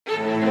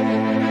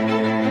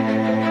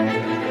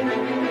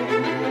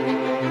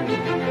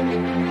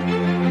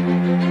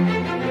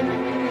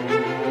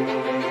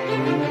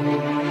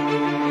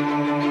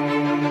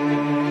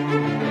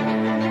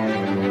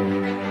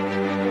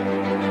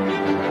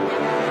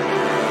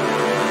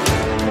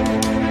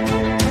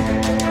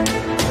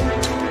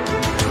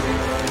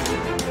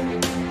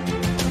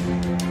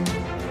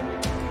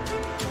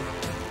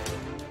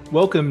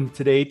Welcome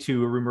today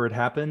to A Rumor It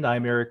Happened.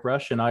 I'm Eric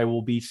Rush, and I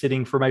will be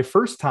sitting for my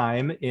first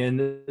time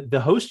in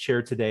the host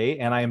chair today.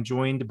 And I am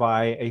joined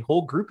by a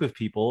whole group of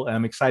people.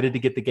 I'm excited to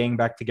get the gang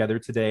back together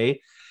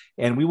today.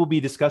 And we will be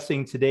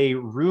discussing today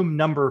room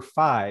number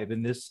 5.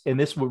 And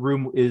this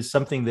room is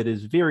something that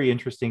is very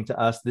interesting to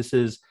us. This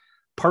is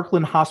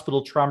Parkland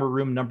Hospital Trauma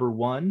Room number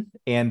 1,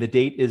 and the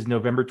date is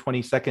November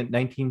 22nd,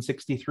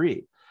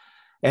 1963.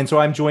 And so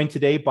I'm joined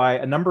today by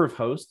a number of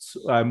hosts.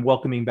 I'm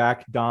welcoming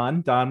back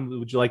Don. Don,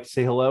 would you like to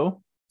say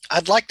hello?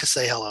 I'd like to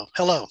say hello.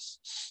 Hello.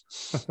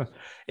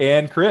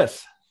 And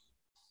Chris.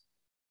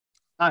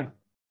 Hi.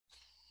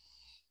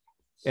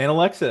 And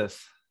Alexis.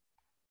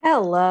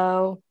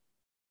 Hello.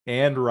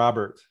 And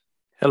Robert.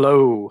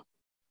 Hello.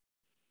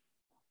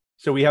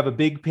 So we have a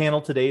big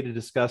panel today to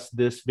discuss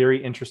this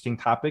very interesting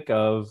topic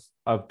of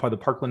the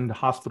Parkland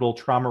Hospital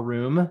Trauma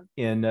Room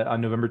on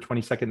November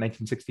 22nd,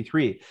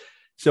 1963.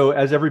 So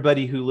as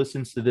everybody who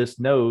listens to this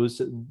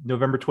knows,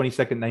 November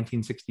 22nd,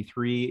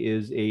 1963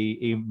 is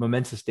a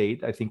momentous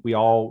date. I think we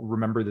all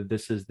remember that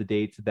this is the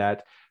date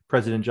that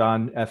President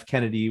John F.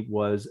 Kennedy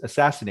was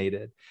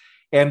assassinated.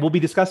 And we'll be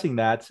discussing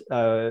that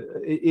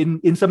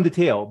in some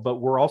detail, but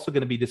we're also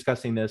going to be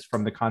discussing this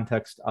from the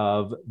context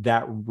of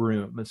that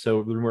room.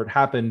 So the rumor it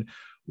happened,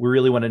 we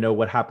really want to know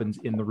what happens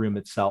in the room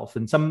itself.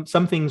 And some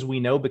things we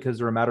know because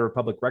they're a matter of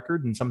public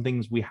record, and some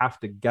things we have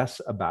to guess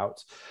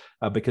about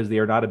because they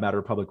are not a matter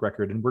of public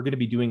record. And we're going to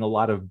be doing a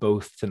lot of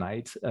both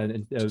tonight,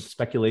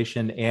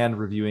 speculation and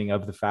reviewing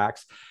of the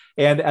facts.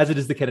 And as it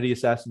is the Kennedy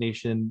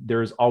assassination,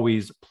 there's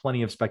always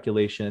plenty of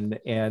speculation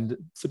and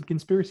some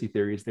conspiracy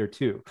theories there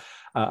too.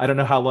 I don't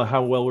know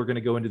how well we're going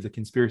to go into the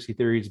conspiracy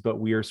theories, but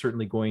we are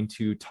certainly going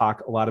to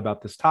talk a lot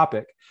about this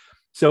topic.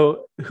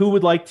 So who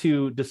would like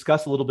to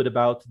discuss a little bit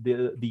about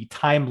the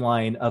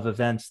timeline of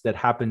events that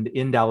happened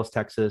in Dallas,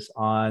 Texas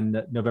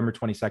on November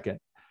 22nd?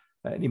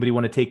 Anybody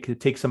want to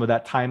take some of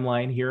that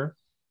timeline here?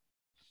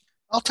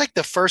 I'll take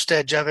the first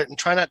edge of it and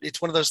try not.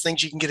 It's one of those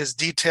things you can get as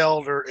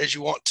detailed or as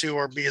you want to,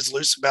 or be as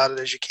loose about it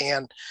as you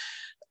can.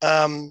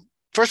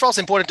 First of all, it's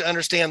important to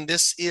understand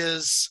this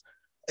is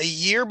a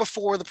year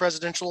before the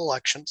presidential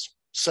elections.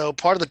 So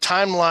part of the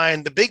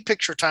timeline, the big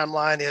picture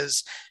timeline,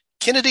 is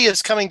Kennedy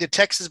is coming to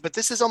Texas, but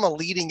this is on the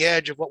leading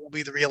edge of what will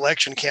be the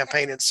reelection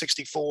campaign in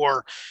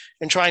 64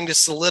 and trying to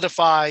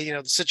solidify,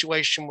 the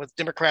situation with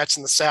Democrats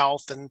in the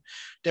South. And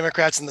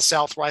Democrats in the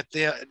South right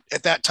there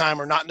at that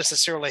time are not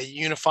necessarily a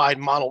unified,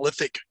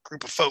 monolithic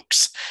group of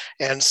folks.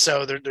 And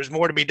so there's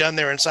more to be done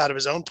there inside of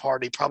his own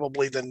party,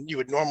 probably, than you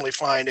would normally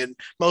find in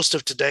most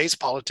of today's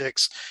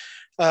politics.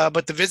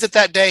 But the visit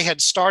that day had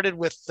started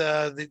with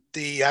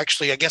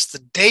actually, I guess,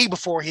 the day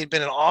before he had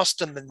been in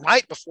Austin, the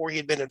night before he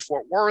had been in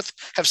Fort Worth,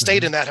 have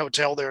stayed in that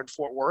hotel there in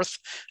Fort Worth,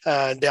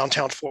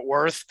 downtown Fort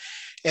Worth.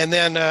 And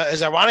then,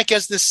 as ironic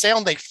as this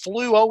sounds, they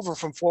flew over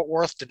from Fort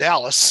Worth to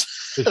Dallas.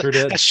 They sure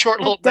did. That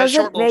short little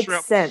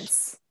trip.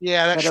 Sense.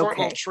 Yeah, that short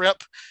little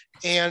trip.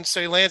 And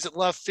so he lands at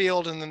Love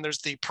Field, and then there's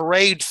the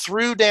parade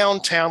through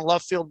downtown,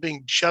 Love Field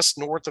being just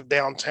north of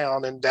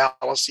downtown in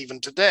Dallas even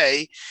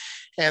today.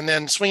 And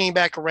then swinging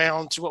back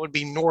around to what would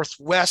be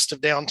northwest of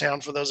downtown,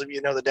 for those of you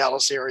who know the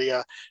Dallas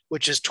area,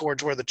 which is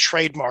towards where the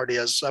Trade Mart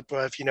is. Up,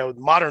 if you know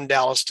modern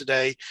Dallas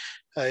today,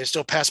 you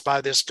still pass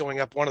by this going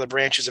up one of the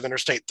branches of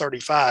Interstate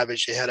 35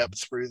 as you head up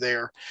through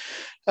there.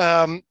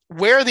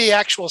 Where the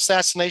actual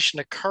assassination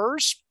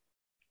occurs,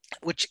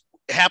 which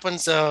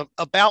happens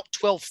about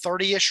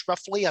 12:30ish,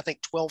 roughly. I think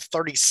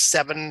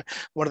 12:37.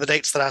 One of the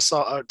dates that I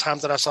saw,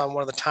 times that I saw in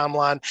one of the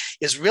timeline,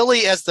 is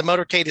really as the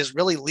motorcade is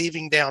really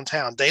leaving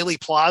downtown. Daley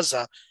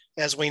Plaza,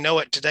 as we know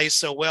it today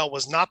so well,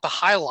 was not the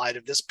highlight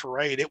of this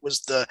parade. It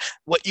was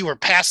what you were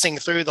passing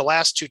through, the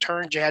last two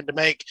turns you had to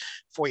make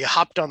before you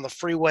hopped on the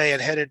freeway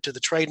and headed to the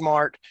Trade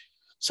Mart.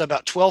 So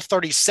about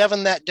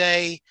 12:37 that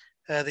day.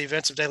 The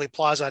events of Daley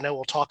Plaza, I know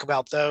we'll talk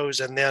about those.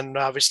 And then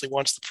obviously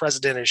once the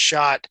president is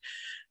shot,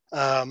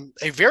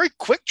 a very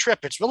quick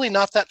trip. It's really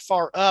not that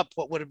far up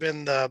what would have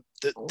been the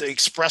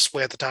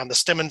expressway at the time, the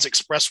Stemmons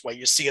Expressway.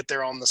 You see it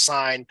there on the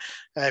sign.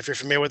 If you're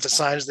familiar with the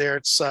signs there,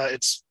 it's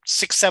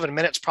 6-7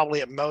 minutes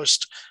probably at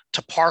most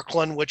to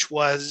Parkland, which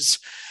was,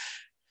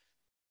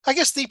 I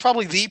guess,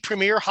 probably the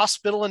premier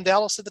hospital in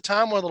Dallas at the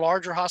time, one of the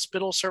larger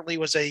hospitals. Certainly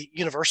was a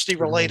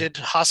university-related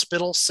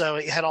hospital, so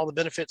it had all the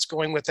benefits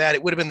going with that.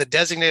 It would have been the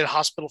designated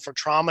hospital for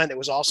trauma, and it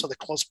was also the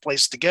close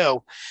place to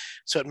go.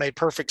 So it made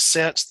perfect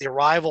sense. The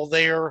arrival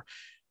there,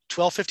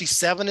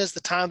 12:57 is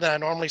the time that I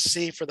normally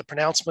see for the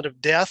pronouncement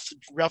of death,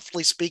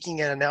 roughly speaking,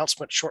 an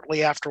announcement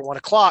shortly after 1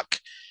 o'clock.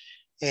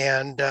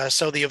 And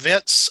so the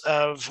events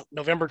of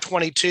November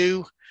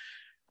 22,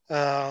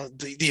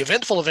 the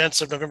eventful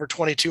events of November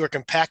 22 are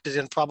compacted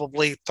in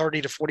probably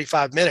 30 to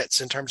 45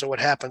 minutes in terms of what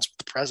happens with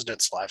the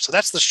president's life. So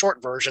that's the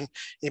short version.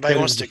 Anybody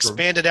wants to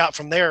expand it out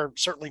from there,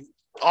 certainly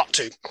ought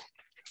to.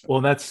 Well,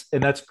 that's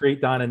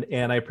great, Don,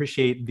 and I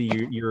appreciate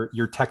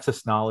your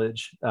Texas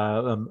knowledge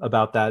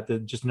about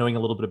that. Just knowing a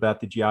little bit about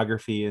the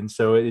geography, and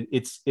so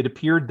it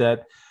appeared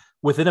that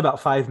within about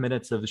 5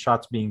 minutes of the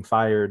shots being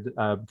fired,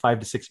 5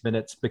 to 6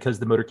 minutes, because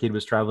the motorcade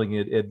was traveling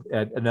at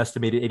an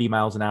estimated 80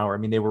 miles an hour. I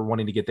mean, they were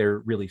wanting to get there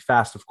really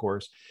fast, of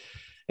course.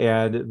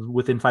 And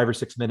within 5 or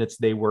 6 minutes,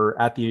 they were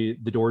at the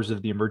doors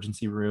of the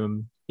emergency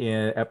room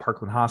at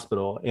Parkland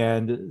Hospital.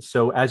 And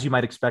so, as you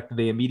might expect,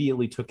 they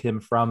immediately took him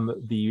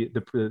from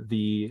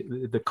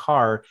the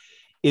car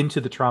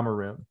into the trauma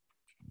room.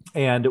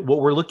 And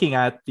what we're looking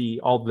at,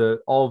 all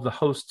of the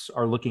hosts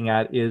are looking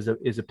at is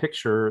a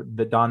picture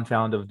that Don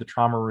found of the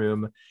trauma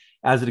room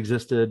as it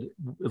existed,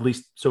 at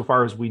least so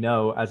far as we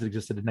know, as it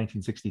existed in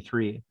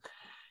 1963.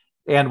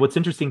 And what's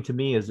interesting to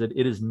me is that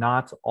it is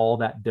not all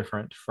that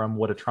different from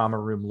what a trauma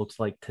room looks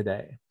like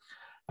today.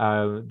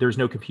 There's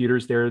no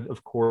computers there,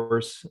 of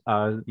course.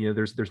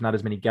 There's not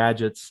as many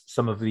gadgets.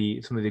 Some of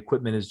the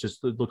equipment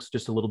looks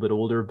just a little bit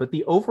older, but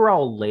the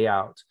overall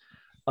layout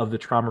of the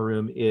trauma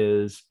room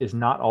is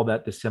not all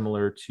that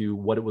dissimilar to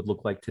what it would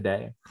look like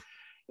today.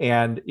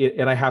 And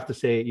I have to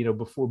say,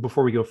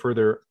 before we go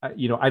further,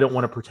 I don't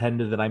want to pretend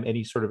that I'm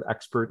any sort of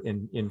expert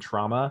in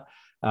trauma.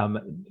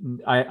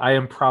 I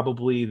am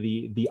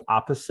probably the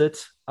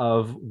opposite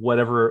of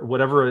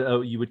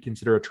whatever you would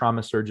consider a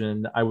trauma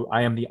surgeon.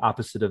 I am the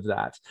opposite of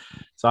that.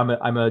 So I'm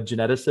a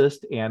geneticist,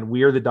 and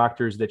we are the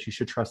doctors that you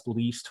should trust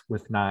least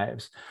with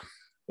knives.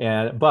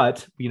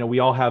 But we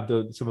all have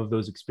some of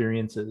those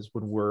experiences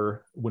when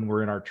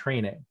we're in our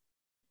training.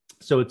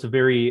 So it's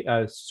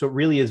it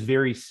really is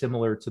very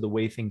similar to the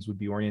way things would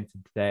be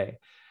oriented today.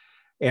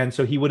 And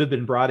so he would have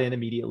been brought in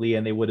immediately,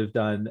 and they would have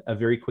done a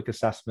very quick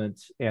assessment,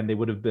 and they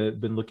would have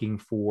been looking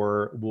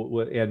for,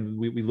 and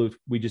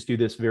we just do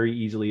this very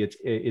easily.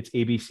 It's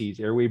ABCs: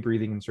 airway,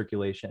 breathing, and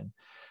circulation.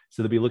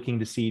 So they'll be looking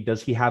to see,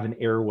 does he have an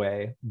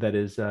airway that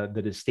is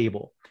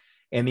stable?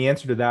 And the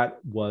answer to that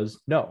was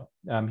no.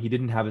 He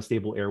didn't have a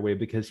stable airway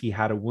because he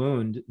had a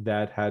wound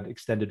that had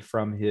extended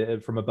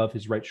from above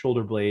his right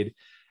shoulder blade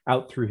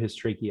out through his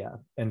trachea,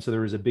 and so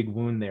there was a big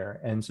wound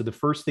there. And so the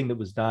first thing that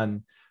was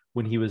done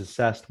when he was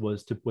assessed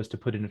was to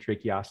put in a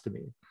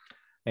tracheostomy,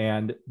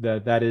 and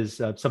that is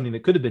something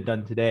that could have been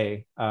done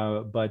today,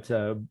 but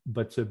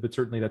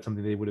certainly that's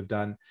something they would have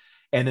done.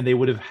 And then they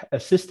would have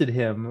assisted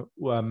him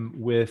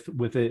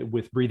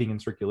with breathing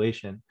and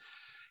circulation.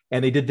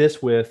 And they did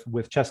this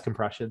with chest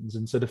compressions.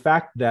 And so the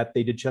fact that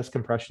they did chest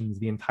compressions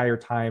the entire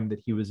time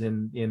that he was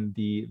in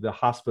the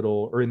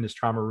hospital or in this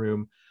trauma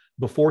room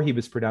before he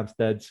was pronounced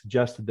dead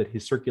suggested that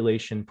his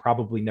circulation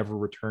probably never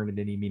returned in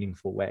any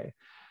meaningful way,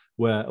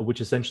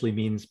 which essentially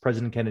means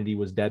President Kennedy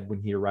was dead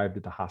when he arrived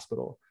at the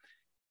hospital.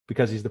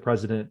 Because he's the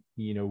president,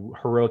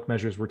 heroic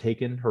measures were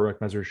taken.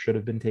 Heroic measures should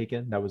have been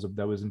taken. That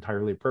was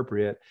entirely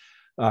appropriate.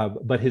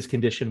 But his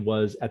condition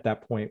was at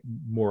that point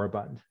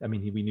moribund. I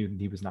mean, we knew that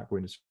he was not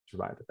going to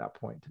survive at that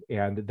point.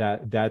 And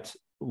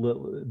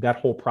that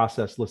whole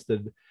process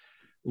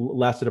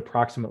lasted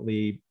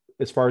approximately,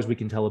 as far as we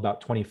can tell,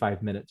 about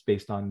 25 minutes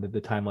based on the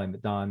timeline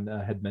that Don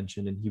had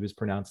mentioned. And he was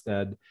pronounced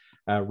dead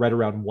right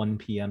around 1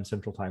 p.m.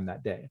 Central Time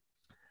that day.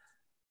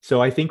 So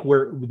I think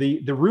where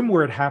the room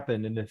where it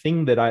happened, and the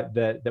thing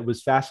that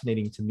was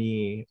fascinating to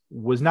me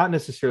was not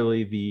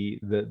necessarily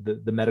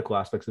the medical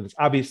aspects of this.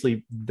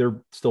 Obviously,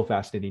 they're still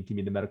fascinating to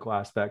me, the medical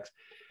aspects.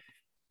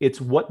 It's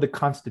what the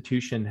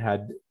Constitution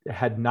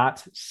had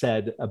not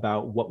said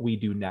about what we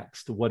do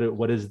next.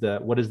 What is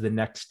the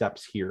next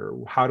steps here?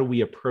 How do we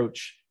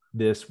approach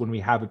this when we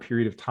have a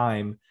period of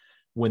time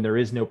when there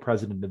is no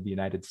president of the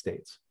United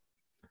States,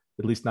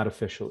 at least not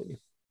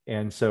officially?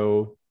 And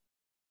so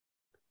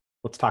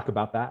let's talk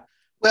about that.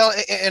 Well,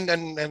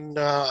 and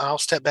I'll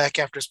step back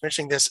after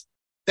mentioning this.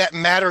 That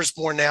matters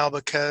more now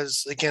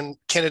because, again,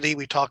 Kennedy,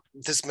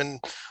 this has been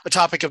a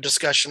topic of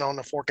discussion on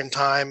the Fork in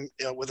Time,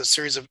 with a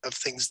series of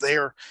things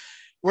there.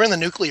 We're in the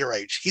nuclear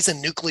age. He's a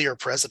nuclear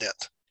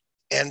president.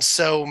 And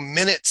so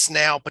minutes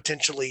now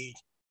potentially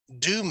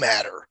do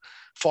matter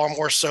far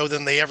more so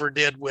than they ever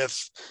did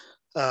with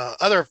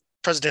other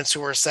presidents who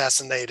were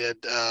assassinated,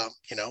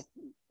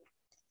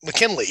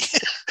 McKinley,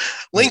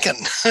 Lincoln,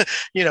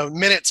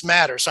 minutes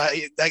matter. So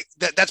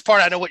that's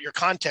part, I know what your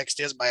context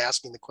is by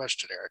asking the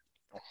question, Eric.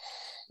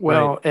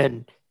 Well, right.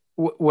 And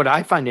what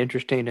I find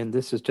interesting, and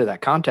this is to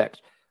that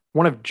context,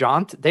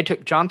 they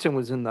took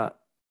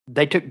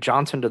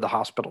Johnson to the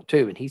hospital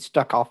too, and he's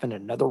stuck off in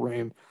another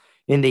room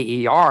in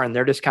the ER, and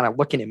they're just kind of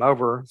looking him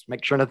over,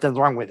 make sure nothing's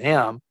wrong with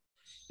him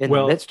in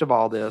the midst of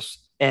all this.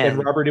 And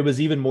Robert, it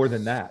was even more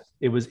than that.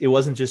 It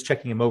wasn't just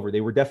checking him over.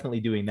 They were definitely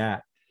doing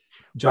that.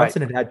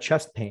 Johnson had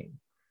chest pain.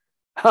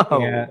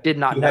 Oh, did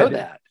not know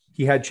that.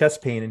 He had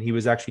chest pain, and he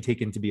was actually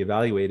taken to be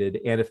evaluated.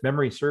 And if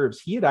memory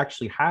serves, he had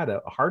actually had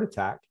a heart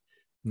attack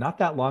not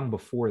that long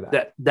before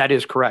that. That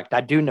is correct.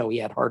 I do know he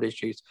had heart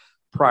issues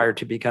prior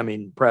to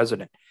becoming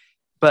president.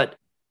 But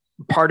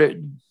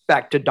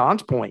back to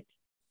Don's point,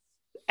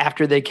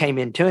 after they came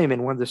into him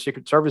and one of the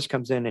Secret Service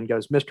comes in and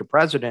goes, Mr.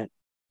 President,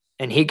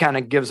 and he kind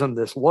of gives them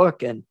this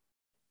look and,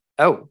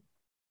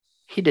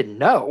 he didn't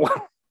know.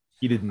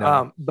 He didn't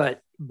know.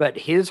 But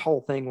his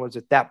whole thing was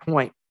at that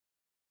point,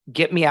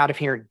 get me out of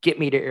here and get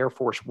me to Air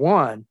Force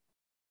One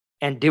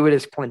and do it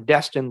as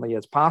clandestinely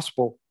as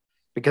possible.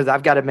 because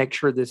I've got to make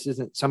sure this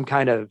isn't some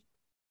kind of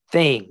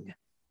thing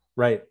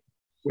Right.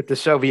 with the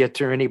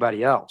Soviets or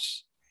anybody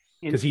else.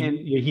 Because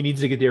he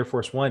needs to get to Air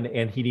Force One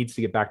and he needs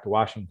to get back to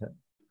Washington.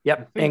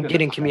 Yep. And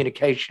getting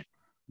communication.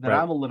 That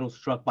I'm a little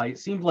struck by. It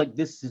seems like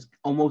this is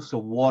almost a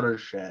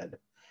watershed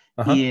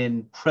Uh-huh.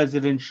 in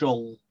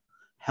presidential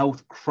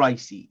health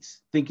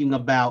crises, thinking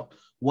about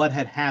what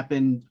had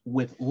happened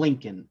with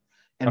Lincoln.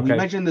 And we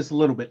mentioned this a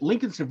little bit.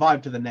 Lincoln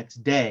survived to the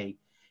next day,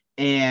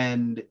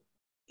 and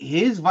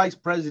his vice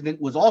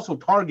president was also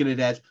targeted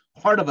as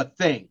part of a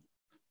thing.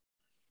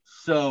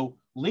 So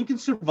Lincoln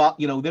survived.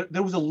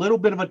 There was a little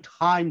bit of a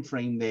time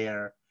frame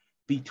there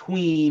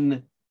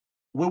between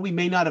where we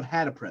may not have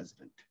had a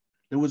president.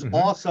 There was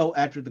also,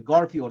 after the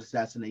Garfield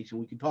assassination,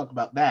 we can talk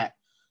about that.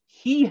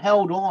 He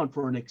held on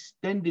for an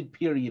extended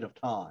period of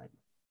time.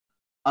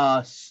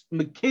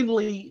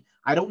 McKinley,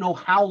 I don't know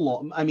how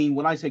long. I mean,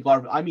 when I say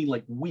Garfield, I mean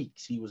like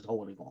weeks he was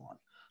holding on.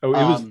 Oh,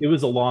 it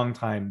was a long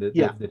time.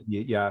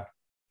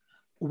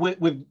 With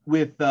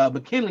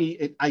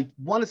McKinley, I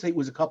want to say it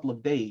was a couple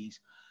of days.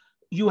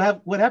 You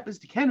have what happens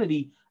to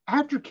Kennedy.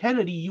 After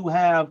Kennedy, you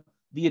have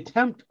the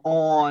attempt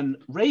on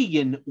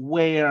Reagan,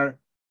 where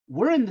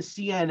we're in the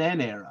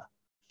CNN era.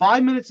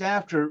 5 minutes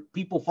after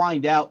people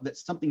find out that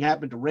something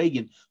happened to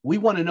Reagan, we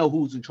want to know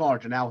who's in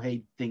charge, and Al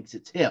Haig thinks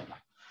it's him.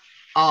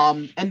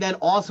 And then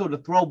also to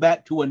throw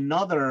back to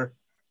another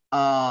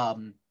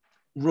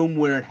room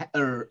where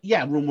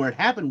it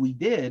happened. We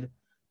did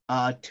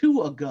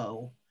 2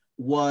 ago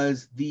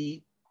was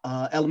the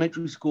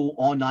elementary school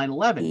on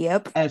 9/11.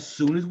 Yep. As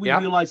soon as we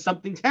realize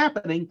something's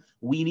happening,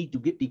 we need to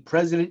get the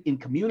president in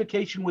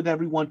communication with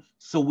everyone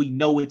so we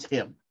know it's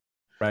him.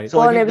 Right.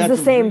 So and it was the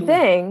same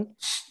thing.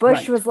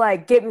 Bush was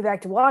like, "Get me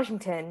back to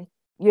Washington."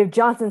 You have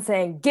Johnson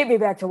saying, "Get me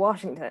back to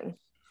Washington."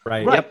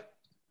 Right. Yep.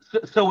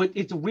 So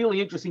it's really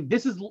interesting.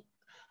 This is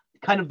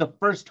kind of the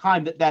first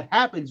time that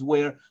happens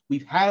where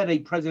we've had a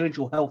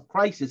presidential health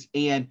crisis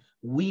and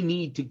we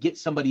need to get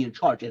somebody in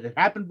charge. It had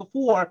happened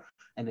before,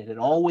 and it had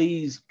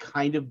always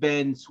kind of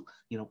been,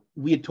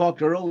 we had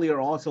talked earlier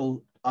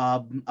also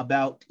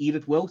about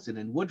Edith Wilson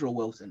and Woodrow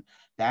Wilson.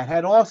 That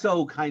had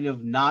also kind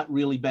of not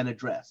really been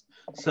addressed.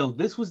 So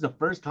this was the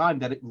first time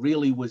that it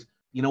really was,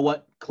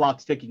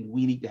 clock's ticking.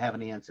 We need to have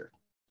an answer.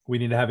 We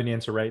need to have an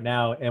answer right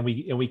now, and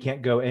we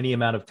can't go any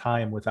amount of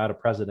time without a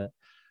president.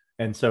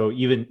 And so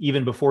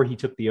even before he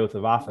took the oath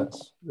of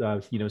office,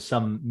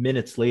 some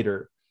minutes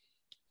later,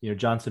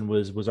 Johnson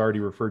was already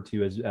referred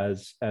to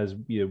as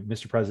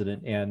Mr.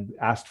 President and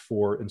asked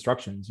for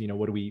instructions.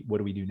 What do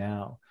we do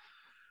now?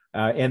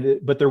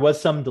 But there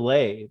was some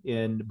delay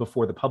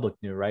before the public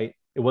knew, right?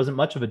 It wasn't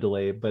much of a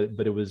delay,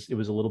 but it was a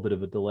little bit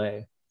of a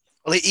delay.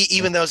 Well,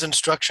 even those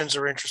instructions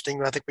are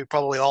interesting. I think we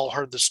probably all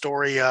heard the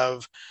story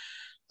of,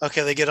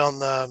 okay, they get on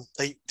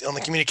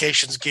the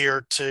communications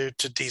gear to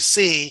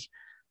DC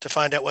to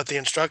find out what the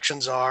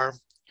instructions are.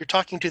 You're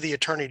talking to the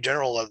Attorney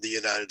General of the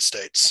United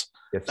States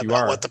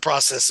about what the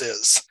process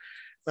is.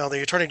 Well,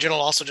 the Attorney General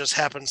also just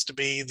happens to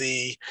be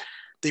the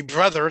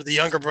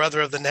younger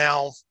brother of the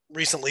now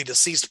recently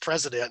deceased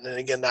president. And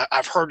again,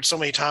 I've heard so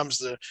many times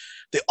the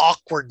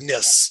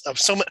awkwardness of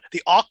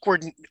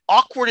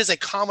awkward is a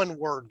common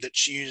word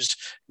that's used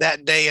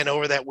that day and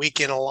over that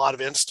weekend in a lot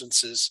of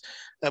instances.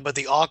 But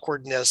the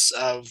awkwardness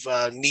of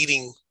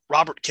needing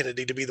Robert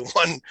Kennedy to be the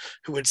one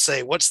who would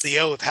say, what's the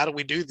oath? How do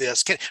we do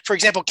this? For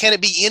example, can it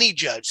be any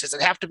judge? Does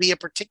it have to be a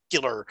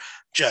particular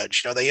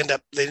judge? They end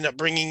up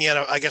bringing in,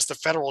 I guess, the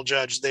federal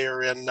judge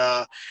there in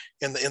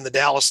the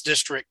Dallas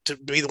district to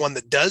be the one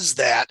that does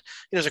that.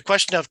 There's a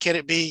question of, can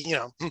it be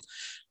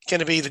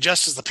the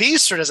justice of the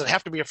peace, or does it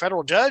have to be a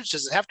federal judge?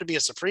 Does it have to be a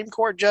Supreme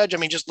Court judge? I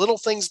mean, just little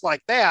things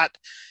like that.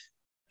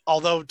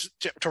 Although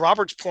to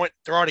Robert's point,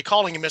 they're already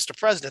calling him Mr.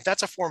 President.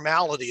 That's a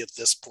formality at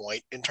this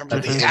point in terms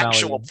of the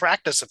actual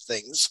practice of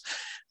things,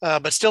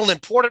 but still an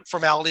important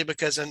formality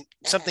because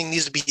something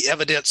needs to be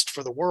evidenced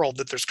for the world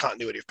that there's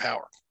continuity of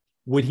power.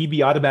 Would he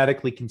be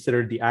automatically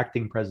considered the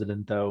acting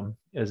president, though,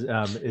 with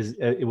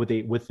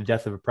the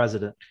death of a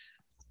president?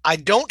 I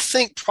don't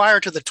think prior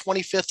to the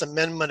 25th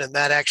Amendment and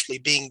that actually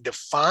being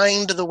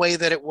defined the way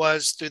that it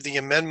was through the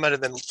amendment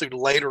and then through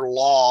later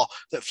law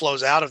that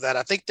flows out of that,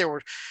 I think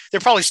there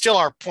probably still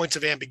are points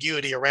of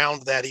ambiguity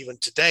around that even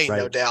today, right.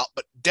 No doubt,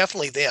 but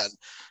definitely then.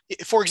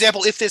 For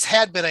example, if this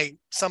had been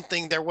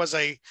there was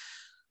a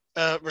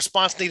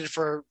response needed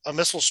for a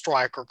missile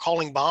strike or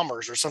calling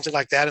bombers or something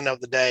like that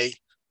of the day,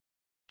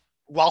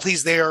 while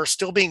he's there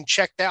still being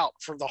checked out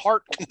for the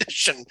heart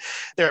condition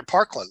there at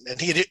Parkland, and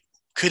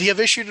could he have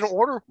issued an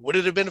order? Would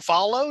it have been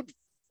followed?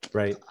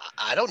 Right.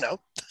 I don't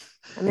know.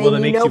 I mean,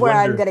 where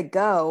I'm going to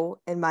go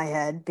in my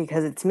head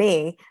because it's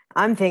me.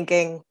 I'm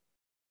thinking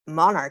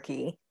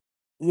monarchy.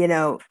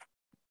 There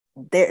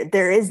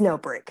is no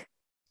break.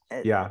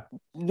 Yeah.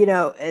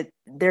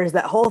 There's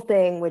that whole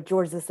thing with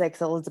George VI,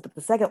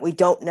 Elizabeth II. We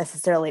don't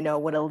necessarily know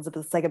when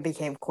Elizabeth II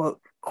became, quote,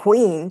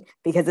 queen,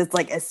 because it's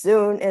like as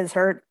soon as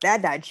her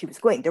dad died, she was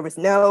queen. There was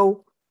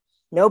no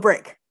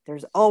break.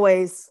 There's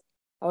always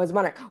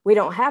monarch. We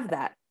don't have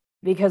that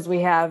because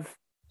we have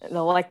an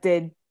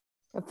elected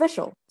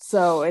official.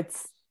 So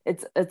it's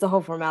a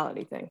whole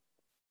formality thing.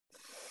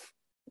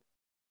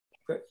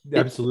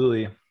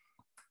 Absolutely.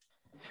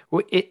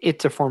 Well,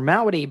 it's a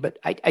formality, but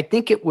I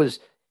think it was,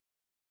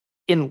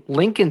 in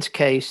Lincoln's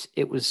case,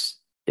 it was,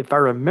 if I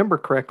remember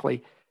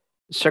correctly,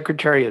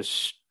 Secretary of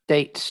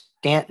State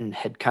Stanton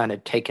had kind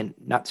of taken,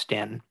 not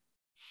Stanton.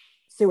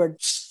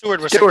 Seward.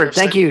 Stewart,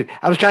 thank you.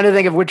 I was trying to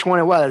think of which one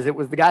it was. It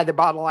was the guy that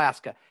bought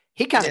Alaska.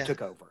 He kind of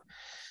took over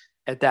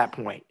at that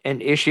point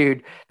and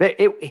issued, but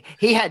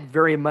he had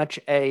very much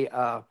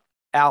a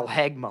Al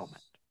Haig moment.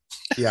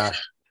 Yeah.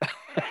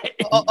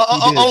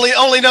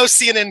 Only no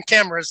CNN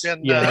cameras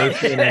in no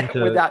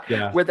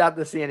CNN without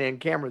the CNN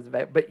cameras.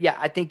 But yeah,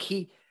 I think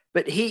he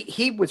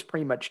was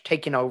pretty much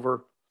taking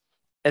over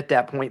at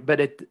that point. But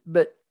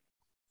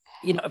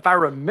if I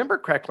remember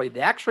correctly,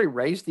 they actually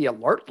raised the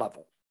alert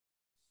level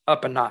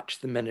up a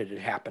notch the minute it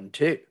happened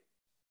too.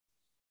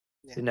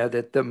 Yeah.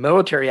 That the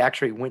military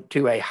actually went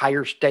to a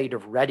higher state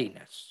of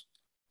readiness.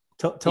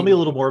 Tell me a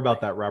little more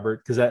about that,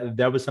 Robert, because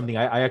that was something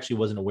I actually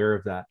wasn't aware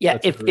of that. Yeah,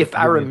 if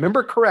I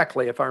remember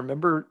correctly, if I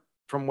remember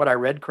from what I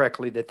read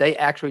correctly, that they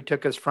actually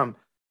took us from,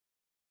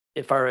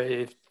 if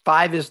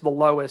 5 is the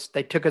lowest,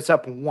 they took us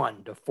up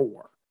 1 to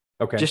 4.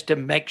 Okay. Just to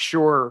make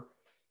sure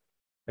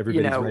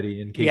everybody's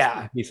ready in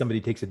case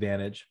somebody takes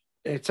advantage.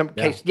 In some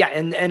case,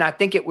 and I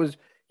think it was,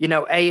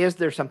 A, is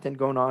there something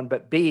going on?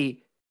 But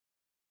B,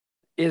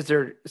 is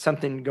there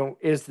somebody going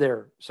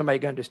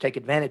to just take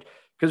advantage?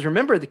 Because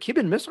remember, the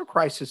Cuban Missile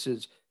Crisis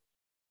is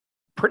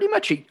pretty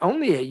much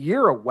only a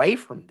year away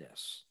from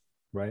this.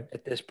 Right.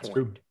 At this point.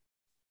 True.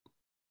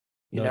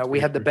 We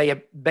had the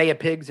Bay of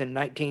Pigs in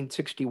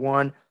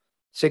 1961,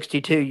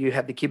 62. You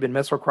have the Cuban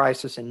Missile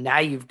Crisis, and now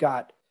you've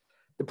got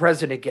the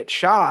president get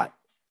shot.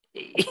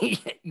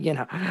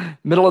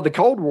 Middle of the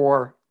Cold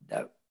War.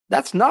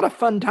 That's not a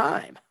fun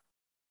time.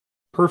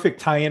 Perfect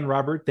tie-in,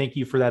 Robert. Thank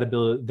you for that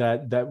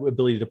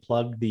ability to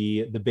plug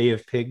the Bay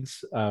of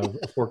Pigs of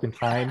A Fork in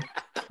Time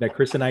that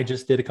Chris and I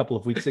just did a couple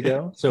of weeks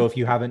ago. So if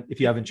you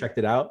haven't checked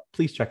it out,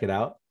 please check it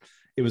out.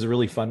 It was a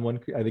really fun one.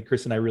 I think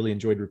Chris and I really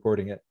enjoyed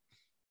recording it.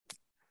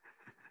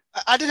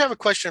 I did have a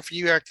question for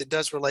you, Eric, that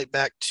does relate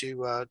back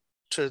to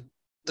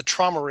the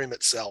trauma room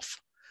itself.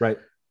 Right.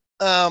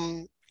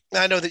 I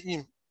know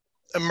that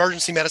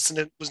emergency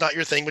medicine was not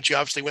your thing, but you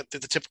obviously went through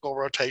the typical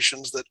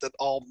rotations that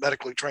all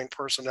medically trained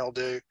personnel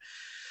do.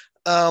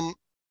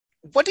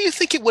 What do you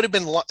think it would have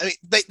been like? I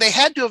mean, they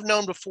had to have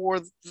known before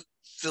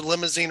the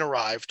limousine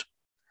arrived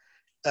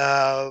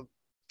that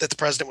the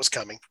president was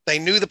coming. They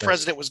knew the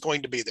president was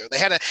going to be there.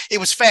 It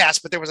was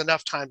fast, but there was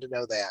enough time to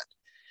know that.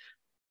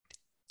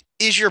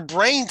 Is your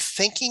brain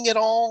thinking at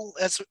all,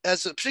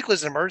 particularly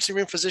as an emergency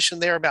room physician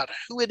there, about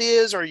who it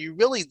is? Are you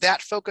really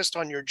that focused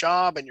on your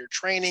job and your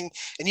training?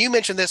 And you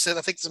mentioned this, and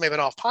I think this may have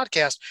been off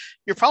podcast.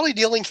 You're probably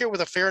dealing here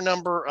with a fair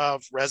number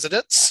of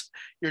residents.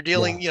 You're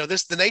dealing,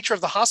 the nature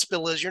of the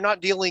hospital is you're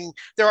not dealing.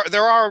 There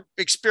are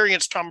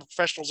experienced trauma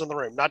professionals in the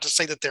room. Not to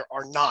say that there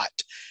are not,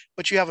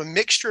 but you have a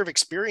mixture of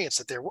experience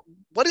that there.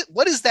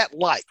 What is that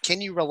like?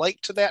 Can you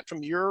relate to that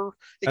from your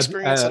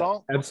experience at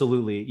all?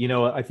 Absolutely.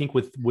 I think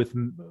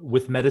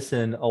with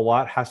medicine, a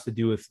lot has to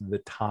do with the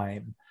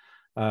time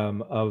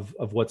of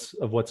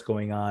what's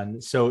going on.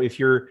 So if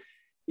you're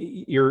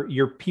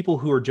people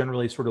who are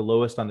generally sort of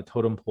lowest on the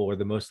totem pole are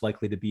the most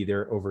likely to be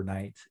there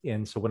overnight.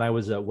 And so when I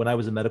was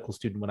a medical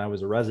student, when I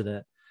was a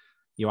resident,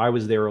 I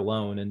was there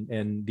alone,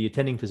 and the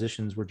attending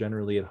physicians were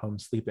generally at home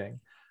sleeping.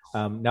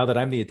 Now that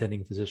I'm the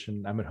attending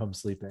physician, I'm at home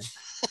sleeping.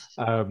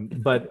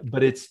 But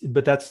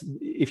that's,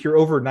 if you're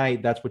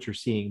overnight, that's what you're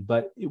seeing.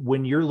 But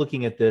when you're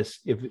looking at this,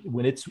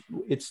 when it's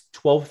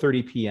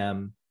 12:30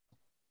 p.m.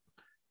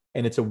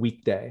 and it's a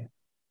weekday,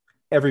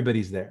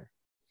 everybody's there.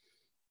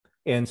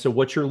 And so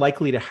what you're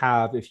likely to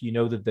have, if you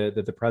know that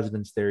the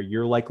president's there,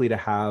 you're likely to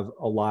have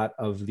a lot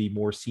of the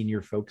more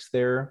senior folks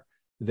there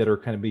that are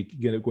going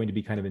to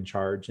be kind of in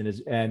charge.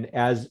 And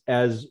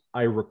as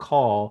I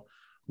recall,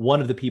 one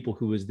of the people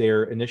who was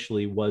there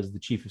initially was the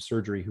chief of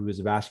surgery, who is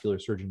a vascular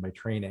surgeon by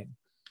training.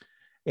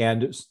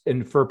 And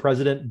for a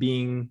president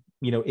being,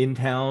 in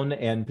town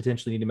and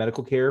potentially needing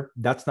medical care,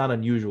 that's not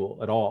unusual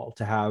at all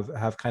to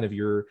have kind of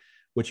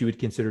what you would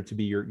consider to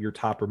be your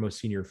top or most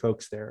senior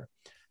folks there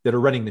that are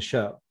running the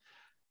show.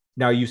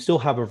 Now you still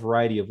have a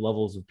variety of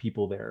levels of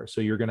people there. So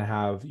you're going to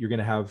have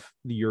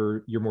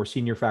your more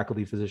senior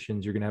faculty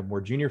physicians, you're going to have more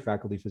junior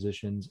faculty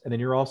physicians, and then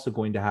you're also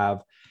going to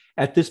have,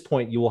 at this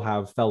point, you will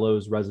have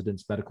fellows,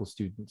 residents, medical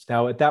students.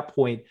 Now at that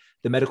point,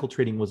 the medical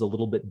training was a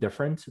little bit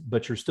different,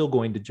 but you're still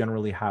going to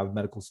generally have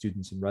medical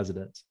students and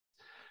residents.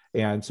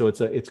 And so it's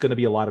going to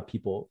be a lot of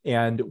people.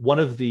 And one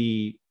of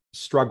the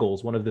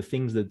struggles, one of the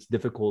things that's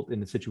difficult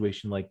in a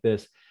situation like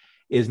this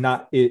is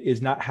not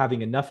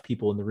having enough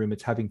people in the room.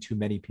 It's having too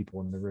many people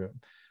in the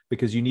room,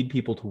 because you need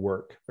people to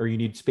work, or you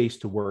need space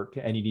to work,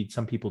 and you need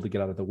some people to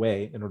get out of the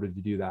way in order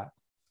to do that.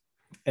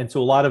 And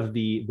so a lot of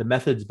the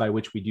methods by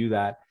which we do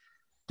that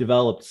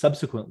developed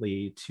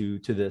subsequently to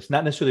this,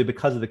 not necessarily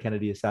because of the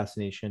Kennedy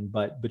assassination,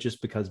 but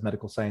just because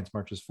medical science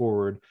marches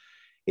forward,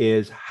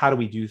 is how do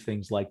we do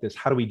things like this?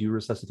 How do we do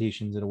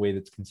resuscitations in a way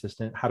that's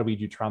consistent? How do we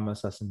do trauma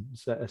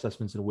assessments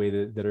in a way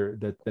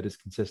that is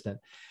consistent?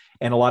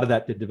 And a lot of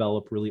that did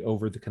develop really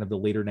over the kind of the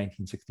later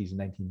 1960s and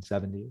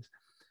 1970s.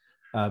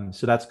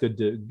 So that's good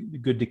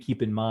to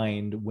keep in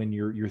mind when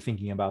you're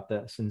thinking about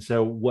this. And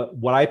so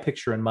what I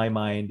picture in my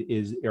mind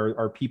is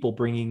are people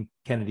bringing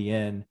Kennedy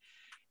in,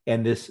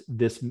 and this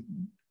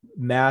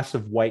mass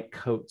of white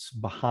coats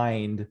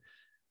behind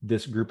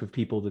this group of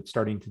people that's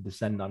starting to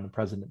descend on the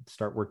president,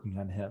 start working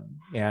on him,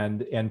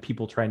 and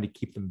people trying to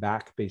keep them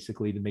back,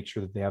 basically, to make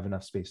sure that they have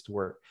enough space to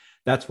work.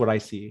 That's what I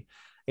see.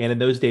 And in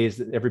those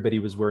days, everybody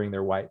was wearing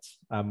their whites.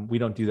 We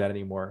don't do that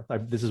anymore.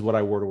 This is what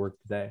I wore to work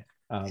today.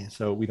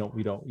 So we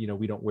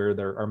don't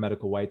wear our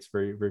medical whites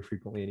very, very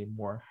frequently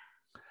anymore.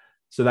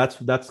 So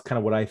that's kind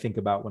of what I think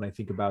about when I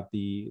think about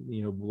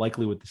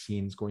likely what the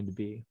scene's going to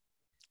be.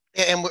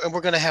 And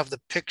we're going to have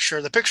the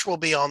picture. The picture will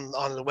be on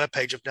the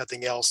webpage, if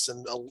nothing else,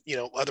 and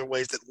other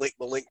ways that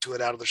will link to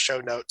it out of the show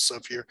notes. So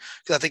because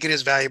I think it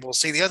is valuable.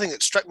 See, the other thing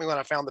that struck me when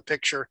I found the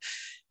picture,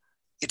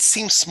 it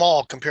seems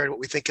small compared to what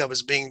we think of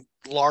as being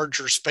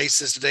larger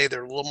spaces today.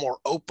 They're a little more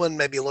open,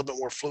 maybe a little bit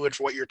more fluid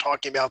for what you're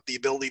talking about, the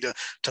ability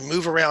to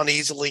move around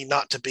easily,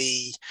 not to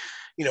be,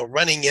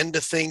 running into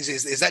things.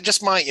 Is that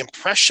just my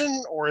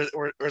impression, or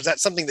is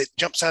that something that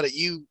jumps out at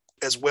you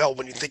as well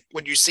when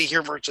you see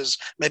here versus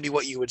maybe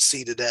what you would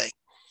see today?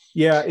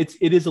 Yeah, it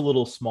is a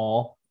little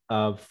small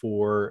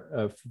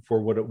for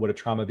what a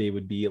trauma bay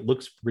would be. It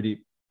looks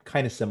pretty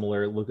kind of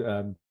similar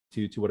to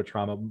what a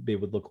trauma bay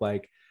would look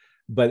like,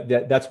 but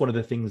that's one of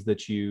the things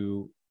that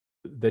you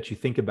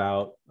think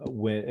about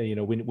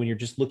when you're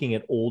just looking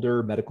at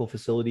older medical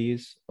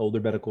facilities, older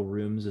medical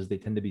rooms, as they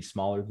tend to be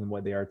smaller than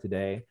what they are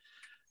today.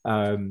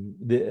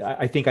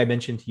 I think I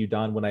mentioned to you,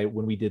 Don,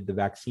 when we did the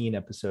vaccine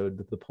episode,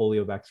 the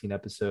polio vaccine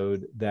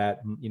episode,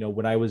 that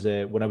when I was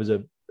a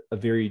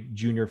very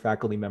junior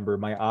faculty member,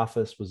 my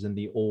office was in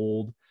the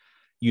old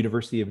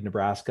University of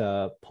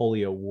Nebraska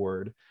polio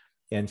ward.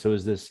 And so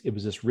it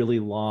was this really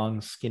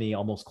long, skinny,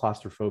 almost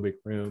claustrophobic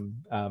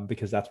room,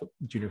 because that's what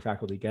junior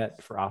faculty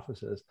get for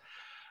offices.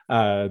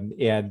 But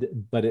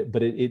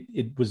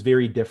it was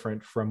very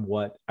different from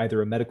what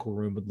either a medical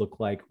room would look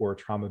like or a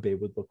trauma bay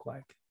would look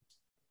like.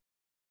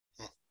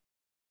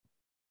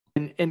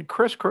 And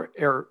Chris,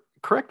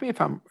 correct me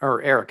if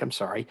Eric, I'm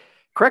sorry.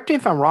 Correct me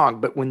if I'm wrong,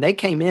 but when they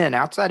came in,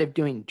 outside of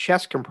doing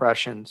chest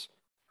compressions,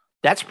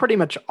 that's pretty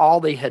much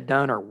all they had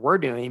done or were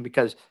doing,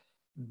 because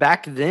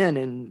back then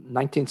in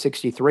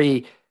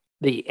 1963,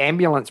 the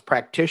ambulance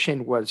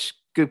practitioner was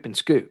scoop and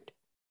scoot.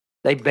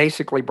 They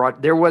basically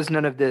there was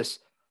none of this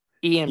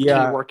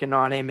EMT working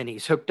on him and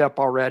he's hooked up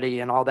already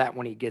and all that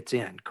when he gets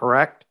in,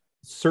 correct?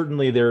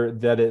 Certainly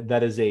that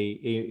is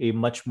a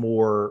much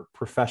more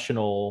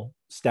professional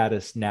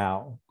status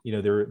now.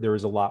 There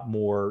is a lot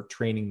more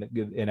training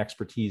and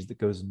expertise that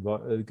goes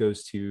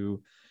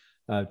to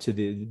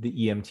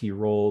the EMT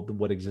role than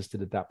what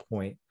existed at that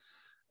point.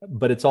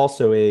 But it's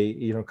also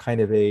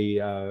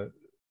an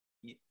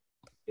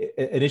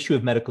issue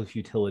of medical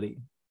futility.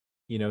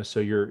 So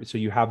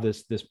you have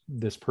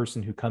this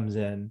person who comes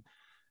in,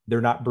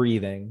 they're not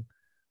breathing,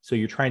 so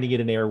you're trying to get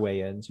an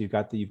airway in. So you've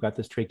got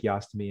this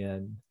tracheostomy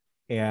in,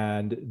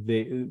 and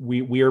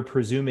we are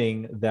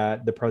presuming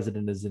that the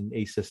president is in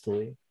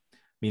asystole,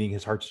 meaning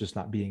his heart's just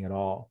not beating at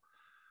all.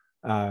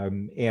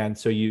 And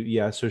so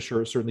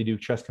certainly do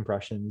chest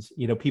compressions.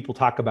 People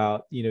talk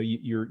about,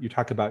 you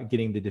talk about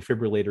getting the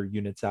defibrillator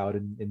units out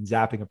and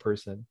zapping a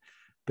person,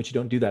 but you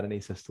don't do that in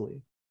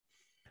asystole.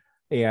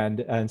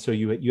 And so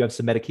you have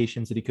some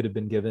medications that he could have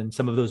been given.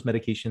 Some of those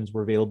medications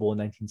were available in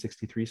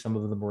 1963. Some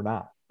of them were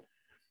not.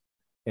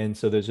 And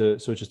so it's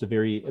just a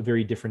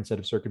very different set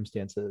of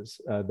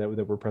circumstances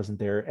that were present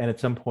there. And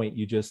at some point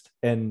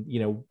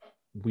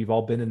we've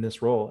all been in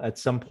this role. At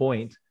some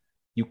point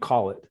you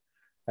call it.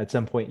 At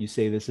some point you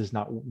say, this is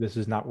not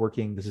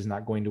working. This is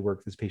not going to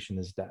work. This patient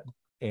is dead,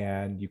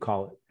 and you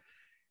call it.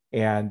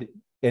 And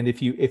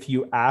if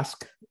you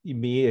ask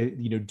me,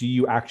 do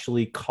you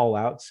actually call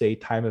out, say,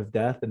 time of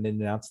death, and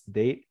then announce the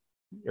date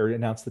or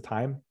announce the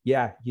time?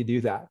 Yeah, you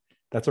do that.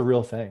 That's a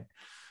real thing.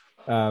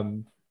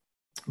 And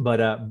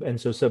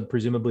so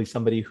presumably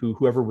somebody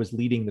whoever was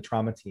leading the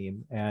trauma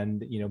team,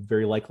 and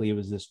very likely it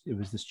was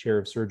this chair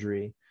of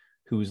surgery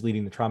who was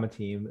leading the trauma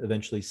team,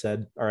 eventually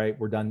said, all right,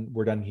 we're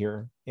done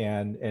here,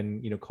 and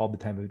called the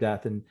time of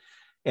death.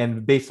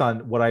 And based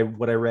on what I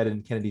read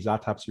in Kennedy's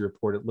autopsy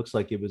report, it looks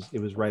like it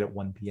was right at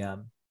 1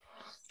 p.m.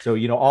 So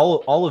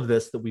all of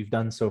this that we've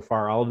done so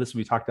far, all of this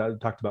we talked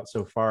about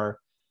so far,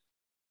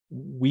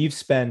 we've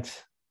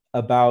spent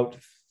about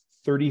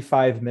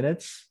 35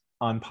 minutes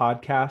on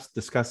podcast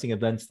discussing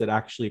events that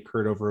actually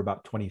occurred over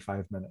about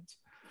 25 minutes.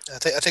 I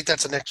think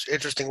that's an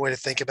interesting way to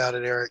think about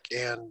it, Eric.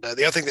 And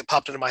the other thing that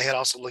popped into my head,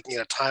 also looking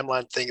at a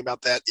timeline thing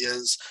about that,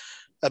 is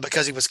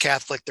because he was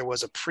Catholic, there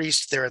was a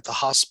priest there at the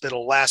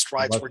hospital. Last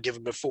rites were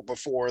given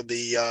before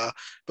the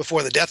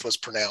death was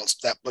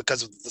pronounced. That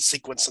because of the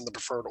sequence and the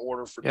preferred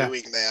order for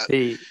doing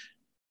that.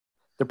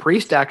 The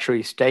priest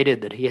actually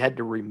stated that he had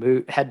to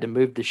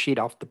move the sheet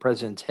off the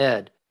president's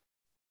head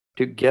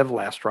to give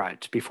last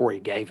rites before he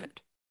gave it.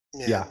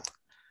 Yeah.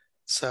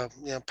 So,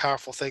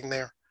 powerful thing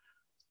there.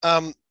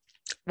 One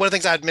of the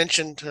things I'd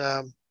mentioned,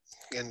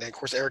 and of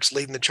course Eric's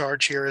leading the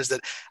charge here, is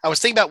that I was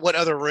thinking about what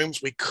other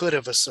rooms we could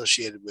have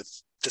associated with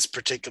this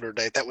particular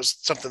date. That was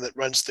something that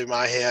runs through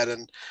my head,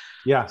 and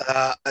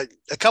a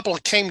couple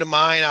came to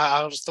mind.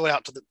 I'll just throw it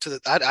out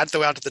I'd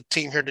throw out to the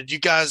team here. Did you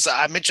guys?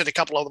 I mentioned a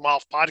couple of them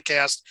off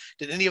podcast.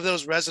 Did any of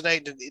those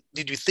resonate?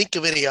 Did you think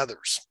of any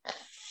others?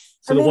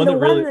 So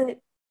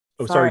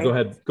sorry,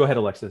 go ahead,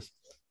 Alexis.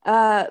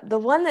 The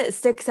one that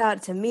sticks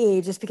out to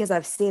me, just because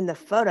I've seen the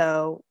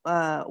photo,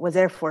 was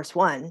Air Force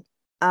One,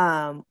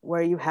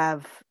 where you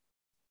have,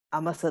 I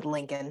almost said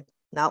Lincoln,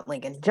 not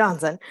Lincoln,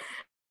 Johnson.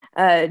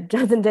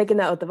 Johnson taking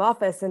the oath of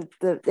office, and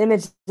the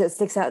image that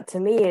sticks out to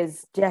me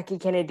is Jackie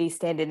Kennedy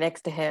standing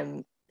next to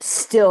him,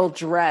 still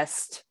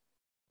dressed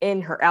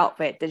in her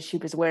outfit that she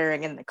was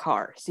wearing in the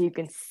car, so you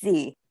can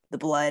see the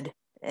blood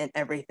and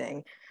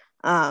everything.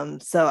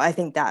 So I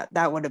think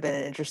that would have been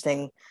an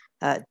interesting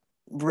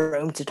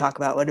room to talk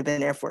about. Would have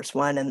been Air Force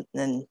One, and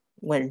then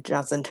when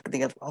Johnson took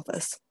the oath of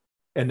office.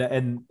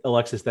 And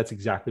Alexis, that's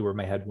exactly where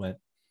my head went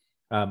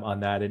on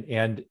that.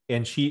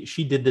 And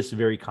she did this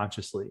very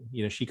consciously.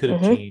 She could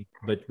have changed,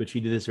 but she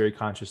did this very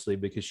consciously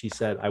because she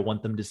said, "I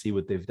want them to see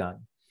what they've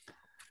done."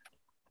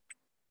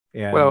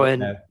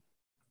 And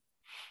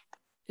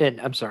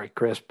I'm sorry,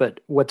 Chris, but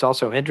what's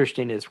also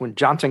interesting is when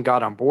Johnson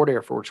got on board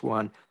Air Force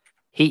One,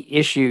 he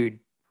issued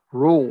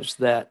rules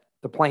that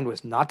the plane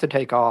was not to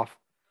take off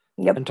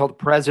until the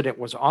president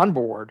was on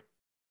board.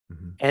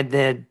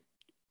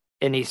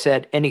 And he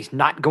said, and he's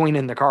not going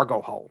in the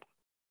cargo hold.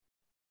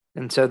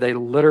 And so they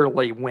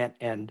literally went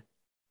and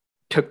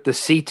took the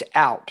seats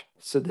out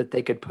so that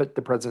they could put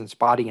the president's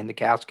body in the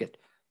casket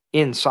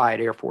inside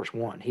Air Force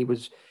One. He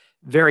was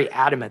very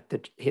adamant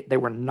that they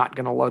were not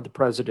going to load the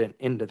president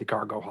into the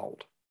cargo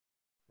hold.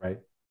 Right.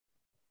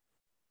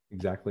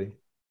 Exactly.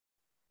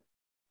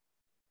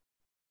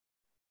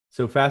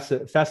 So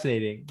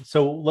fascinating.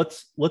 So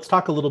let's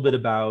talk a little bit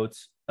about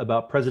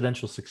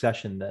presidential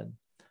succession then.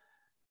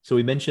 So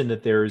we mentioned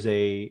that there's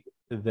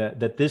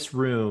that this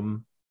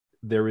room,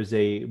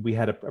 we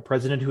had a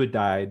president who had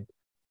died.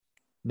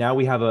 Now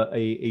we have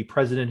a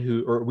president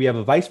we have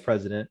a vice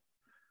president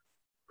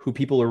who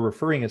people are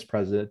referring as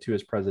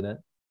president.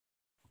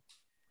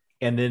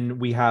 And then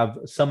we have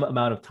some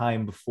amount of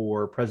time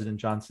before President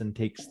Johnson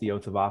takes the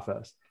oath of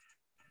office.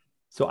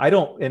 So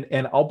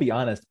and I'll be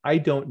honest, I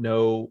don't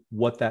know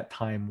what that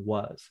time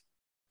was.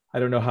 I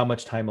don't know how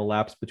much time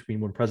elapsed between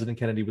when President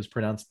Kennedy was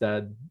pronounced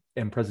dead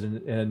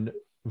and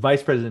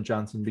Vice President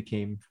Johnson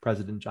became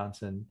President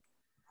Johnson.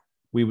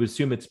 We would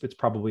assume it's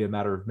probably a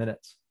matter of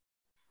minutes,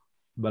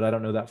 but I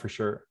don't know that for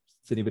sure.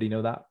 Does anybody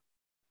know that?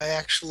 I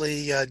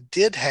actually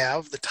did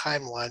have the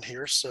timeline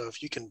here, so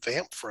if you can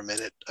vamp for a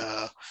minute,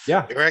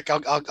 Eric,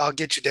 I'll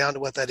get you down to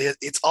what that is.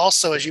 It's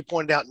also, as you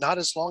pointed out, not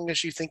as long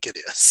as you think it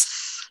is.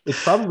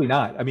 It's probably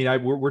not. I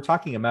mean, we're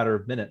talking a matter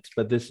of minutes,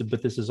 but this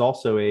is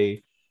also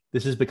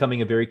this is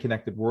becoming a very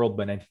connected world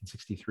by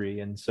 1963.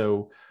 And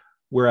so,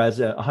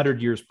 whereas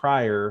 100 years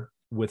prior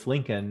with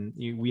Lincoln,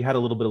 we had a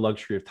little bit of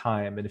luxury of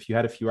time, and if you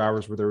had a few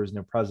hours where there was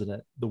no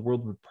president, the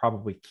world would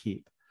probably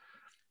keep.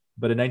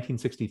 But in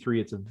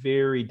 1963, it's a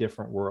very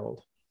different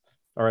world.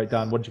 All right,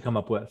 Don, what did you come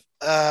up with?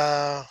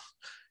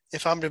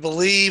 If I'm to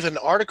believe an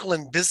article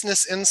in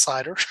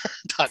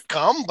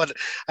businessinsider.com, but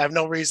I have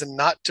no reason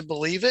not to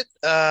believe it,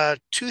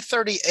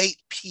 2:38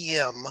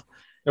 p.m.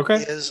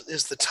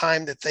 is the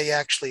time that they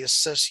actually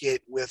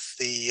associate with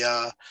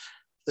the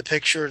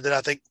picture that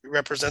I think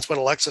represents what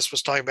Alexis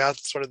was talking about,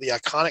 sort of the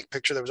iconic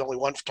picture. There was only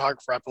one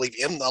photographer, I believe,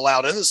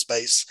 allowed in the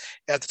space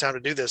at the time to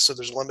do this. So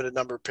there's a limited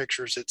number of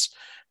pictures. It's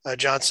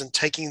Johnson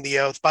taking the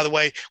oath, by the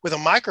way, with a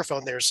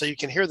microphone there, so you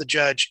can hear the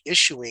judge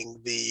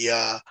issuing the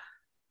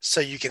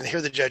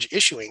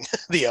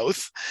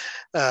oath.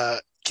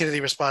 Kennedy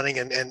responding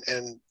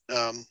and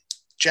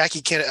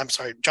Jackie Kennedy, I'm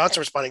sorry,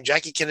 Johnson responding,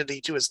 Jackie Kennedy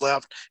to his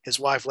left, his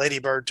wife, Lady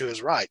Bird, to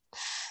his right.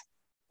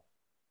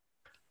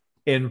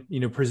 And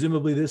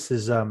presumably this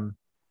is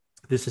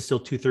still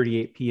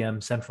 2:38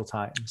 p.m. Central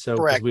Time. So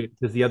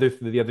because the other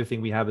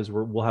thing we have is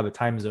we'll have a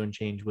time zone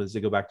change was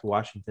to go back to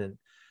Washington.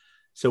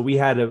 So we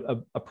had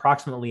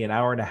approximately an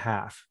hour and a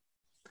half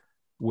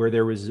where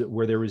there was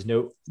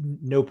no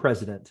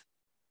president.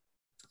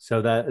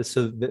 So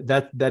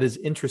that is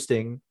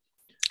interesting.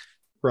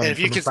 And if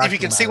you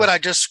can see what I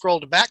just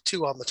scrolled back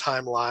to on the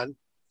timeline.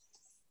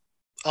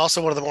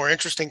 Also, one of the more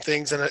interesting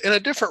things in a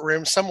different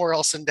room somewhere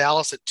else in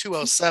Dallas at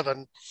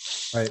 2:07,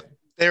 right?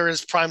 There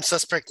is prime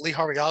suspect Lee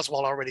Harvey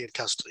Oswald already in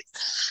custody.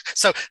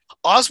 So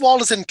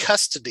Oswald is in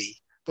custody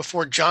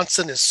before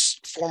Johnson is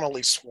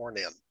formally sworn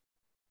in.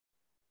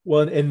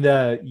 Well, and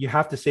you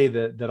have to say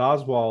that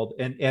Oswald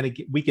and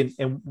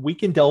we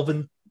can delve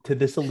into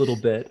this a little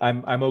bit.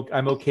 I'm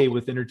okay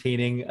with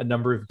entertaining a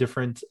number of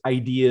different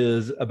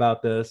ideas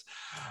about this,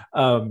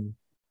 but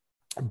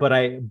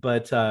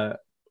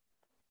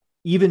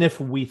even if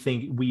we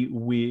think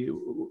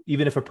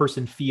even if a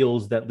person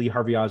feels that Lee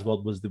Harvey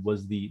Oswald was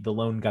the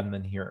lone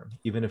gunman here,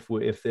 even if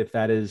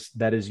that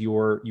is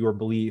your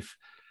belief,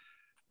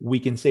 we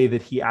can say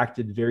that he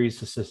acted very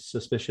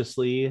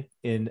suspiciously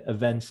in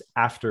events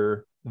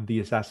after the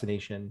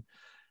assassination,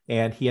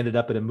 and he ended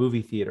up at a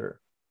movie theater,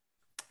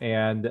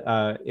 and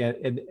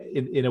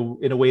in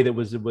a way that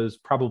was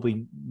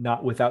probably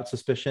not without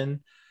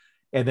suspicion.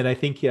 And then I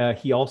think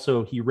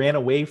he ran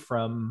away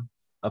from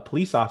a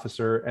police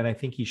officer, and I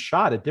think he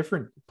shot a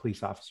different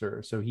police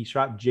officer. So he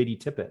shot J.D.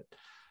 Tippett,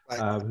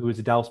 Right. who was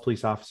a Dallas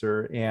police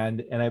officer,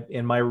 and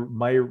my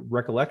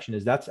recollection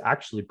is that's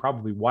actually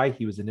probably why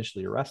he was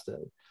initially arrested.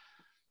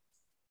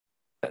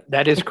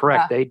 That is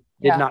correct. They did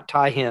Yeah. not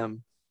tie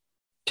him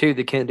to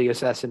the Kennedy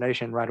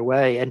assassination right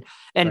away. And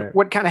Right.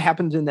 what kind of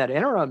happens in that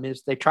interim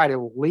is they try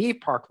to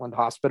leave Parkland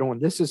Hospital.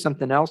 And this is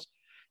something else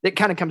that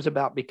kind of comes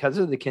about because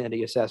of the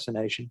Kennedy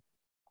assassination,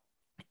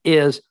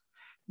 is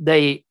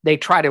they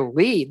try to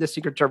leave. The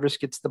Secret Service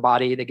gets the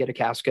body, they get a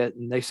casket,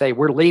 and they say,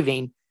 we're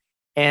leaving.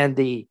 And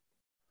the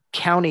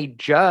county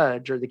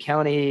judge, or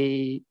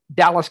the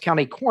Dallas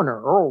County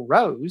coroner, Earl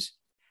Rose,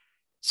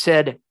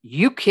 said,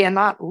 you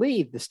cannot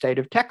leave the state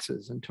of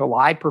Texas until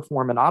I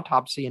perform an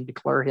autopsy and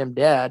declare him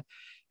dead.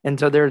 And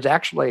so there's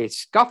actually a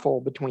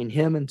scuffle between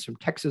him and some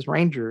Texas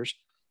Rangers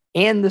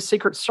and the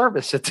Secret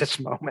Service at this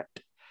moment,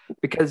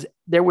 because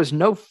there was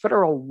no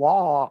federal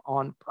law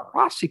on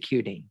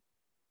prosecuting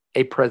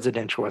a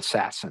presidential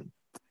assassin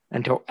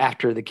until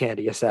after the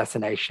Kennedy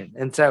assassination.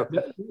 And so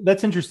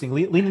that's interesting.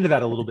 Lean into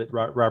that a little bit,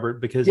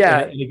 Robert, because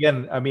and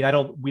again, I mean,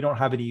 we don't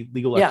have any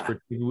legal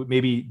experts.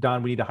 Maybe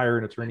Don, we need to hire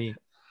an attorney.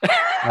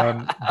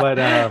 But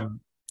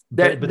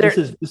this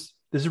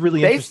is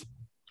really interesting.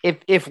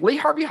 If Lee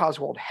Harvey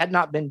Oswald had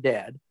not been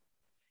dead,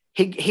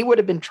 he would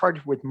have been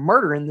charged with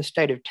murder in the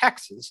state of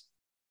Texas,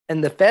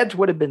 and the feds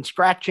would have been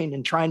scratching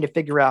and trying to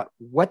figure out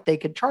what they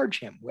could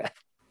charge him with.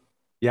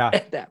 Yeah,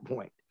 at that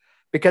point,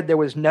 because there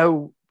was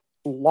no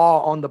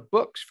law on the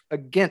books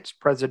against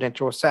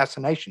presidential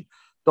assassination.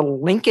 The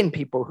Lincoln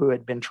people who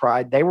had been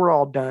tried, they were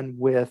all done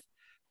with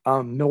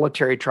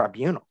military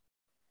tribunal.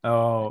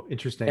 Oh,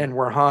 interesting. And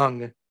were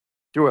hung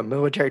through a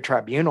military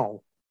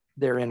tribunal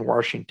there in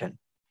Washington.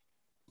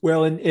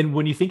 Well, and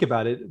when you think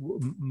about it,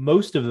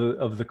 most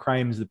of the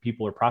crimes that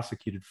people are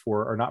prosecuted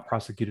for are not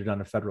prosecuted on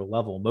a federal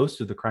level.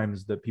 Most of the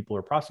crimes that people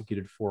are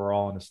prosecuted for are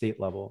all on a state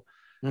level.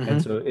 Mm-hmm.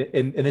 And so,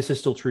 and this is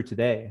still true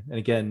today. And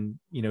again,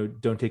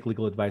 don't take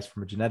legal advice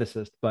from a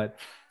geneticist, but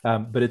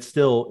it's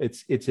still,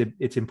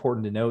 it's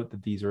important to note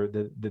that these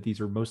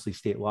are mostly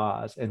state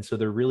laws. And so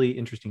they're really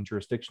interesting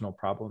jurisdictional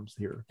problems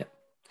here. Yeah.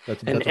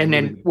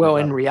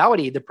 In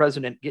reality, the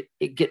president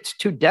gets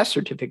 2 death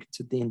certificates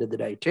at the end of the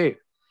day too.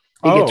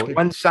 He gets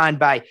one signed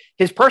by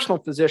his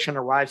personal physician,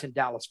 arrives in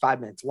Dallas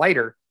 5 minutes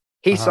later.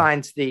 He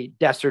signs the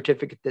death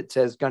certificate that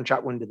says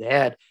gunshot wound to the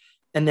head.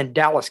 And then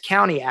Dallas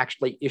County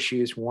actually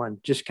issues one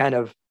just kind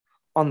of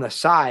on the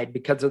side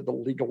because of the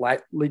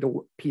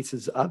legal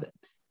pieces of it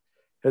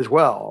as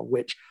well,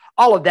 which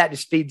all of that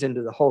just feeds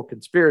into the whole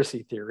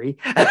conspiracy theory.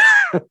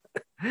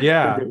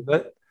 Yeah.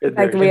 In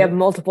fact, we have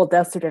multiple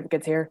death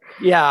certificates here.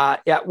 Yeah.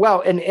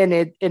 Well, and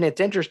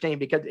it's interesting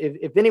because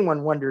if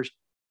anyone wonders,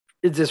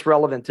 is this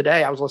relevant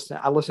today? I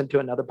listened to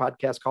another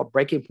podcast called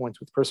Breaking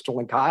Points with Crystal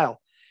and Kyle,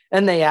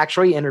 and they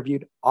actually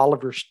interviewed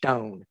Oliver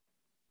Stone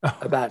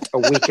about a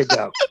week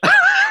ago.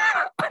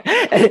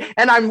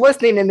 And I'm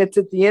listening, and it's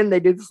at the end, they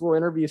do this little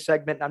interview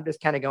segment, and I'm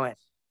just kind of going,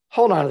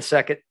 hold on a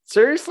second.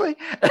 Seriously?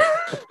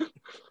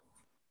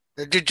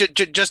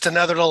 Just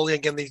another little,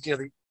 again,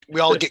 we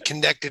all get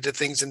connected to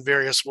things in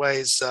various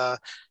ways.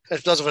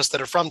 Those of us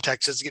that are from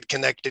Texas get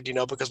connected,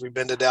 because we've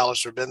been to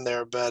Dallas or been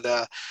there. But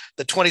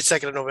the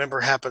 22nd of November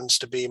happens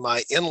to be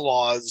my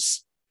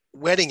in-laws'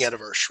 wedding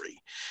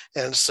anniversary.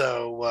 And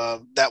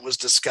so that was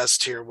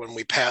discussed here when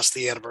we passed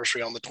the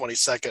anniversary on the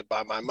 22nd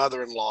by my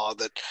mother-in-law,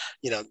 that,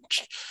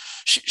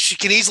 she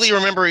can easily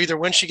remember either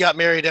when she got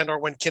married and or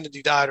when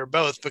Kennedy died, or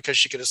both, because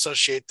she could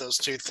associate those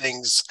two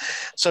things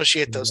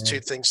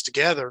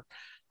together.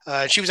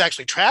 She was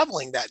actually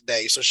traveling that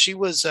day. So she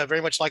was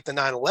very much like the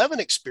 9/11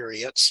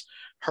 experience.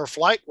 Her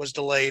flight was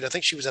delayed. I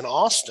think she was in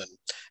Austin.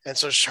 And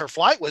so her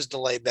flight was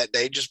delayed that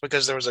day just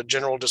because there was a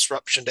general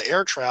disruption to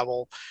air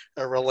travel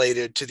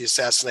related to the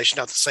assassination.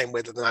 Not the same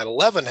way that the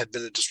 9/11 had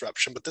been a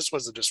disruption, but this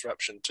was a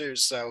disruption too.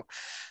 So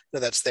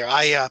that's there.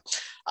 I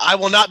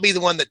will not be the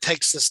one that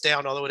takes this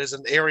down, although it is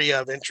an area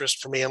of interest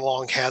for me and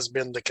long has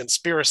been the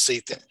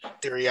conspiracy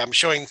theory. I'm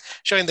showing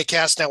the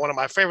cast now one of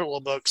my favorite little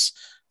books,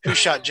 Who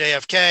Shot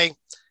JFK?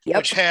 Yep.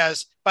 Which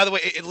has, by the way,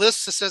 it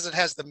says it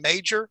has the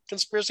major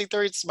conspiracy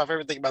theories. This is my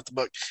favorite thing about the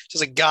book. It's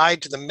just a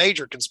guide to the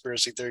major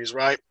conspiracy theories,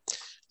 right?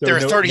 There are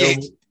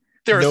 38.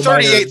 There are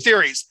 38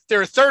 theories.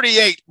 There are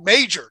 38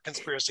 major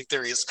conspiracy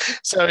theories.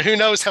 So who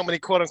knows how many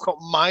quote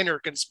unquote minor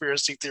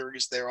conspiracy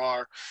theories there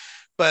are.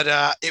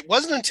 But it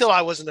wasn't until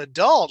I was an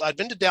adult. I'd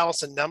been to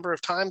Dallas a number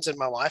of times in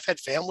my life, had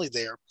family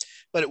there.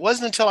 But it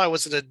wasn't until I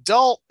was an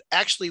adult,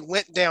 actually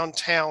went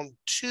downtown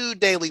to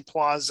Daley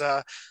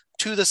Plaza,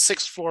 to the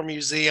 6th floor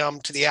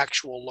museum, to the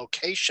actual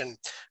location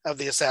of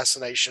the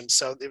assassination.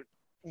 So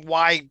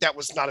why that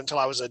was not until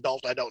I was an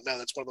adult, I don't know.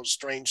 That's one of those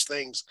strange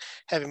things,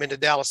 having been to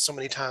Dallas so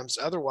many times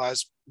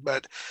otherwise.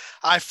 But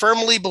I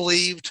firmly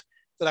believed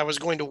that I was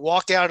going to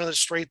walk out on the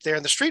street there,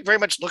 and the street very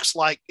much looks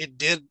like it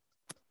did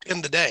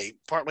in the day.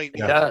 Partly, It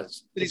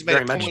does. He's It made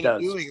very a much point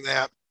of does. doing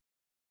that.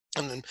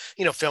 And then,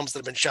 films that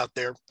have been shot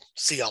there,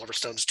 see Oliver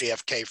Stone's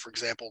JFK, for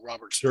example,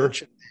 Robert's Sure.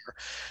 mentioned there.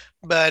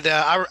 But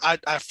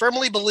I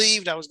firmly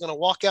believed I was going to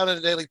walk out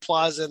into Daily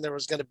Plaza and there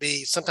was going to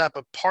be some type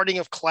of parting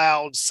of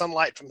clouds,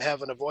 sunlight from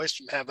heaven, a voice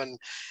from heaven.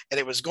 And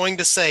it was going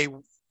to say,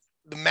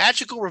 the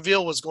magical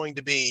reveal was going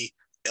to be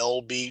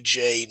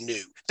LBJ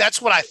knew.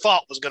 That's what I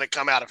thought was going to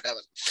come out of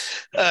heaven.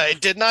 It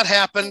did not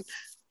happen.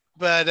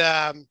 But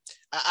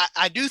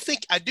I do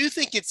think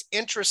it's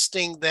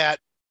interesting that,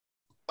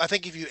 I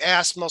think if you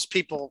ask most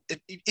people,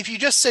 if you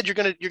just said you're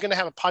going to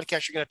have a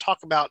podcast, you're going to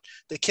talk about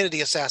the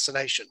Kennedy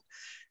assassination,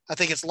 I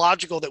think it's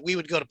logical that we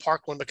would go to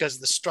Parkland because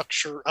of the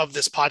structure of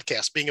this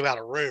podcast being about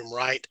a room,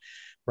 right?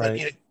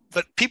 Right.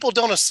 But people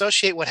don't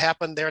associate what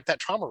happened there at that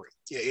trauma room.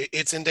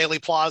 It's in Daily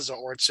Plaza,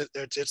 or it's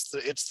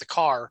the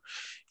car.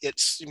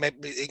 It's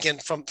maybe, again,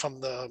 from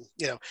the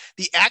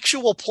the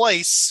actual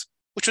place,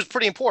 which was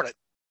pretty important.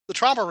 The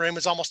trauma room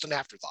is almost an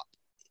afterthought.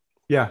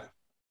 Yeah.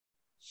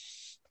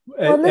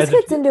 Well, this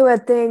gets into a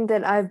thing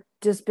that I've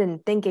just been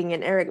thinking,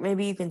 and Eric,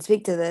 maybe you can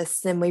speak to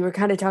this. And we were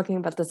kind of talking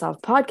about this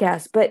off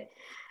podcast, but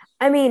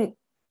I mean,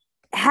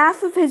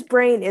 half of his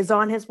brain is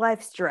on his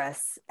wife's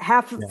dress,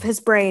 half of his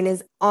brain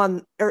is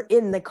on or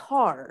in the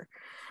car.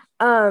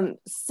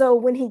 So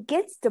when he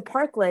gets to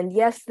Parkland,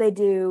 yes, they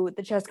do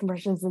the chest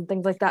compressions and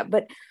things like that,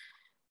 but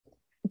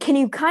can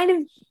you kind of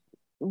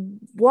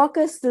walk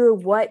us through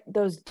what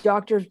those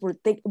doctors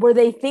were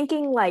they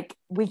thinking, like,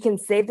 we can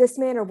save this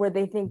man, or were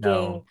they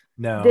thinking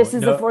this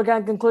is a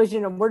foregone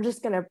conclusion and we're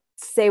just going to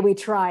say we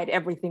tried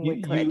everything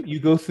we could? You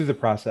go through the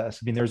process.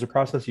 I mean, there's a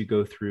process you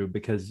go through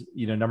because,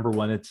 number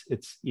one,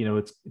 it's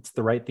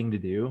the right thing to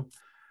do.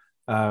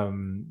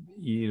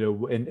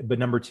 But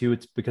number two,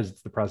 it's because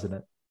it's the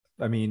president.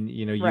 I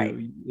mean, right.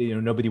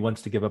 Nobody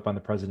wants to give up on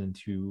the president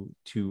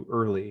too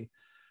early.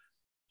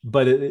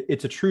 But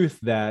it's a truth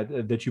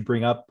that you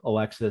bring up,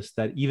 Alexis,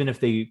 that even if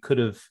they could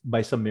have,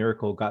 by some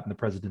miracle, gotten the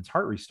president's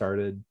heart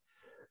restarted,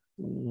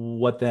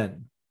 what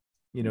then?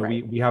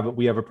 Right. we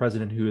have a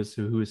president who has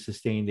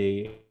sustained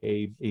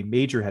a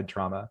major head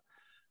trauma.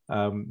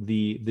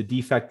 The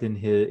defect in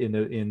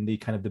the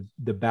kind of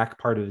the back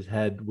part of his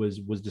head was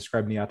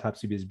described in the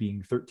autopsy as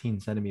being 13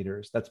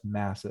 centimeters. That's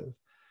massive.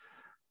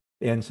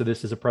 And so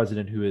this is a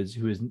president who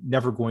is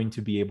never going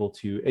to be able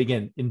to,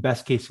 again, in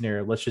best case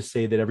scenario, let's just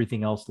say that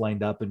everything else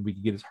lined up and we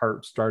could get his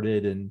heart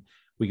started and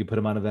we could put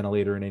him on a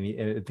ventilator and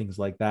any things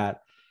like that.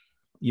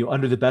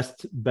 Under the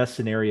best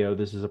scenario,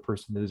 this is a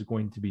person that is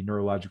going to be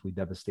neurologically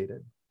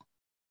devastated.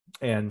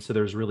 And so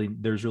there's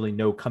really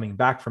no coming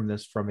back from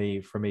this from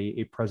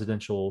a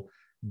presidential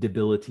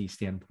debility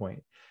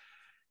standpoint.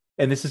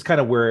 And this is kind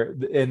of where,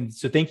 and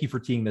so thank you for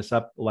teeing this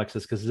up,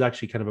 Alexis, because it's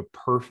actually kind of a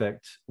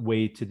perfect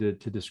way to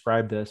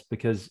describe this,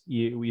 because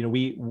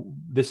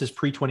this is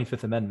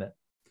pre-25th Amendment.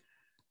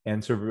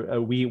 And so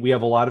we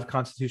have a lot of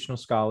constitutional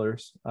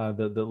scholars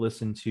that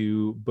listen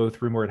to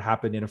both Room Where It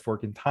Happened and A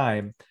Fork in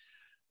Time,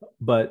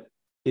 but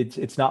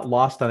it's not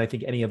lost on, I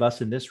think, any of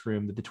us in this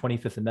room that the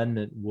 25th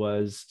Amendment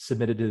was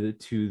submitted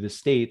to the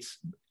states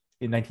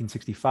in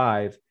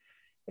 1965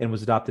 and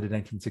was adopted in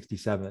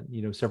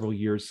 1967, several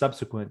years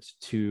subsequent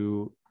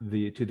to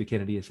the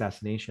Kennedy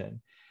assassination.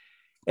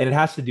 And it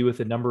has to do with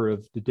a number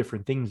of the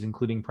different things,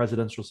 including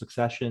presidential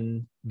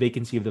succession,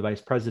 vacancy of the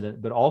vice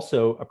president, but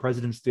also a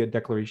president's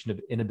declaration of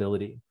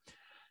inability.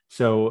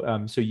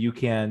 So you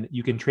can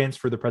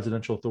transfer the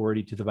presidential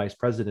authority to the vice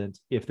president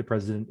if the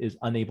president is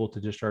unable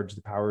to discharge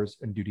the powers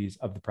and duties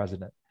of the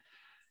president.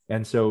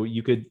 And so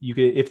you could,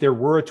 if there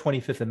were a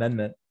 25th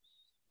Amendment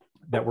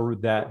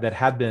that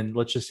had been,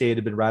 let's just say it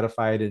had been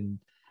ratified in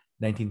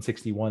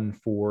 1961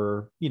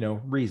 for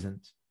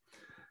reasons,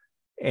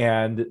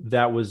 and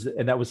that was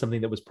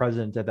something that was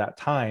present at that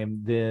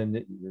time,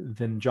 then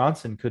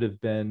Johnson could have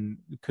been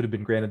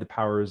granted the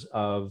powers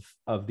of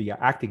the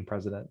acting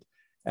president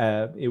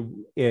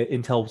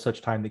until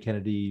such time that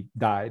Kennedy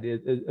died,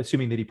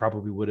 assuming that he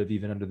probably would have,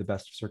 even under the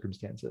best of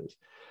circumstances.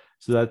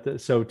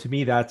 So to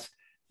me, that's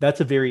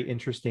a very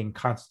interesting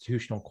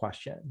constitutional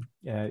question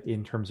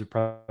in terms of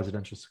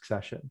presidential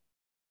succession.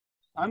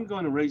 I'm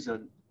going to raise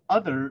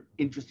another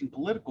interesting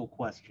political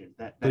question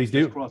that Please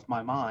just do. crossed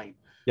my mind.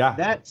 Yeah.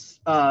 That's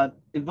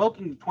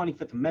invoking the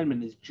 25th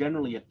Amendment is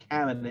generally a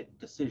cabinet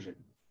decision.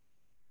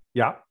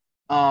 Yeah.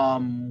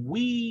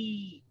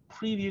 We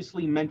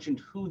previously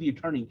mentioned who the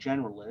Attorney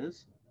General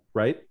is.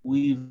 Right.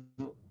 We've,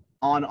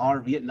 on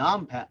our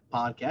Vietnam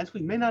podcast,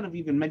 we may not have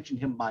even mentioned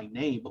him by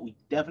name, but we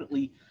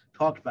definitely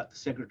talked about the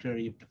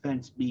Secretary of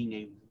Defense being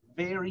a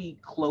very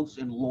close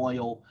and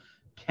loyal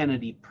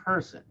Kennedy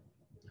person.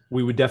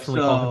 We would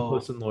definitely call him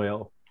close and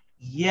loyal.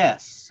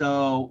 Yes.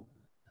 So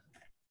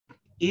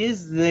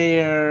is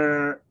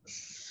there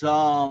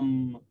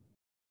some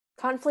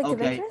conflict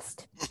of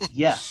interest?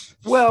 Yes.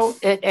 Well,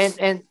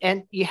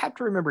 and you have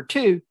to remember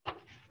too,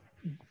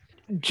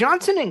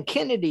 Johnson and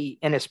Kennedy,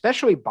 and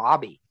especially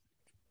Bobby,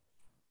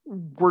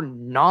 were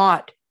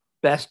not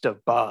best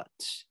of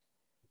buds.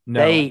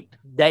 No.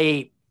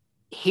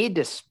 He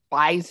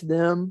despised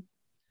them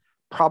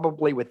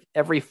probably with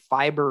every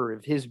fiber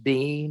of his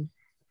being.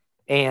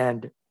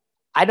 And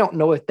I don't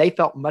know if they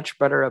felt much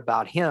better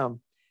about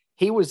him.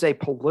 He was a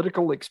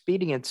political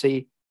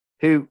expediency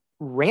who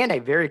ran a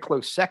very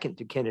close second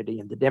to Kennedy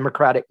in the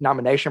Democratic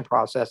nomination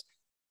process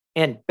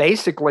and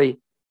basically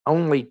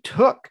only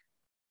took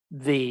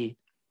the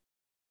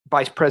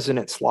vice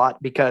president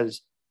slot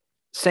because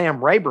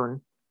Sam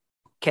Rayburn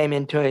came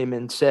into him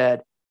and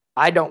said,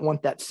 I don't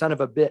want that son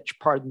of a bitch,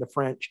 pardon the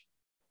French,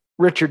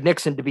 Richard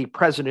Nixon to be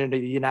president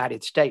of the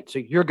United States. So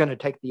you're going to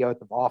take the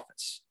oath of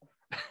office.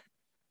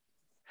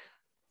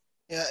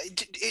 Yeah,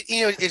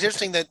 it's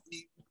interesting that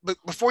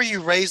before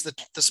you raised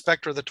the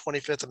specter of the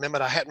 25th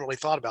Amendment, I hadn't really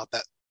thought about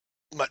that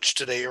much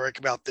today, Eric,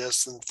 about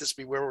this, and this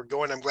be where we're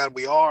going. I'm glad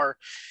we are,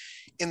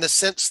 in the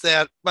sense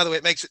that, by the way,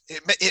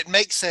 it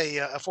makes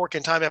a fork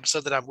in time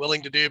episode that I'm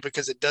willing to do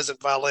because it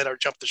doesn't violate our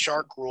jump the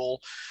shark rule,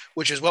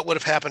 which is what would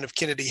have happened if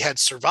Kennedy had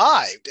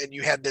survived, and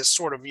you had this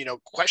sort of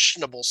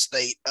questionable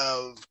state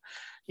of,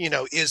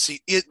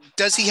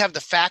 does he have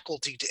the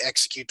faculty to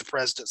execute the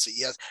presidency?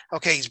 Yes,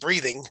 okay, he's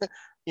breathing,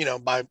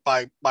 by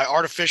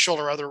artificial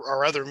or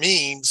other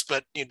means,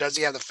 but does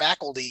he have the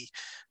faculty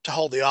to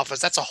hold the office?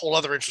 That's a whole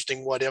other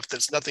interesting what if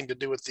that's nothing to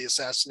do with the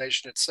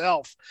assassination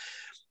itself.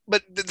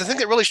 But the thing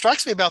that really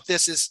strikes me about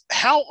this is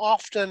how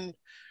often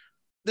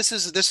this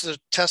is a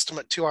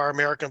testament to our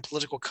American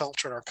political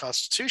culture and our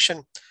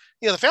Constitution.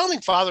 The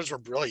founding fathers were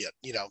brilliant.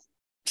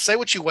 Say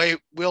what you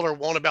will or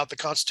won't about the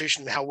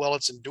Constitution and how well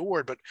it's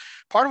endured, but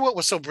part of what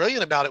was so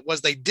brilliant about it was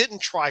they didn't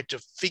try to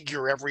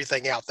figure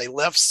everything out. They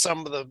left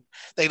some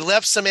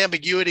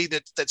ambiguity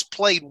that's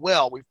played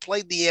well. We've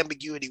played the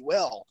ambiguity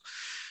well,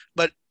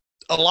 but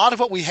a lot of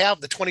what we have,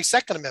 the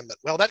 22nd Amendment,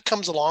 well, that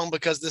comes along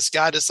because this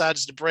guy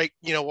decides to break,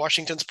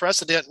 Washington's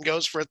precedent and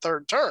goes for a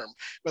third term.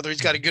 Whether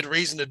he's got a good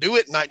reason to do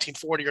it in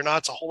 1940 or not,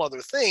 it's a whole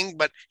other thing,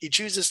 but he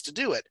chooses to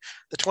do it.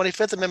 The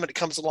 25th Amendment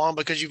comes along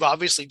because you've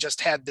obviously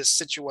just had this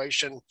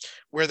situation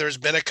where there's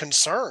been a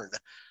concern,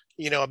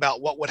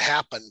 about what would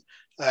happen.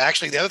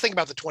 Actually, the other thing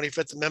about the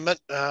 25th Amendment,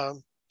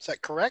 is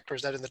that correct? Or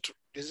is that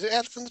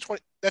that's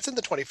in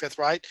the 25th,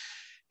 right?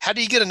 How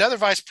do you get another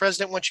vice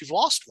president once you've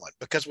lost one?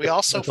 Because we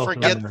also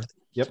forget.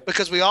 Yep.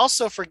 Because we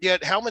also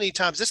forget how many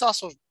times this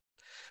also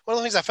one of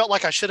the things I felt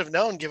like I should have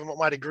known, given what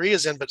my degree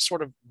is in, but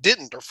sort of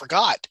didn't or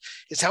forgot,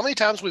 is how many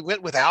times we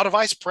went without a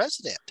vice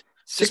president.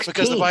 16.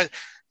 Because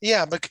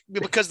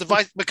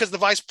the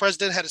vice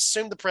president had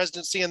assumed the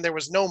presidency and there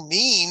was no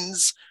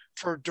means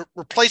for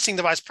replacing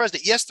the vice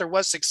president. Yes, there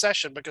was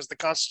succession because the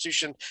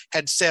Constitution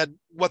had said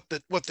what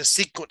the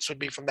sequence would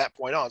be from that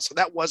point on. So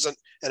that wasn't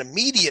an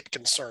immediate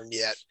concern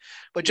yet.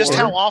 But just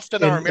how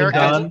often our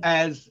American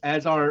as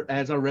our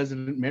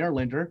resident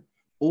Marylander,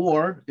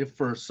 or if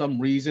for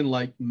some reason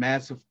like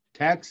massive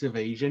tax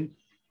evasion,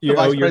 the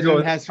vice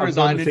president has to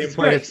resign in his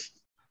place.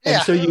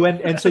 And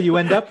so you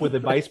end up with a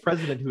vice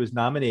president who is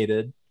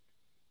nominated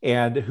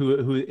and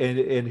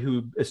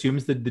who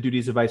assumes the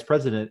duties of vice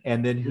president,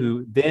 and then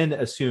who then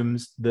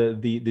assumes the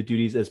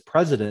duties as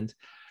president,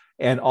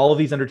 and all of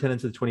these under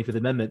tenets of the 25th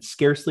Amendment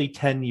scarcely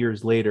 10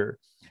 years later.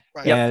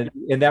 Right.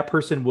 And that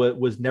person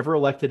was never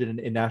elected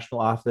in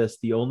national office.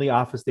 The only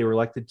office they were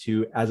elected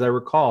to, as I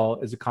recall,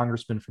 is a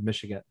congressman from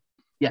Michigan.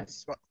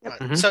 Yes. Right.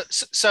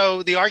 Mm-hmm.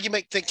 So the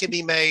argument that can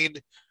be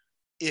made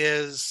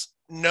is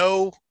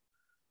no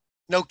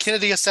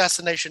Kennedy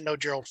assassination, no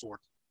Gerald Ford.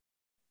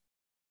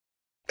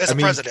 As a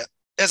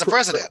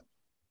president.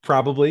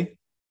 Probably.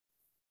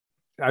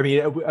 I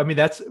mean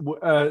that's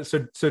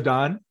so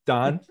Don,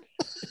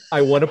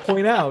 I want to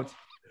point out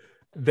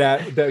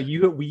that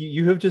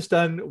you have just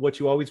done what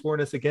you always warn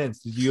us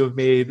against. You have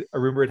made a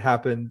rumor it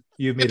happened.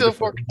 You've made it a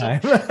fork in time.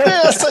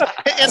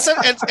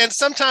 and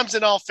sometimes,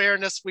 in all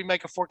fairness, we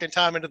make a fork in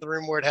time into the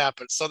room where it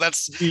happens. So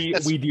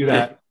we do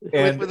that,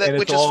 and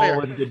it's all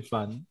in good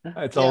fun.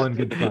 It's all in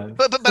good fun.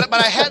 But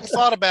I hadn't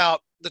thought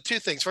about the two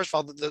things. First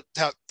of all,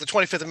 how the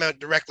 25th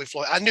Amendment directly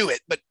flowed. I knew it,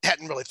 but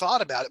hadn't really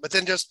thought about it. But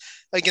then just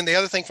again, the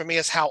other thing for me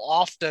is how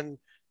often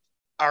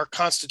our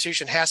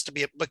Constitution has to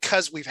be,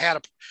 because we've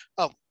had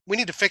we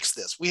need to fix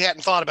this. We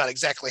hadn't thought about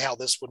exactly how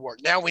this would work.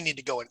 Now we need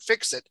to go and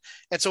fix it.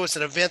 And so it's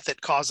an event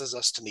that causes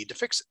us to need to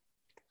fix it.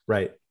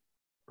 Right.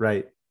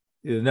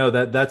 No,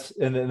 that's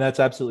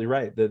absolutely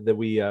right. That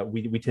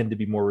we tend to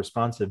be more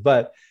responsive,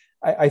 but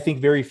I think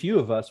very few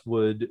of us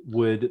would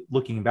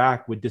looking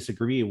back would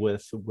disagree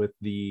with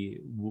the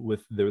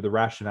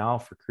rationale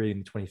for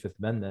creating the 25th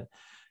Amendment.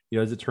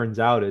 As it turns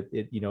out,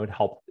 it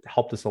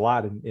helped us a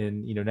lot in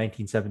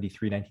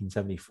 1973,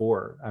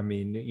 1974. I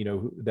mean,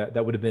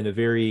 that would have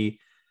been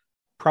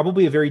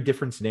probably a very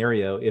different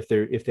scenario if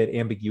that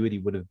ambiguity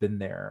would have been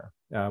there,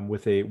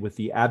 with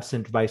the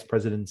absent vice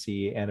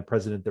presidency and a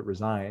president that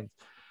resigned.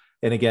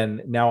 And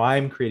again, now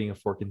I'm creating a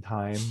fork in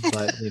time,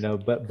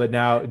 but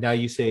now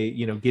you say,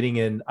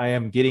 I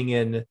am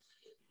getting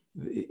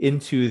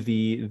into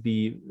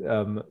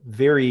the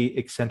very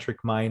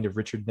eccentric mind of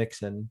Richard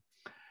Nixon,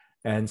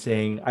 and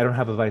saying, I don't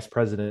have a vice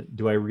president.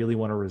 Do I really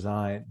want to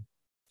resign?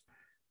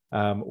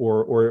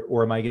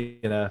 Or am I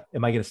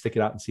gonna stick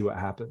it out and see what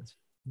happens?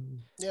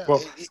 Yeah.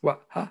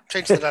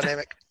 Change the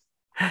dynamic.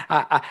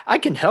 I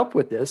can help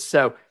with this.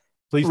 So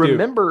Please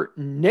remember,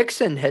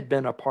 Nixon had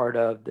been a part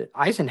of the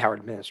Eisenhower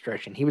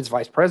administration. He was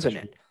vice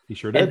president. He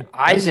sure did. And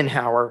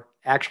Eisenhower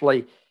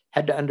actually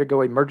had to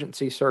undergo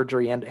emergency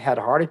surgery and had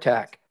a heart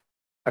attack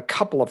a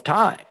couple of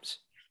times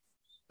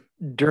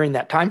during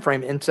that time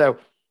frame. And so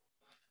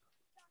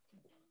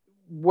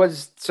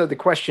the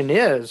question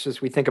is,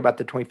 as we think about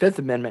the 25th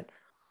Amendment,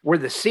 were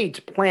the seeds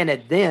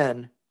planted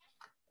then,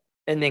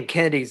 and then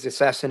Kennedy's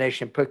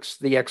assassination puts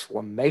the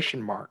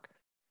exclamation mark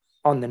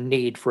on the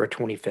need for a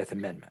 25th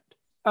Amendment?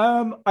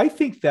 I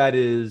think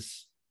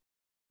that's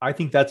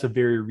a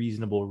very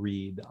reasonable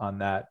read on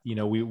that. You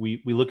know,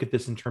 we look at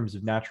this in terms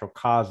of natural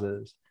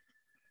causes,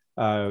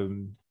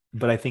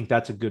 but I think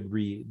that's a good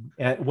read.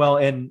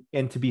 And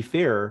to be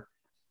fair,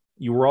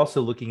 you were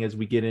also looking, as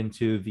we get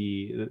into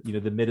the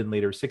mid and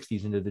later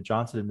 60s, into the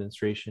Johnson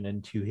administration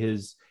and to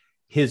his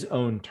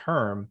own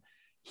term,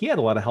 he had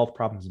a lot of health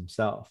problems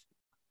himself.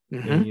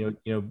 Mm-hmm.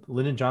 And,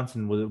 Lyndon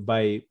Johnson we'll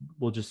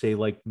say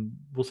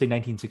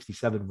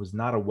 1967 was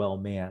not a well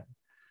man.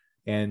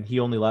 And he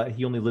only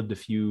lived a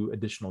few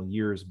additional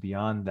years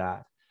beyond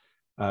that,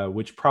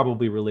 which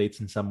probably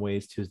relates in some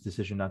ways to his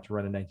decision not to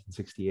run in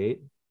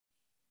 1968.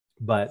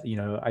 But,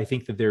 I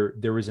think that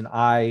there was an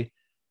eye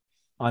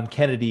on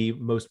Kennedy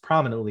most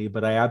prominently,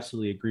 but I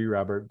absolutely agree,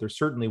 Robert. There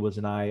certainly was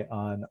an eye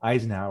on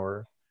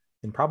Eisenhower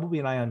and probably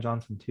an eye on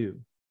Johnson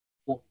too.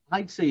 Well,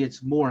 I'd say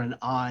it's more an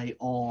eye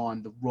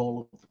on the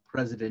role of the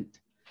president,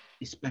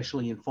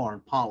 especially in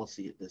foreign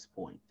policy at this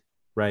point.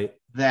 Right.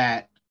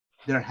 That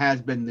there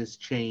has been this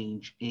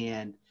change.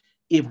 And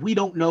if we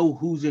don't know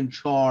who's in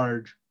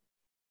charge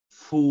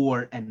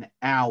for an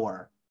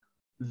hour,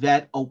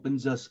 that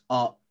opens us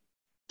up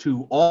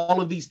to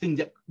all of these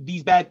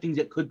bad things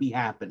that could be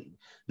happening.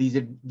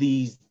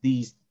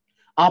 These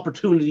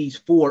opportunities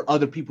for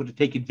other people to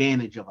take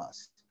advantage of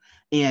us.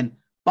 And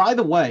by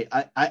the way,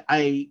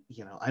 I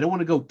don't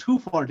want to go too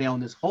far down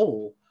this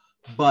hole,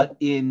 but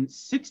in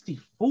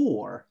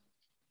 1964,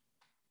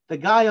 the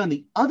guy on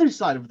the other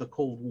side of the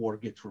Cold War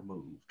gets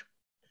removed.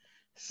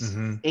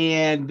 Mm-hmm.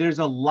 And there's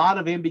a lot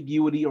of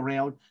ambiguity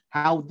around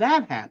how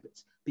that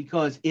happens,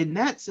 because in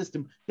that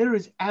system, there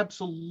is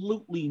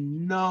absolutely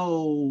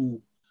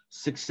no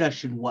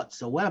succession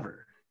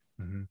whatsoever.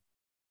 Mm-hmm.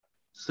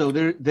 So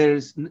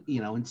there's, in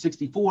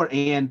 1964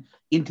 and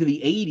into the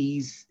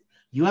 1980s,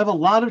 you have a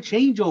lot of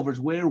changeovers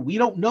where we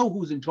don't know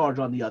who's in charge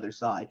on the other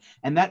side.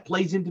 And that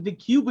plays into the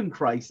Cuban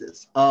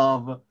crisis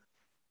of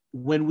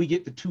when we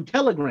get the two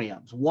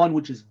telegrams, one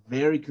which is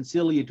very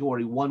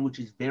conciliatory, one which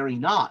is very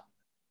not.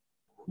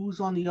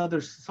 Who's on the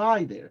other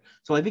side there?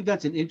 So I think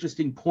that's an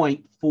interesting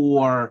point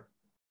for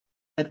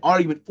an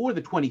argument for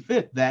the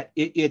 25th, that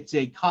it's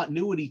a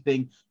continuity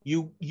thing.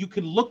 You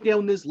can look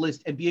down this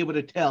list and be able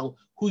to tell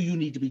who you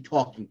need to be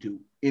talking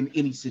to in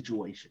any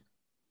situation.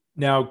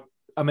 Now,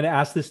 I'm going to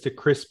ask this to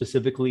Chris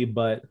specifically,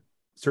 but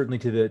certainly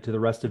to the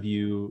rest of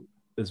you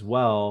as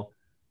well.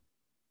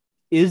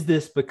 Is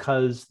this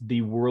because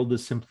the world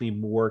is simply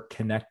more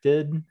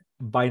connected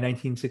by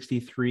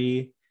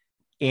 1963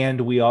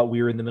 and we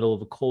were in the middle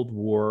of a Cold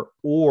War,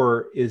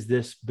 or is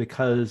this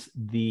because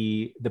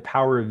the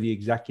power of the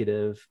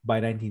executive by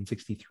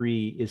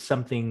 1963 is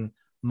something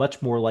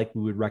much more like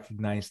we would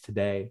recognize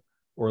today,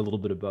 or a little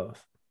bit of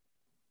both?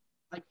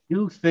 I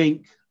do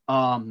think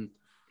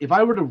if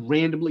I were to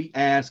randomly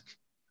ask,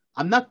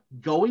 I'm not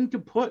going to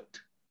put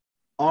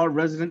our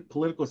resident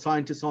political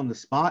scientists on the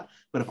spot,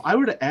 but if I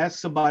were to ask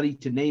somebody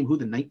to name who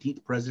the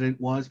 19th president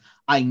was,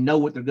 I know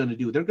what they're going to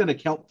do. They're going to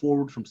count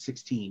forward from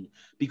 16,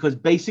 because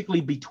basically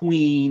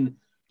between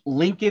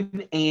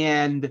Lincoln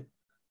and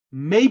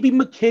maybe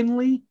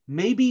McKinley,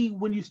 maybe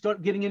when you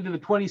start getting into the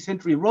 20th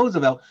century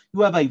Roosevelt,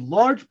 you have a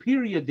large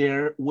period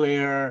there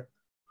where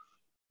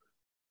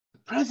the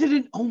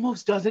president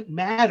almost doesn't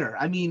matter.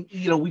 I mean,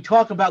 we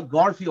talk about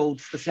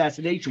Garfield's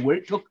assassination, where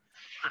it took,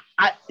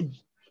 I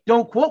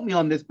don't quote me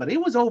on this, but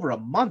it was over a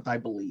month, I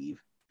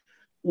believe,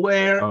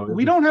 where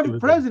we don't have a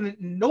president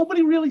and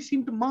nobody really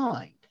seemed to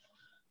mind.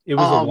 It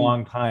was a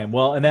long time.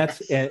 Well, and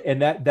that's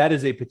and that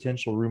is a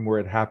potential room where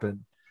it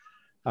happened.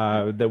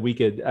 That we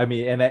could, I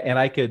mean, and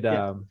I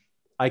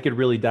could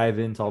really dive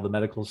into all the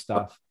medical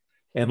stuff.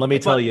 And let me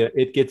tell you,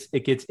 it gets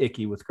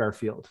icky with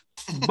Garfield.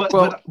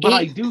 But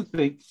I do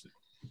think,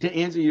 to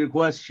answer your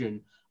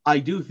question, I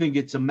do think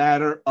it's a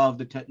matter of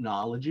the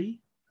technology.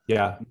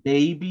 Yeah.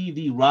 Maybe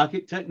the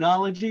rocket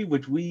technology,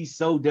 which we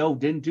so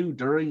delved into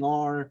during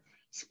our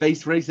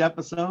space race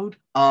episode,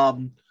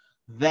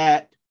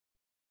 that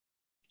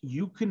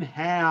you can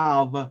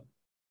have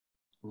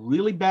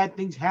really bad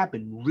things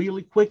happen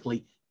really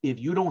quickly if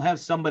you don't have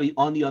somebody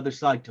on the other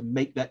side to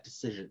make that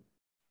decision.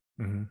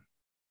 Mm-hmm.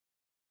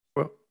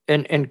 Well,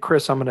 and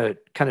Chris, I'm going to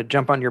kind of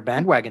jump on your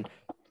bandwagon.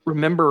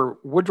 Remember,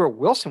 Woodrow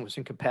Wilson was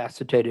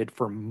incapacitated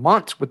for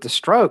months with the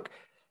stroke.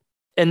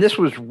 And this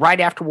was right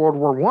after World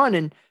War I,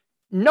 and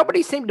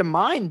nobody seemed to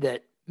mind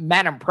that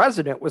Madam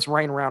President was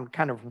running around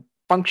kind of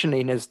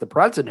functioning as the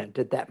president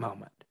at that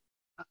moment.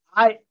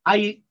 I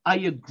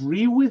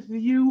agree with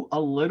you a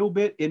little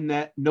bit in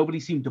that nobody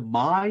seemed to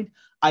mind.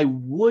 I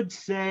would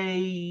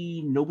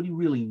say nobody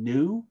really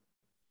knew.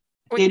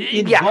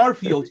 In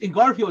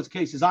Garfield's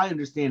case, as I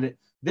understand it,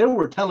 there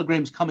were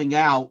telegrams coming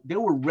out. There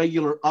were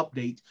regular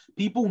updates.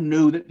 People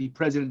knew that the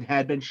president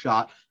had been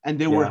shot, and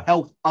there were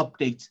health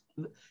updates.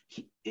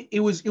 It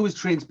was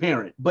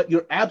transparent. But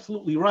you're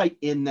absolutely right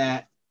in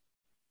that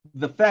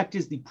the fact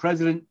is the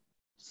presidency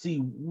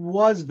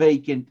was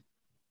vacant,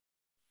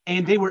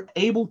 and they were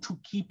able to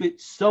keep it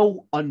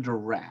so under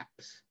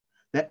wraps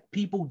that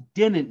people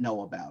didn't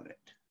know about it.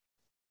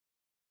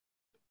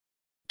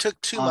 Took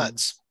 2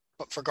 months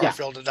for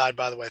Garfield to die,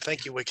 by the way.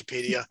 Thank you,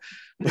 Wikipedia.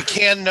 We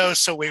can know,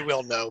 so we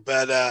will know.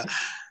 But,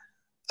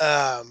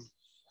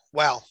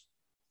 wow.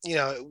 You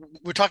know,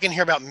 we're talking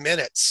here about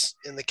minutes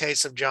in the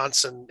case of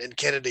Johnson and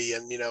Kennedy,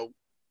 and, you know,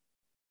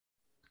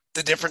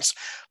 the difference,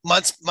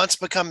 months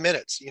become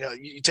minutes. You know,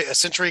 you take a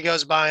century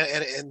goes by,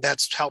 and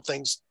that's how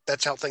things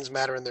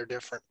matter, and they're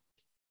different.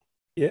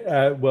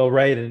 Yeah, well,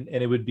 right, and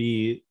it would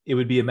be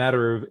a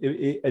matter of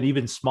an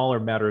even smaller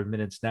matter of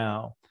minutes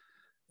now.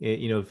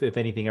 You know, if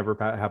anything ever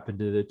happened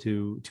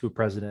to a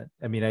president.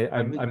 I mean,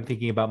 I'm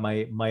thinking about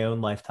my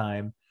own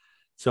lifetime.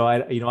 So I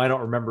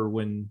don't remember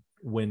when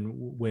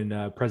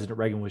President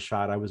Reagan was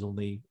shot. I was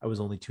only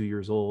 2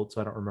 years old, so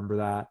I don't remember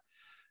that.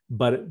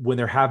 But when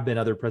there have been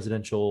other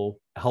presidential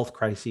health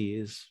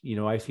crises, you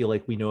know, I feel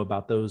like we know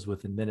about those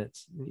within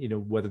minutes, you know,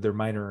 whether they're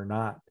minor or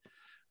not.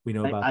 We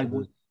know about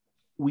those.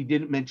 We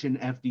didn't mention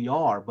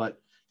FDR, but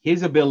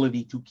his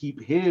ability to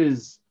keep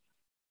his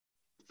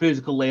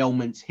physical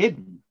ailments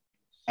hidden,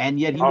 and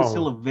yet he was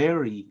still a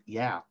very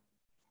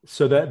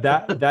So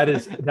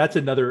that's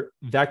another,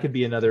 that could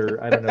be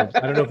another, I don't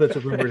know if that's a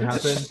rumored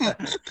happen.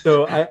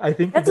 So I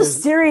think that's a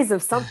series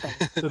of something.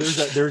 So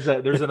there's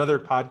another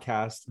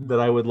podcast that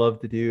I would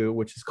love to do,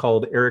 which is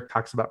called Eric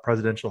Talks About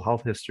Presidential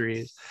Health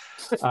Histories.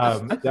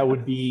 That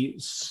would be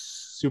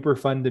super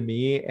fun to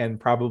me, and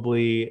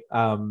probably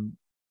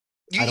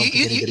I don't think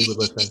anybody would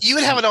listen. You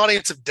would have an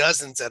audience of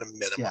dozens at a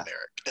minimum,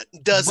 Eric.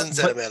 Dozens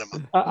at a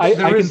minimum.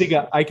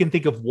 I can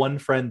think of one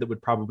friend that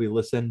would probably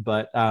listen,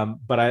 but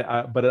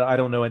I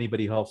don't know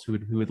anybody else who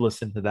would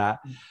listen to that.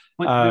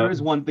 But there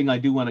is one thing I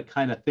do want to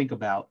kind of think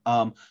about.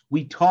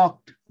 We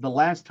talked the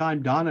last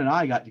time Don and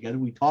I got together.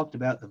 We talked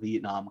about the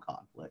Vietnam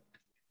conflict,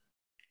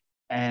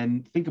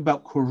 and think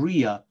about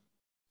Korea.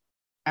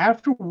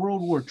 After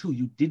World War II,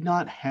 you did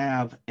not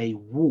have a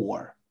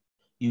war.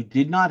 You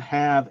did not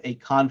have a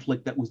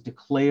conflict that was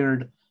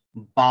declared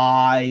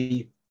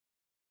by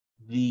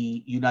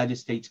the United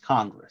States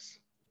Congress.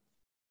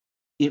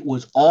 It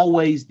was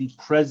always the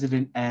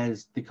president,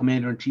 as the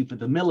commander-in-chief of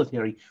the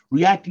military,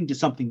 reacting to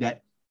something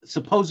that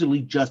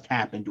supposedly just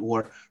happened,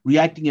 or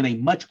reacting in a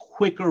much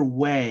quicker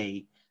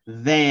way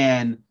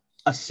than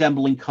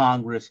assembling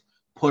Congress,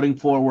 putting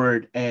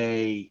forward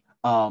a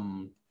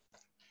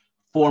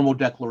formal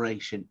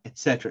declaration, et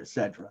cetera, et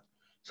cetera.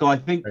 So I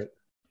think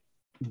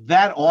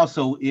that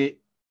also,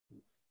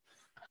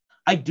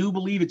 I do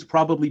believe it's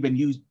probably been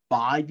used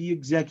by the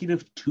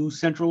executive to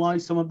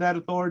centralize some of that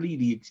authority,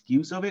 the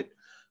excuse of it.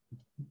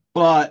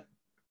 But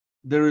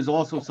there is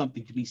also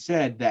something to be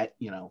said that,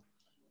 you know,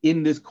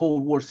 in this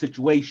Cold War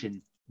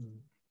situation,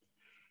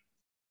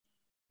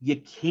 you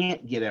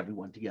can't get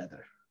everyone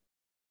together.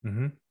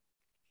 Mm-hmm.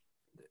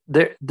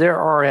 There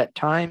are at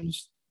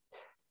times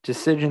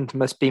decisions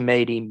must be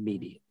made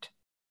immediate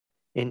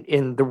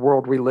in the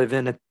world we live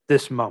in at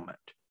this moment.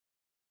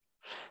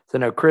 So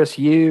no, Chris,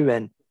 you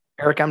and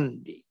Eric,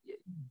 I'm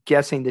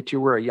guessing that you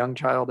were a young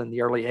child in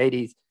the early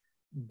 80s.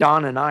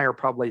 Don and I are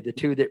probably the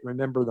two that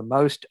remember the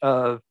most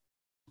of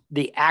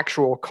the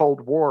actual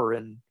Cold War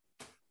and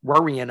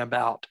worrying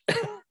about,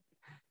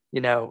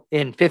 you know,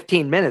 in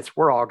 15 minutes,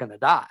 we're all going to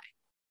die.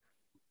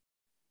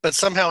 But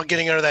somehow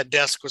getting under that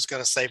desk was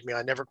going to save me.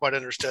 I never quite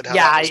understood how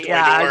that was going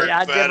to work.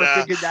 I never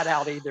figured that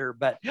out either.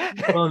 But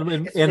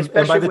and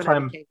by the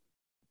time I became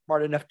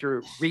smart enough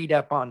to read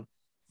up on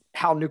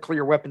how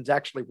nuclear weapons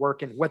actually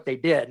work and what they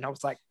did, and I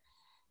was like,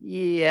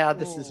 yeah,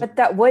 this is. But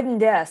that wooden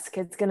desk,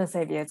 it's going to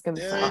save you. It's going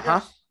to be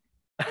fine.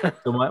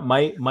 So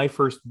my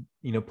first,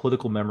 you know,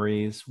 political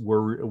memories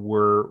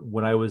were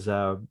when I was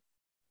in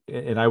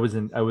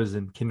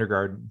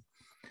kindergarten,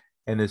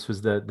 and this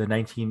was the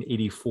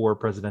 1984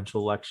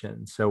 presidential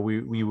election. So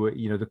we were,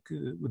 you know,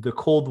 the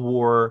Cold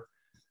War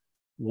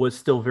was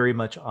still very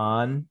much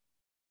on,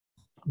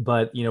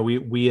 but you know,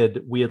 we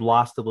had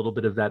lost a little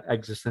bit of that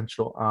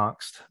existential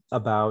angst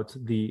about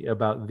the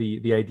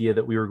idea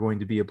that we were going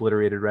to be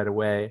obliterated right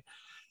away.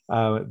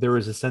 There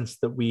was a sense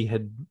that we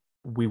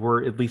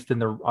were at least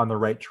on the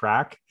right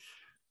track,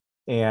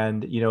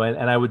 and you know,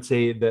 and I would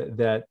say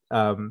that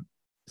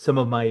some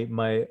of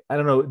my I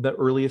don't know the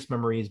earliest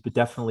memories, but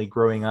definitely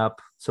growing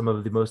up, some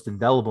of the most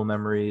indelible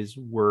memories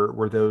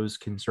were those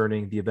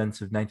concerning the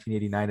events of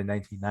 1989 and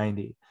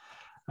 1990.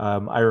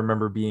 I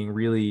remember being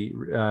really,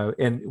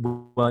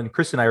 and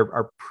Chris and I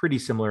are pretty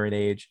similar in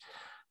age.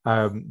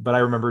 But I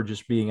remember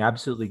just being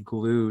absolutely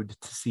glued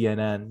to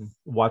CNN,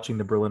 watching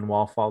the Berlin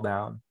Wall fall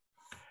down,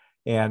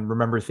 and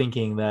remember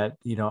thinking that,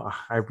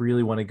 I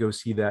really want to go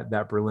see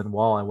that Berlin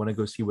Wall. I want to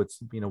go see what's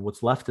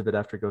left of it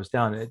after it goes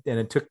down. And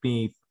it took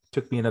me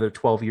another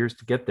 12 years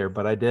to get there,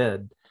 but I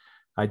did.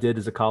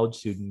 As a college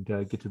student,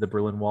 get to the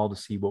Berlin Wall to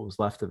see what was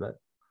left of it.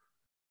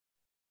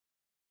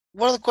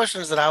 One of the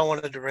questions that I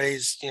wanted to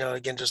raise,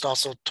 again, just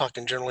also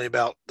talking generally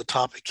about the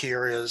topic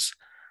here is,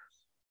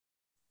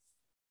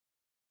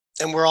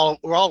 and we're all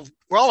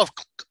of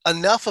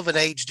enough of an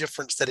age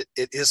difference that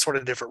it is sort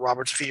of different.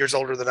 Robert's a few years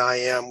older than I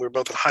am. We were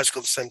both in high school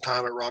at the same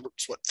time. But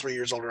Robert's 3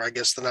 years older, I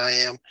guess, than I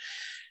am.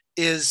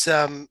 Is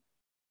do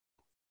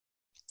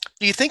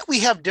you think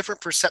we have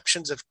different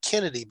perceptions of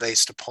Kennedy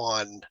based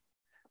upon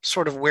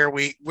sort of where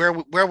we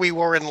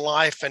were in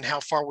life and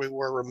how far we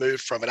were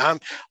removed from it?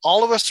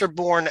 All of us are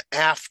born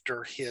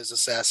after his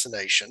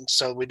assassination,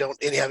 so we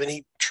don't have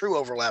any true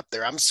overlap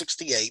there. I'm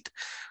 68,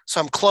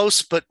 so I'm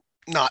close, but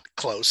not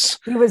close.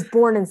 He was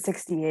born in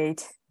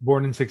 68.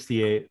 Born in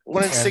 68.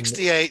 Born in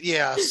 68,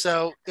 yeah.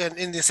 So, and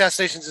in the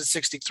assassinations in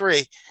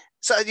 63.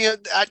 So,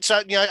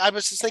 I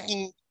was just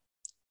thinking,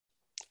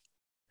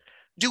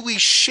 do we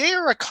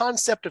share a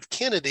concept of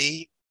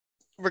Kennedy,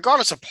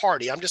 regardless of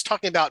party? I'm just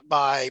talking about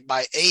by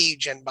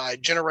age and by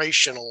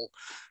generational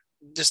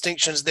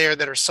distinctions there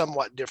that are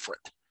somewhat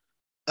different.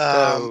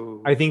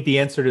 I think the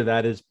answer to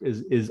that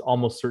is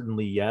almost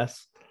certainly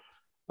yes.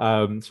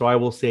 So I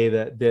will say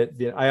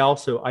that I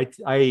also I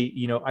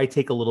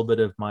take a little bit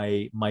of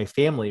my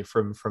family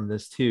from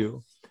this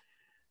too.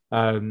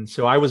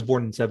 So I was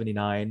born in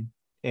 79,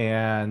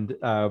 and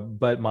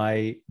but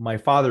my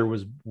father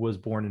was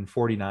born in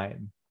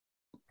 49,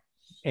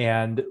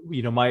 and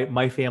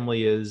my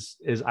family is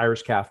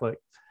Irish Catholic,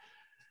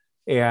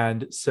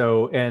 and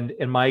so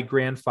and my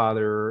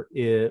grandfather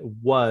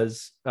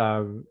was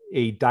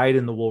a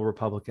dyed-in-the-wool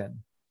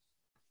Republican,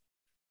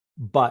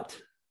 but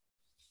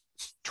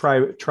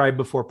tribe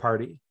before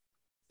party.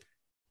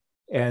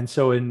 And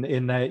so in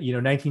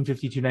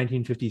 1952,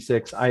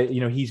 1956,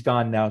 he's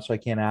gone now, so I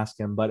can't ask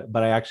him, but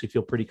I actually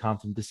feel pretty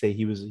confident to say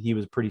he was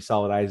a pretty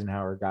solid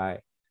Eisenhower guy.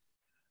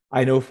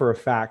 I know for a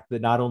fact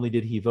that not only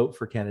did he vote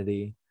for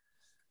Kennedy,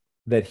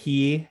 that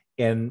he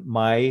and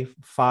my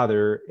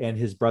father and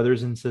his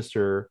brothers and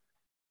sister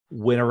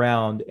went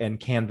around and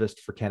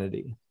canvassed for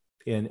Kennedy.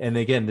 And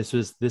again, this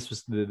was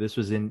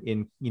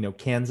in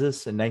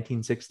Kansas in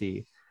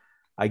 1960.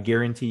 I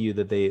guarantee you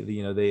that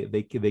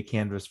they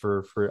canvassed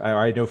for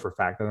I know for a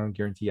fact, I don't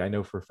guarantee, I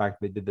know for a fact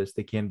they did this.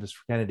 They canvassed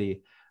for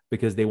Kennedy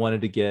because they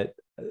wanted to get,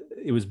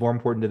 it was more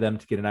important to them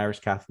to get an Irish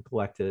Catholic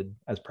elected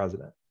as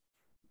president.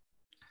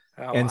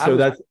 And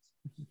so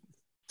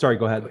sorry,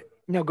 go ahead.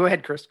 No, go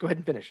ahead, Chris. Go ahead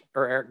and finish.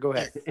 Or Eric, go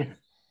ahead.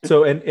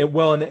 So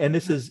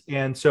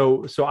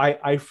so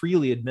I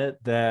freely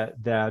admit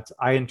that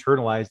I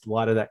internalized a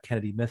lot of that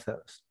Kennedy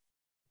mythos.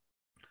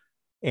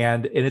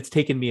 And it's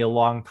taken me a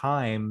long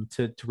time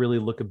to really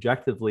look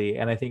objectively.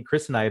 And I think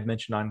Chris and I have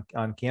mentioned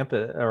on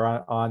campus or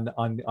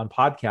on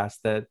podcasts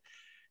that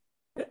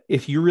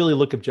if you really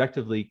look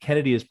objectively,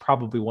 Kennedy is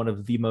probably one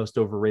of the most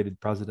overrated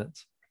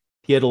presidents.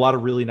 He had a lot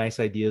of really nice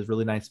ideas,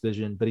 really nice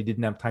vision, but he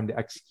didn't have time to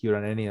execute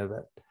on any of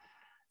it.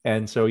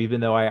 And so even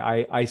though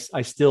I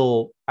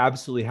still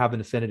absolutely have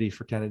an affinity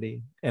for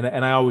Kennedy,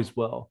 and I always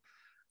will,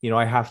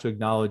 I have to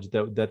acknowledge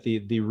that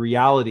the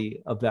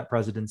reality of that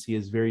presidency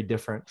is very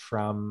different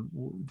from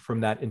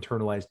that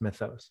internalized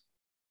mythos.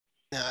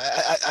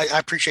 I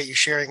appreciate you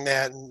sharing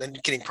that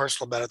and getting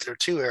personal about it there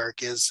too,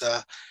 Eric.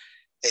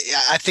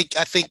 I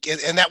think,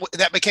 and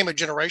that became a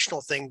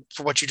generational thing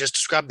for what you just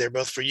described there,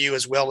 both for you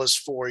as well as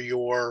for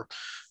your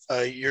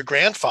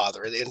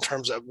grandfather in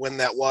terms of when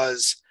that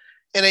was.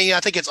 And I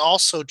think it's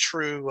also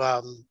true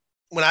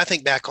when I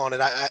think back on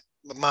it.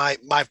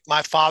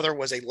 My father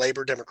was a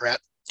labor Democrat.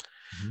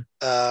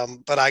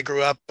 But I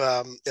grew up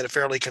in a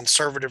fairly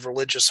conservative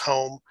religious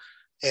home,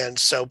 and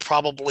so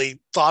probably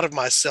thought of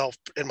myself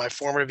in my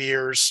formative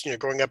years,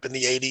 growing up in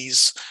the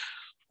 80s,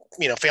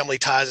 Family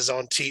Ties is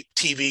on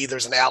TV.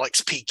 There's an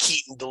Alex P.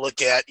 Keaton to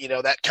look at,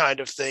 that kind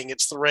of thing.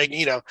 It's the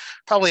Reagan,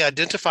 probably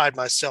identified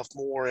myself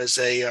more as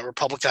a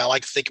Republican. I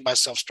like to think of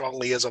myself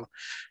strongly as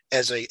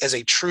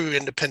a true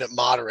independent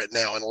moderate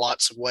now in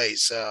lots of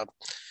ways.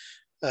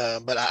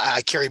 But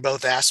I carry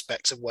both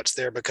aspects of what's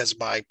there because of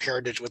my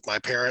parentage with my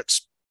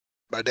parents,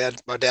 my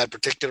dad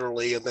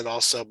particularly, and then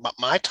also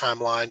my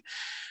timeline.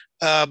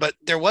 But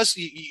there was,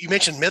 you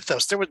mentioned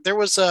mythos.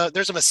 There's a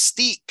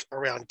mystique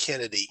around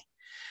Kennedy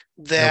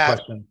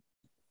that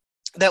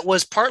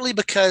was partly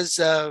because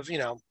of,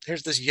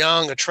 here's this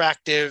young,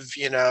 attractive,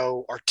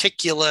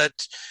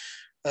 articulate,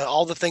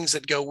 all the things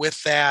that go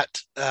with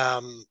that.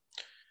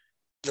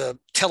 The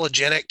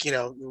telegenic,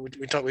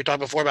 we talked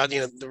before about,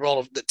 the role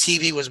of the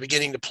TV was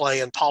beginning to play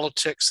in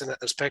politics, and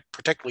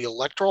particularly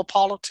electoral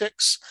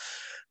politics.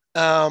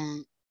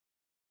 The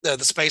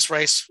space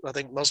race, I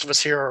think most of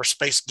us here are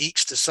space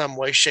geeks to some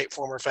way, shape,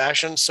 form, or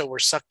fashion. So we're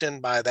sucked in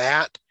by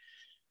that.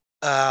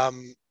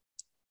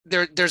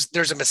 There's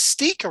a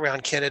mystique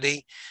around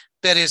Kennedy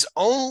that is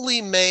only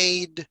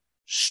made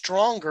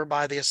stronger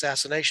by the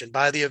assassination,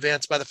 by the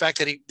events, by the fact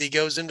that he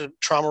goes into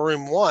trauma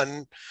room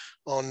 1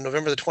 on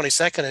November the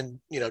 22nd and,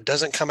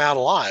 doesn't come out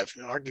alive.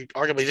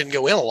 Arguably didn't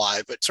go in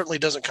alive, but certainly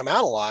doesn't come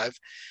out alive.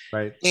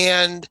 Right.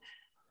 And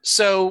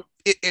so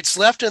it's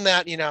left in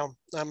that,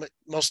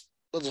 most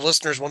of the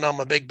listeners will know I'm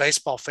a big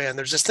baseball fan.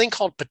 There's this thing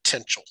called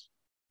potential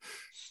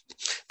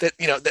that,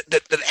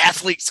 that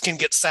athletes can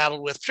get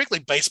saddled with,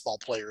 particularly baseball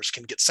players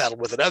can get saddled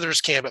with it.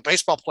 Others can, but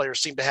baseball players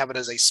seem to have it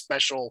as a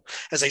special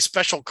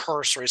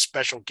curse or a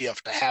special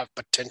gift to have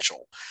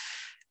potential.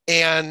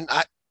 And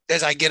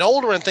as I get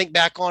older and think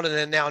back on it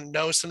and now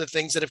know some of the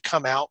things that have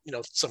come out,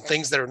 some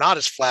things that are not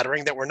as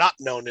flattering, that were not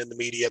known in the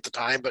media at the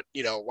time, but,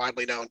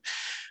 widely known.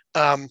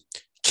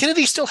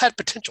 Kennedy still had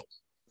potential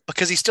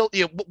because he still,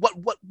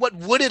 what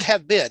would it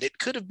have been? It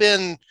could have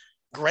been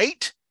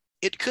great.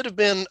 It could have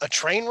been a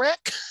train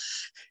wreck.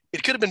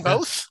 It could have been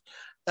both.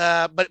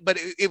 But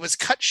it was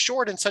cut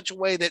short in such a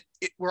way that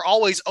we're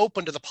always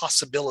open to the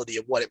possibility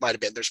of what it might have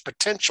been. There's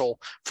potential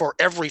for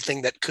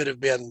everything that could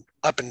have been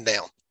up and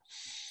down.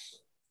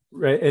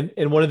 Right.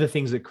 And one of the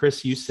things that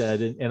Chris, you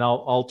said, and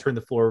I'll turn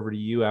the floor over to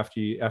you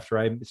after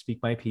I speak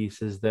my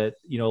piece, is that,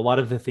 a lot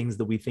of the things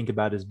that we think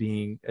about as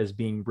being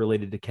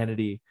related to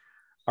Kennedy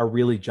are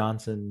really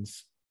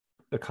Johnson's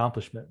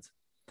accomplishments.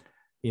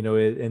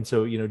 And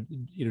so,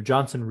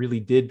 Johnson really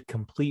did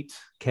complete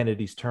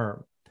Kennedy's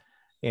term.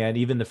 And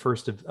even the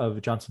first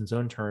of Johnson's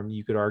own term,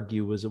 you could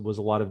argue was a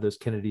lot of those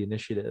Kennedy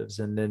initiatives.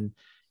 And then,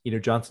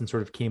 Johnson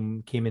sort of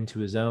came into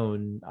his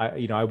own.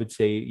 I would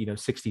say,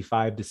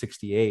 65 to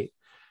 68,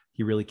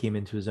 he really came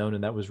into his own,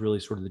 and that was really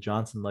sort of the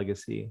Johnson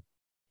legacy.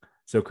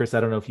 So, Chris, I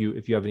don't know if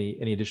you have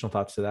any additional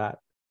thoughts to that.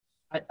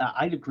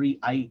 I'd agree.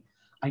 I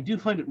do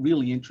find it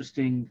really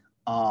interesting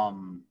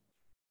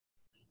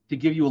to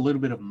give you a little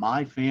bit of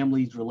my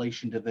family's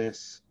relation to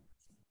this.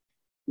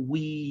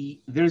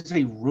 There's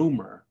a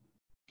rumor,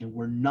 and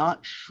we're not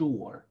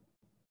sure,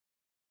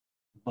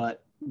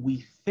 but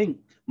we think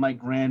my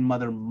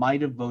grandmother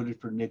might have voted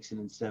for Nixon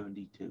in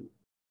 72.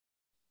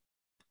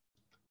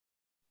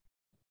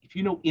 If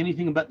you know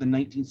anything about the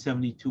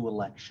 1972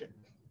 election,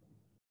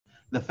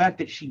 the fact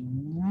that she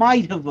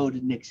might have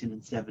voted Nixon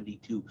in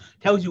 72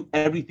 tells you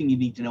everything you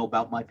need to know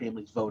about my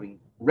family's voting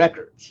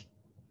records.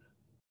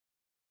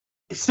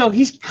 So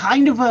he's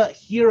kind of a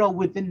hero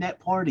within that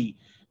party.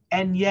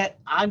 And yet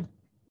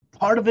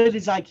part of it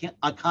is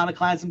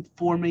iconoclasm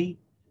for me.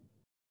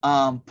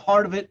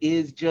 Part of it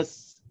is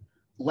just,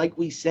 like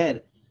we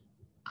said,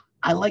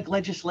 I like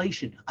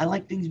legislation. I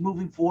like things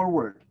moving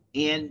forward.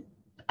 And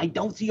I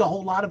don't see a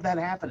whole lot of that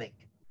happening.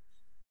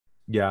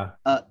 Yeah.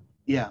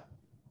 Yeah.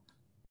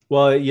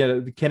 Well,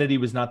 Kennedy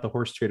was not the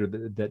horse trader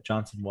that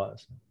Johnson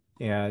was.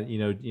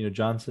 And,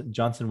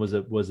 Johnson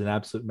was an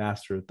absolute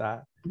master at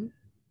that. Mm-hmm.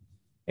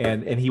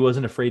 And he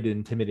wasn't afraid to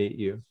intimidate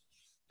you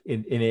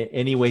in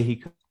any way he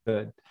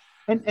could.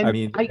 And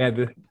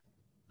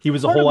he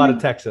was a whole lot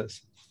of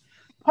Texas.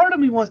 Part of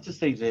me wants to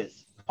say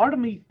this. Part of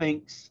me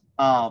thinks,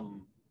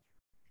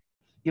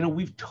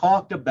 we've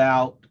talked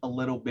about a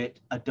little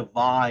bit a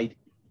divide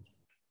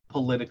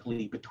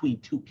politically between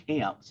two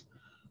camps.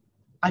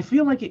 I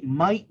feel like it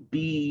might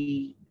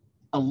be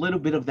a little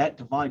bit of that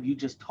divide you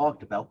just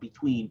talked about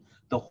between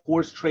the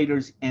horse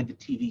traders and the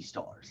TV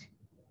stars.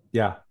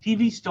 Yeah.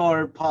 TV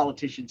star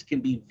politicians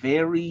can be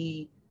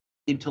very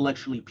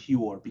intellectually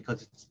pure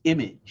because it's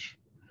image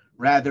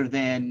rather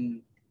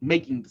than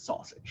making the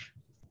sausage.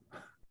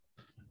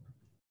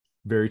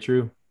 Very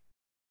true.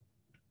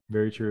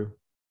 Very true.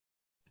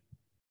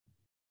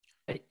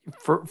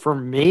 For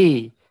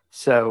me,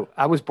 so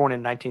I was born in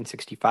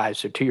 1965,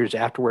 so 2 years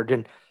afterward,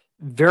 and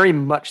very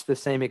much the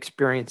same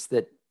experience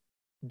that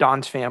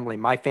Don's family.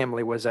 My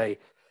family was a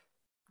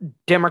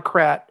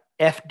Democrat,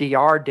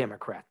 FDR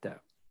Democrat, though.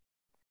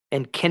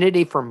 And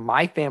Kennedy, for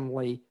my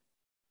family,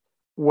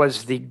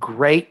 was the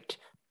great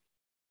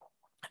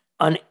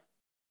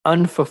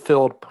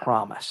unfulfilled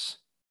promise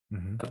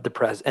of the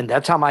president. And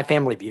that's how my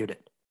family viewed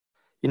it.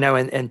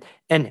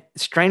 And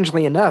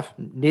strangely enough,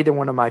 neither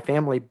one of my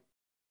family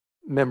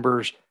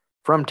members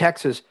from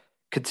Texas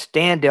could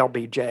stand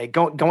LBJ.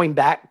 Going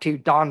back to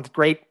Don's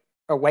Great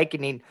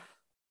Awakening,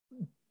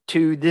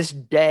 to this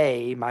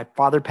day, my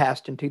father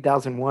passed in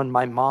 2001.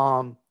 My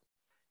mom,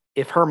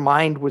 if her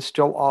mind was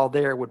still all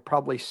there, would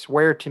probably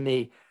swear to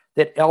me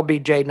that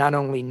LBJ not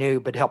only knew,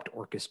 but helped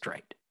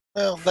orchestrate.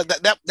 Well,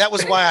 that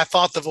was why I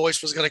thought the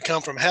voice was going to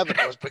come from heaven,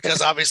 was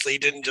because obviously he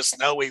didn't just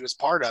know he was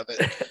part of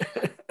it.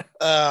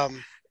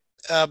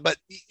 But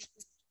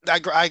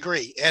I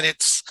agree. And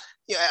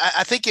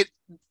I think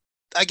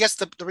I guess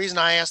the reason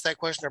I asked that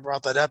question or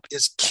brought that up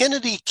is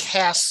Kennedy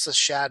casts a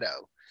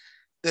shadow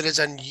that is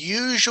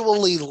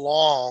unusually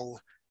long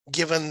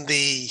given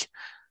the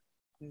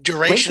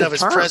duration of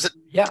his president,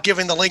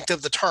 given the length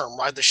of the term.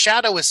 Right, the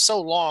shadow is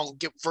so long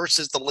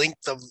versus the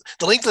length of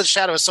the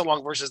shadow is so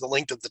long versus the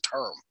length of the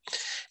term,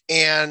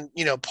 and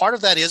part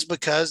of that is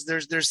because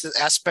there's the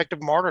aspect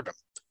of martyrdom,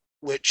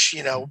 which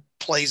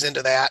plays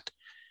into that,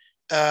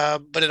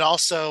 but it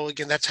also,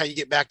 again, that's how you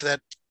get back to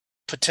that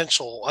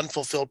potential,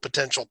 unfulfilled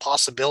potential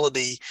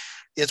possibility,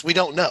 is we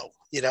don't know.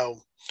 You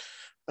know,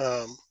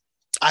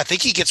 I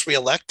think he gets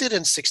reelected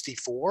in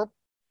 64,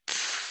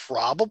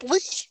 probably,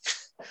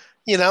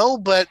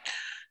 but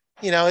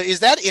is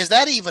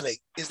that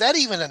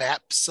even an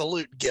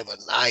absolute given?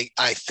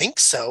 I think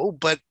so,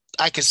 but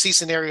I could see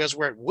scenarios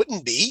where it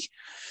wouldn't be.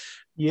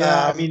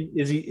 Yeah, I mean,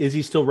 is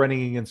he still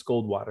running against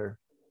Goldwater?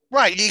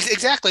 Right,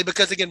 exactly.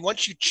 Because again,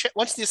 once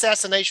the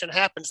assassination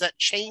happens, that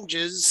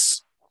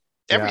changes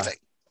everything.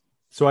 Yeah.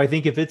 So I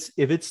think if it's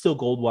still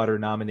Goldwater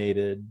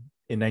nominated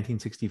in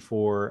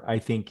 1964, I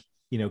think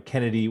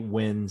Kennedy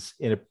wins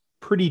in a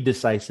pretty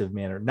decisive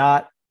manner,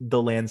 not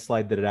the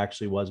landslide that it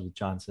actually was with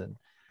Johnson.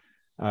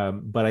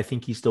 But I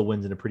think he still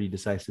wins in a pretty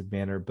decisive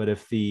manner. But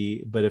if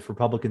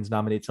Republicans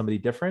nominate somebody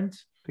different,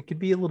 it could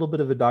be a little bit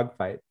of a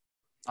dogfight.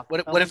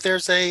 What if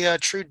there's a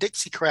true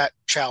Dixiecrat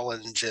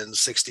challenge in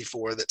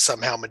 64 that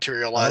somehow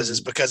materializes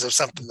because of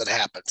something that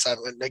happens?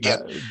 Again,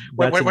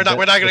 we're not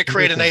going to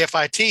create an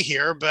AFIT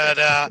here, but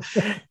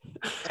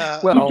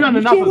well, we've done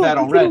enough of that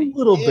already.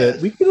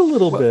 We get a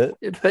little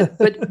bit.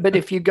 But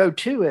if you go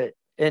to it,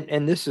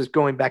 and this is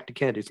going back to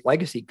Kennedy's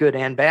legacy, good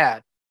and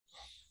bad.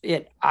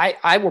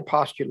 I will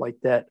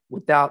postulate that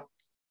without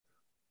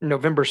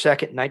November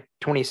 2nd,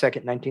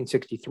 22nd,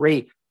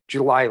 1963,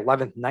 July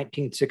 11th,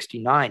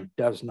 1969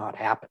 does not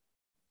happen.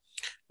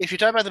 If you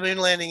talk about the moon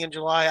landing in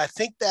July, I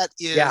think that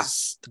is, yeah,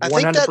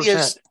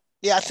 100%.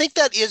 I think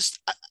that is,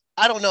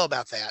 I don't know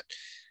about that.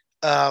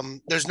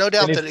 There's no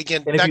doubt that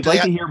again. And if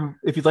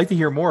you'd like to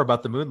hear more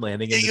about the moon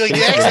landing,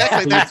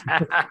 exactly.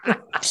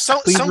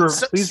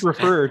 Please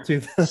refer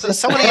to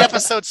so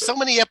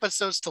many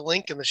episodes to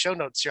link in the show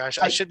notes here.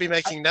 I should be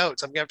making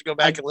notes. I'm gonna have to go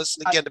back and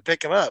listen again to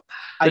pick them up.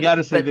 I got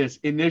to say this.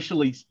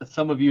 Initially,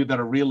 some of you that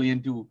are really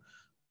into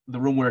the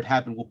room where it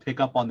happened will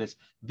pick up on this.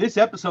 This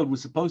episode was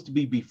supposed to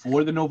be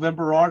before the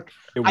November arc.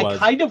 I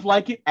kind of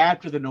like it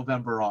after the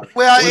November arc.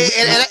 Well,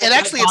 and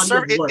actually,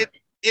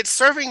 it's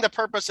serving the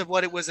purpose of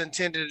what it was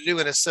intended to do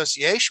in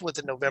association with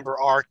the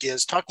November arc,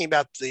 is talking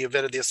about the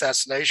event of the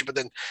assassination, but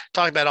then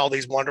talking about all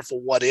these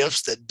wonderful what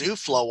ifs that do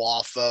flow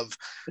off of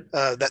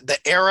the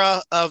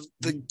era of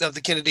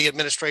the Kennedy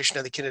administration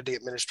and the Kennedy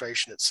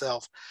administration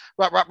itself.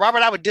 Robert,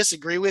 I would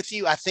disagree with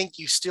you. I think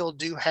you still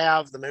do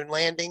have the moon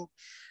landing,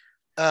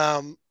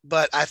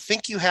 but I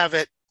think you have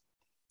it.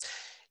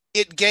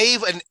 It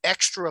gave an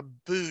extra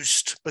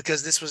boost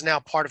because this was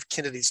now part of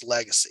Kennedy's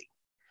legacy.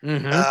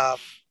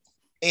 Mm-hmm.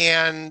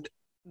 And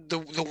the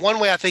one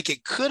way I think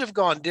it could have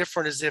gone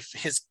different is if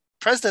his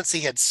presidency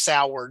had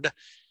soured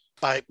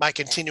by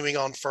continuing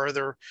on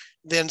further,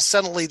 then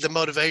suddenly the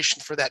motivation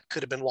for that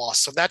could have been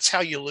lost. So that's how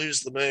you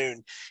lose the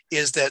moon,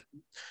 is that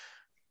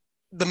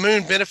the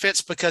moon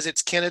benefits because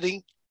it's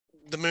Kennedy.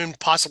 The moon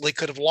possibly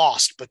could have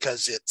lost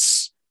because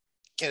it's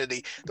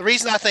Kennedy. The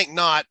reason I think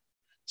not,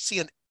 see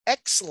an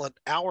excellent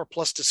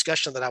hour-plus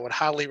discussion that I would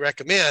highly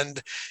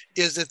recommend,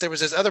 is that there was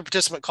this other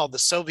participant called the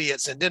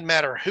Soviets, and it didn't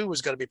matter who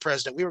was going to be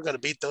president. We were going to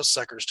beat those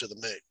suckers to the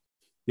moon.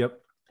 Yep.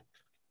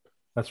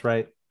 That's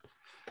right.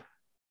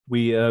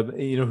 We,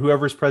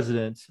 whoever's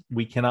president,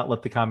 we cannot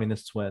let the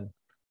communists win.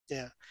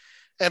 Yeah.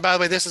 And by the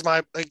way, this is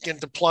again,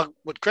 to plug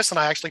what Chris and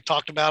I actually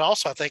talked about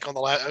also, I think on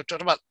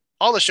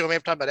the show,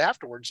 maybe talking about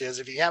afterwards, is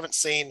if you haven't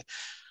seen,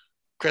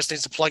 Chris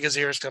needs to plug his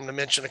ears. I'm going to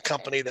mention a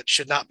company that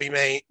should not be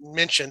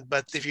mentioned,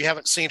 but if you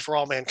haven't seen For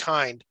All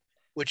Mankind,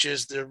 which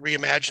is the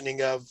reimagining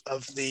of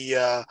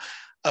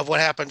what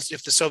happens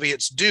if the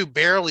Soviets do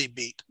barely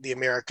beat the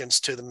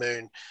Americans to the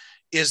moon,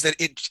 is that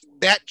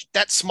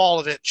that small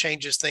of it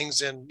changes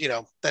things, and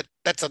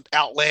that's an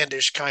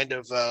outlandish kind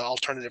of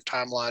alternative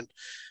timeline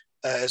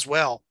as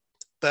well.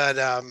 But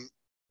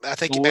I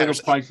think the little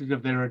prices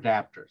of their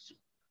adapters.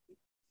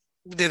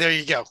 There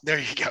you go.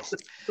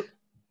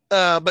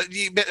 But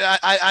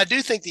I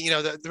do think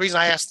that the reason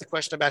I asked the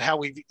question about how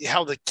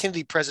the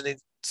Kennedy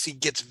presidency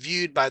gets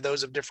viewed by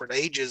those of different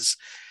ages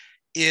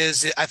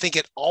is I think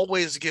it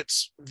always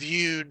gets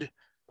viewed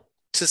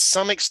to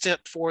some extent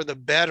for the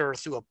better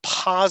through a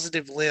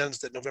positive lens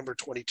that November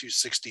 22,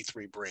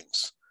 63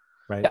 brings.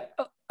 Right.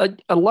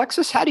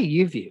 Alexis, how do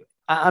you view it?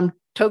 I'm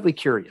totally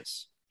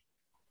curious.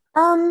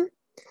 I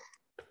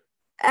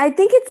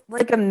think it's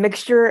like a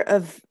mixture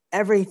of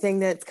everything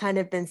that's kind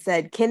of been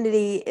said.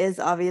 Kennedy is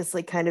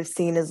obviously kind of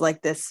seen as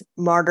like this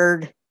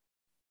martyred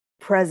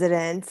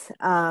president.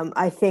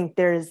 I think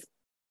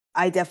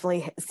I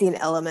definitely see an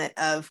element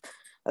of,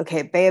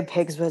 okay, Bay of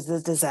Pigs was a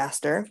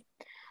disaster.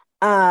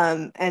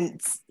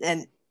 And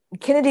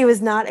Kennedy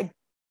was not a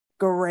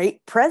great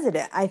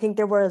president. I think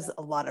there was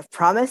a lot of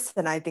promise,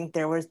 and I think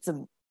there was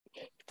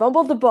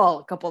fumbled the ball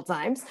a couple of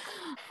times.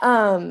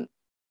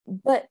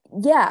 But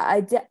yeah,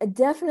 I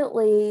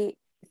definitely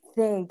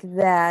think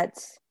that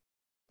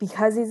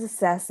because he's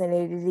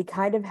assassinated, he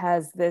kind of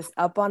has this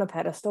up on a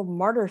pedestal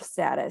martyr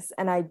status.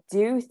 And I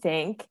do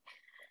think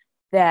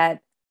that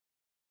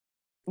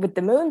with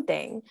the moon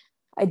thing,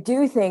 I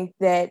do think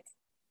that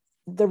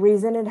the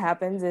reason it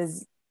happens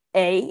is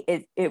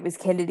it was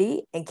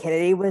Kennedy, and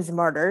Kennedy was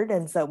murdered,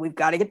 and so we've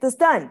got to get this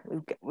done.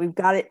 We've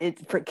got it.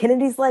 It's for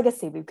Kennedy's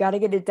legacy. We've got to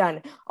get it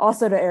done.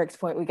 Also, to Eric's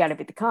point, we got to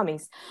beat the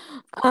commies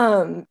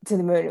to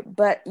the moon.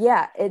 But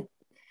yeah,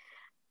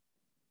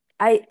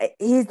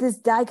 he's this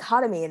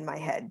dichotomy in my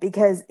head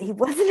because he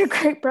wasn't a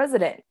great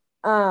president.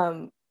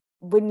 When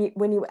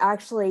you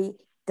actually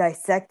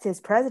dissect his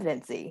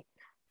presidency,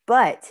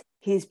 but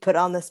he's put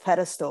on this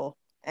pedestal,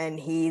 and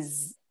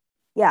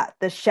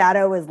the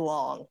shadow is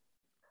long,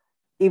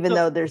 even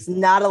though there's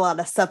not a lot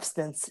of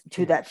substance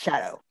to that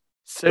shadow.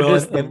 So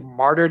does the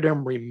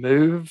martyrdom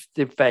remove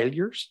the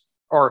failures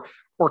or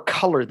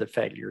color the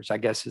failures, I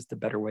guess is the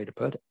better way to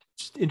put it?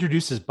 Just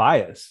introduces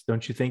bias,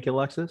 don't you think,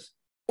 Alexis?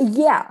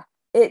 Yeah,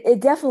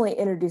 it definitely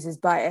introduces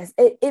bias.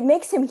 It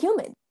makes him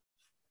human.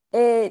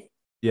 It's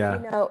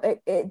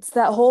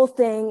that whole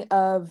thing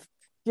of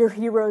your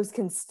heroes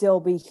can still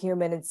be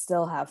human and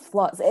still have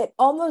flaws. It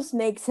almost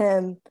makes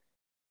him,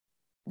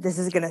 this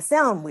is going to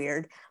sound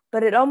weird,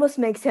 but it almost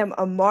makes him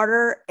a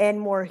martyr and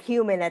more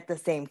human at the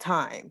same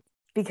time,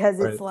 because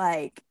it's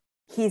like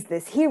he's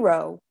this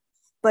hero,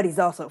 but he's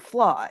also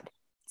flawed.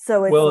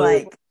 So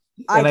it's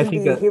I can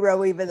be a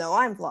hero even though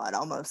I'm flawed,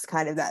 almost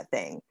kind of that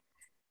thing.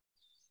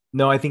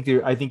 No, I think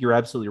you're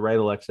absolutely right,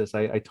 Alexis.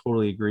 I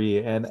totally agree.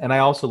 And I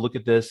also look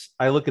at this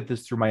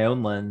through my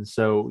own lens.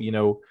 So,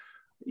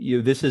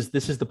 this is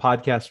the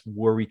podcast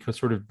where we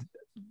sort of,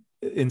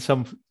 in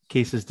some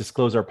cases,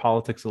 disclose our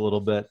politics a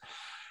little bit.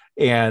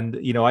 And,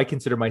 I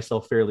consider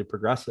myself fairly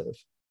progressive.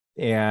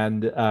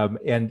 And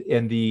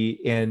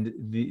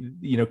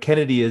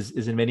Kennedy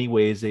is in many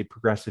ways a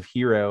progressive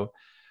hero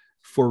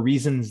for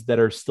reasons that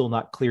are still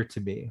not clear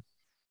to me.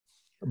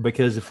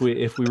 Because if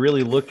we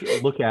really look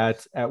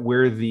at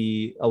where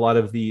a lot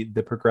of the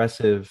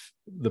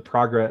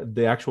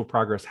actual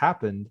progress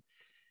happened,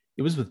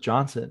 it was with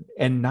Johnson,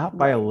 and not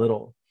by a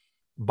little,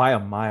 by a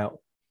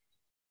mile.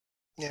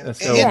 Yeah.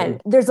 So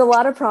there's a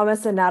lot of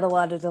promise and not a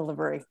lot of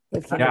delivery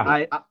with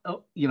Kennedy. I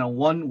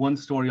one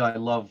story I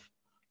love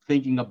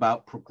thinking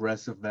about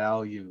progressive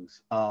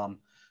values.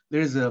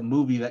 There's a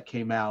movie that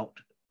came out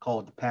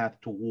called The Path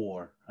to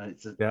War.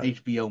 It's an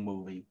HBO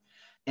movie.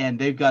 And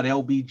they've got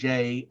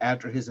LBJ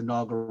after his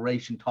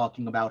inauguration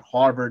talking about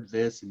Harvard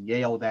this and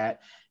Yale that.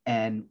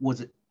 And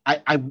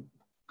I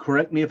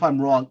correct me if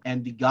I'm wrong,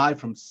 and the guy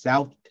from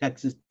South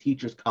Texas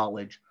Teachers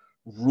College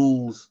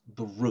rules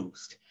the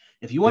roost.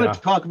 If you want to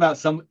talk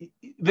about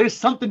there's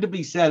something to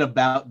be said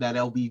about that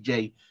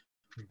LBJ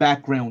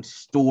background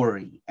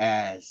story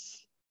as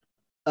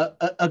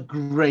a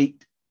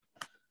great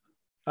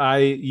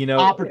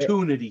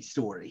opportunity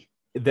story.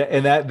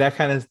 That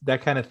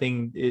kind of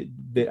thing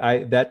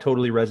that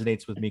totally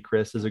resonates with me,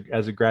 Chris,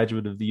 as a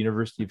graduate of the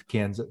University of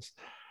Kansas.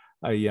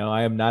 I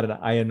am not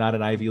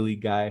an Ivy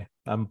League guy.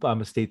 I'm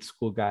a state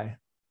school guy.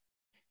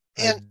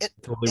 And it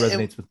totally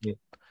resonates with me.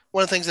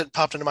 One of the things that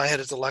popped into my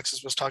head as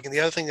Alexis was talking, the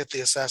other thing that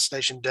the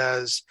assassination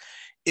does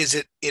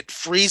is it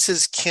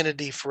freezes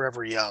Kennedy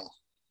forever young.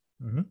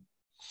 Mm-hmm.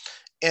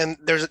 And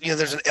there's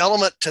an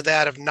element to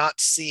that of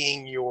not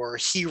seeing your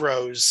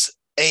heroes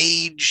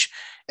age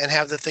and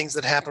have the things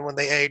that happen when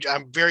they age.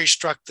 I'm very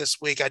struck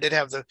this week. I did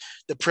have the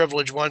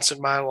privilege once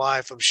in my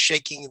life of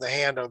shaking the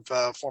hand of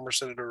former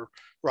Senator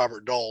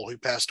Robert Dole, who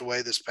passed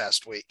away this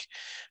past week.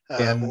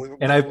 I've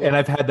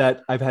had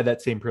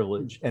that same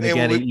privilege. And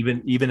again,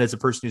 even as a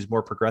person who's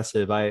more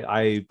progressive,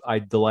 I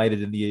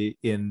delighted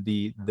in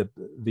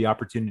the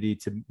opportunity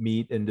to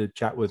meet and to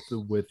chat with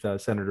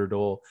Senator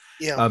Dole,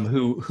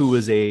 who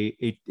was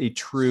a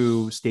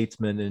true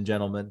statesman and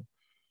gentleman.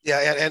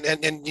 Yeah,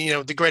 and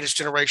the Greatest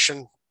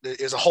Generation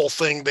is a whole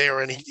thing there,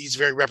 and he's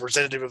very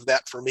representative of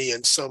that for me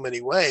in so many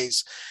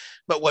ways.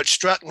 But what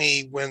struck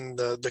me when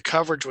the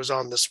coverage was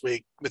on this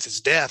week with his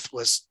death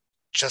was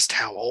just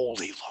how old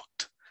he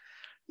looked.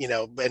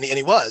 And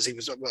he was. I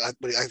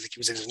think he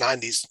was in his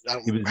 90s. I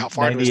don't know how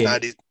far into his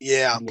 90s.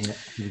 Yeah.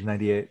 He was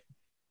 98.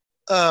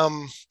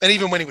 And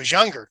even when he was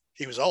younger,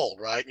 he was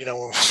old, right? When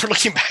we're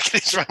looking back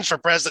at his runs for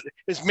president,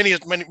 as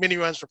many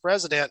runs for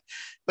president,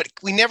 but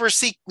we never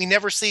see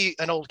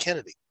an old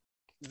Kennedy.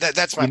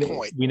 That's my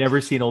point. We never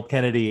see an old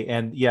Kennedy,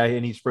 and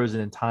he's frozen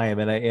in time.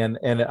 And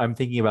I'm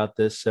thinking about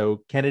this.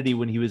 So Kennedy,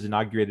 when he was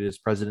inaugurated as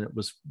president,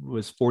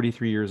 was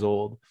 43 years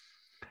old.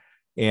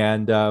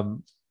 And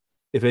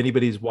if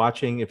anybody's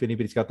watching, if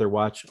anybody's got their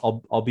watch,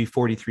 I'll be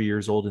 43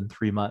 years old in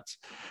 3 months.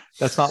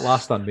 That's not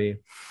lost on me.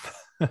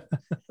 And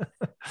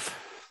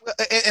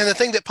the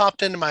thing that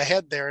popped into my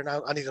head there, and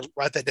I need to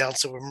write that down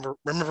so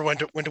remember when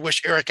to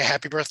wish Eric a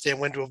happy birthday and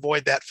when to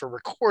avoid that for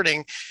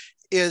recording,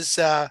 is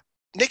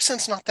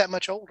Nixon's not that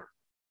much older.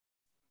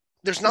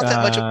 There's not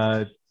that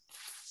much.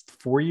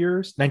 4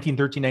 years,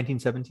 1913,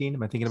 1917.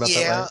 Am I thinking about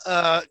that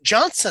right?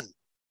 Johnson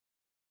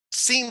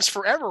seems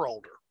forever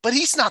older, but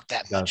he's not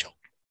that much older.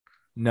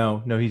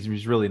 No,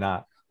 he's really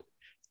not.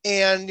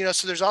 And,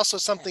 so there's also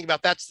something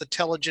about that's the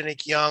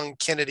telegenic young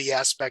Kennedy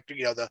aspect,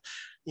 the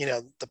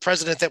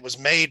president that was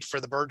made for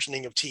the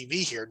burgeoning of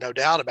TV here, no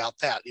doubt about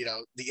that,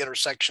 the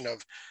intersection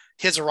of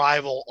his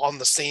arrival on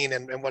the scene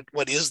and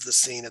what is the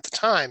scene at the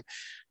time.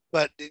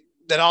 But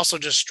that also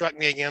just struck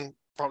me again,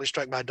 probably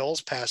struck by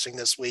Dole's passing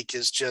this week,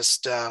 is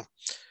just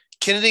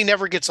Kennedy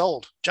never gets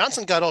old.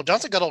 Johnson got old.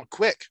 Johnson got old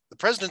quick. The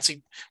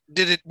presidency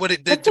does what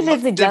it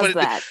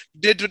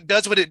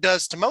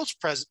does to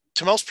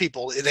most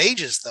people. It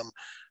ages them.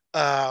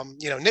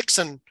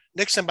 Nixon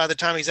by the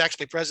time he's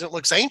actually president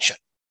looks ancient.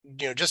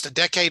 Just a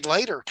decade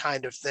later,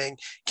 kind of thing.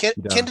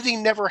 Kennedy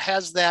never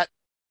has that.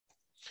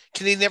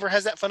 Kennedy never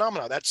has that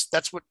phenomenon.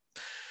 That's what.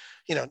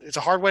 It's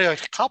a hard way to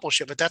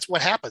accomplish it, but that's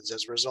what happens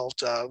as a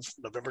result of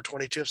November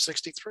 22 of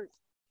 63.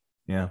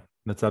 Yeah,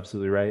 that's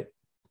absolutely right.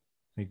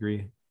 I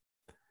agree.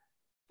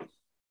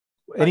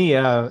 Any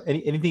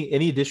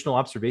additional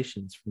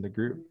observations from the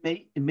group?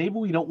 Maybe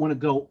we don't want to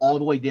go all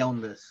the way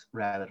down this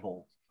rabbit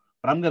hole,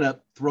 but I'm going to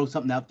throw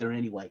something out there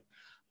anyway.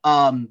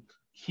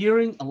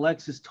 Hearing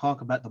Alexis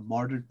talk about the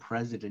martyred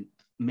president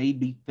made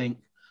me think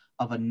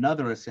of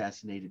another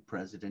assassinated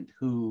president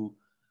who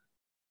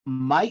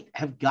might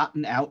have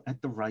gotten out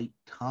at the right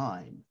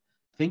time.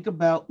 Think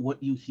about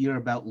what you hear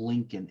about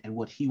Lincoln and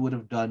what he would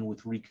have done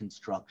with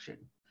Reconstruction,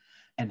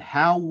 and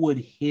how would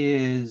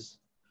his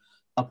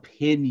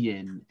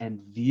opinion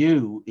and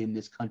view in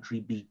this country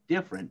be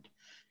different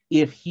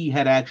if he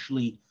had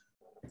actually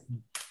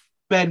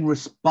been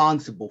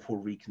responsible for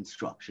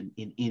Reconstruction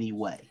in any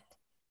way.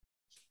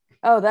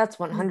 Oh, that's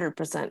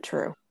 100%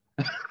 true.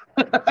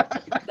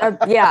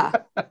 Yeah.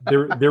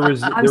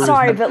 I'm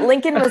sorry, but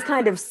Lincoln was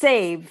kind of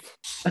saved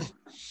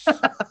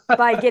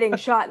by getting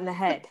shot in the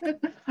head.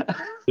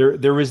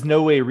 There was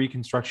no way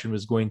Reconstruction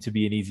was going to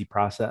be an easy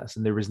process,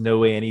 and there was no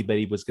way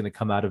anybody was going to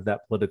come out of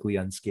that politically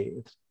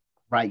unscathed.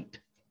 Right.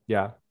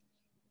 Yeah,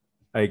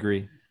 I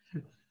agree.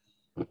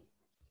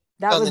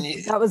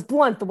 That was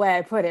blunt the way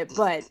I put it,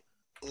 but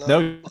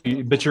no,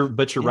 but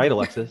you're right,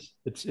 Alexis.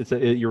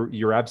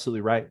 You're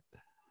absolutely right.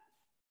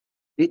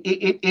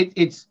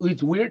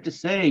 It's weird to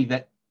say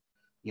that,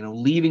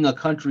 leading a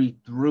country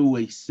through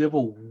a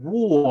civil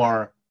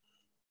war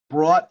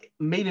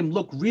made him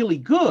look really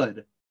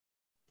good,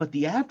 but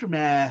the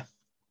aftermath,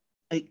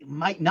 it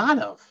might not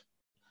have.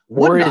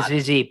 War is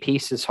easy,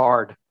 peace is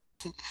hard.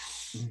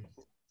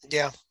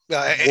 Yeah.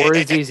 War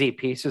is easy,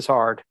 peace is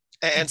hard.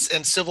 And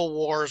civil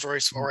wars are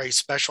a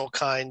special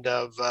kind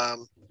of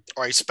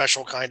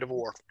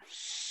war.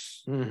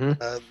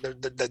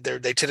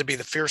 Mm-hmm. They tend to be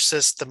the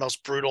fiercest, the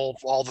most brutal,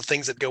 all the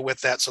things that go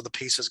with that. So the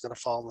peace is going to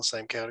fall in the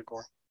same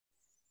category.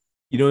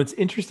 It's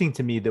interesting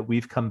to me that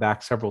we've come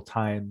back several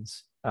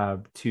times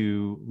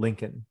to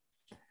Lincoln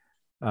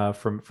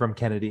from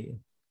Kennedy,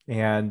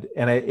 and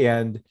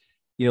if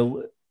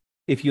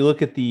you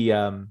look at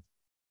the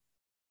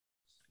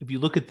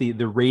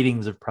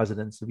ratings of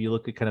presidents, if you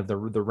look at kind of the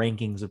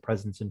rankings of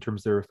presidents in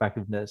terms of their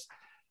effectiveness,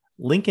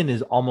 Lincoln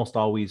is almost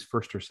always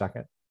first or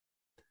second.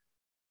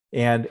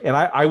 And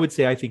I would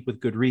say, I think with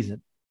good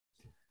reason,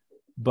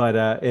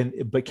 but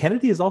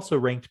Kennedy is also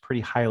ranked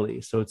pretty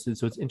highly. So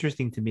it's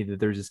interesting to me that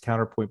there's this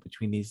counterpoint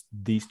between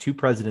these two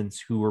presidents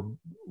who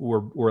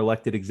were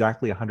elected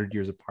exactly 100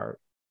 years apart.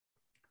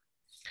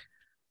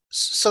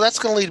 So that's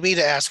going to lead me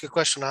to ask a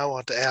question I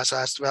want to ask.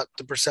 I asked about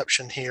the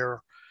perception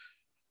here.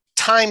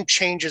 Time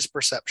changes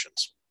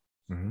perceptions.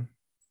 Mm-hmm.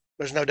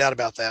 There's no doubt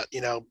about that.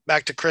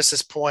 Back to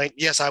Chris's point,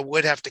 yes, I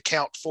would have to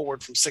count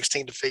forward from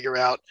 16 to figure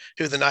out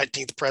who the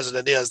 19th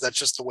president is. That's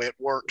just the way it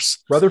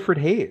works. Rutherford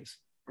Hayes.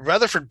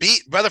 Rutherford B.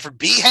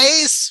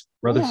 Hayes?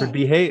 Rutherford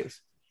B. Hayes.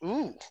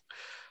 Ooh.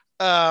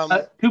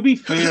 To be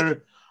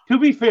fair,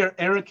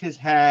 Eric has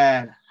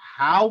had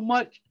how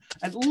much?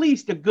 At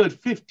least a good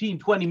 15,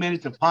 20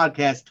 minutes of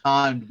podcast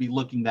time to be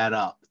looking that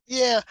up.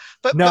 Yeah,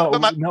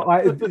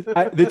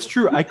 that's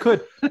true. I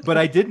could, but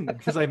I didn't,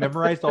 because I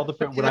memorized all the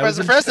when I was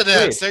the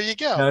presidents. There you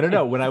go.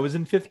 No. When I was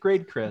in 5th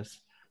grade, Chris,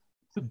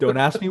 don't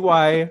ask me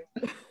why.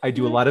 I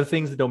do a lot of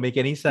things that don't make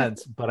any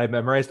sense, but I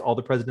memorized all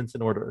the presidents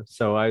in order.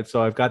 So I've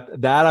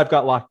got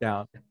locked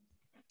down.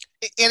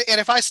 And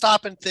if I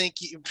stop and think,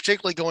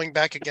 particularly going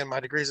back again,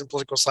 my degrees in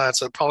political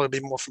science, it'd probably be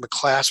more from a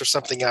class or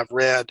something I've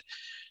read.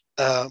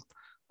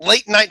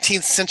 Late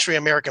 19th century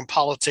American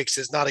politics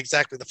is not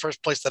exactly the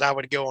first place that I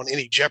would go on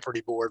any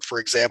Jeopardy board, for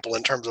example,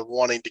 in terms of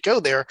wanting to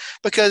go there,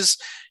 because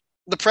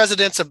the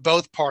presidents of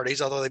both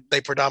parties, although they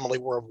predominantly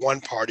were of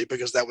one party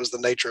because that was the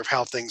nature of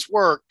how things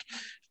worked.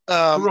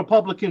 The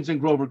Republicans in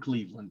Grover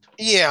Cleveland.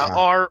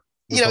 I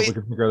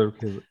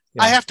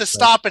have to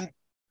stop and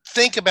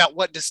think about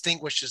what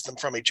distinguishes them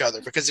from each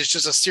other, because it's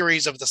just a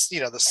series of the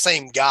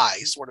same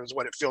guys,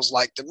 what it feels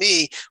like to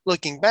me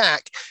looking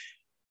back.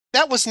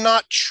 That was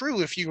not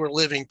true if you were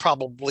living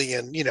probably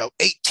in,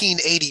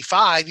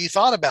 1885. You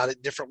thought about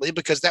it differently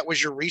because that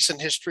was your recent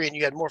history and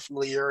you had more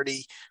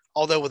familiarity,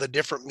 although with a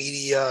different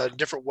media,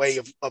 different way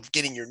of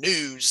getting your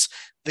news.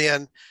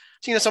 Then,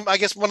 I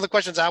guess one of the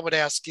questions I would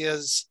ask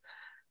is,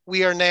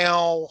 we are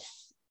now,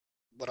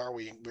 what are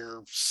we?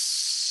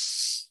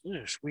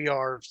 We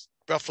are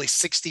roughly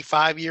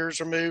 65 years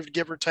removed,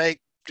 give or take,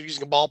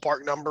 using a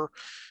ballpark number,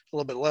 a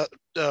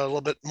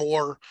little bit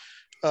more.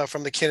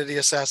 From the Kennedy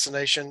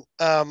assassination.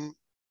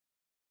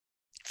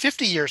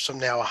 50 years from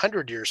now,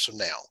 100 years from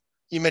now,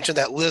 you mentioned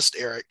that list,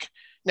 Eric.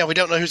 Now, we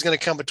don't know who's going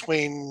to come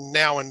between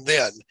now and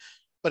then,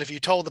 but if you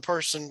told the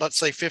person, let's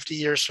say 50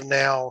 years from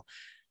now,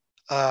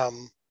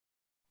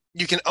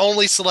 you can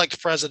only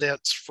select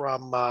presidents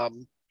from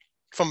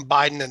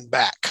Biden and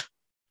back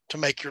to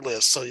make your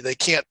list. So they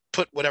can't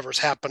put whatever's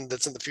happened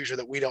that's in the future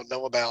that we don't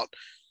know about.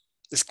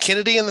 Is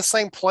Kennedy in the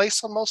same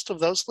place on most of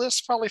those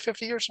lists probably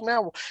 50 years from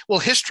now? Will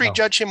history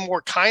judge him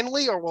more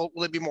kindly, or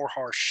will it be more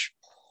harsh?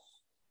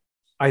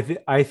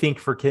 I think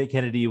for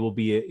Kennedy, it will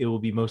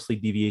be mostly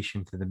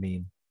deviation to the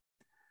mean.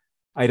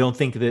 I don't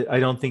think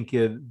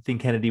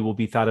Kennedy will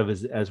be thought of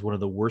as one of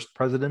the worst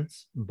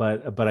presidents,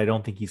 but I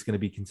don't think he's going to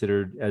be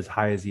considered as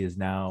high as he is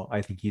now.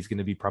 I think he's going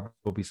to be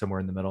probably somewhere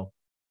in the middle,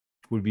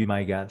 would be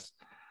my guess.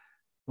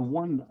 The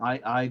one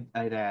I'd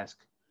ask,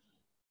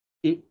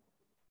 it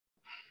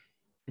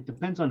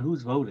depends on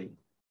who's voting.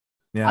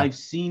 Yeah. I've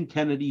seen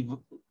Kennedy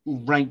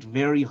ranked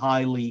very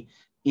highly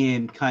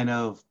in kind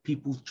of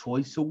People's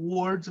Choice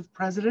Awards of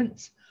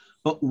presidents,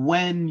 but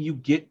when you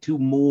get to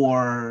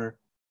more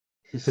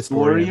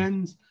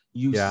historians,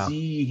 you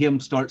see him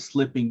start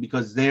slipping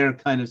because they're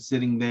kind of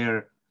sitting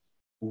there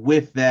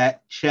with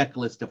that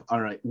checklist of, all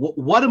right,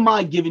 what am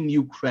I giving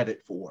you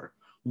credit for?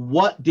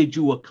 What did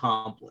you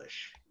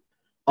accomplish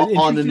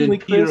on an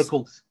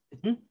empirical?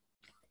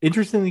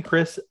 Interestingly,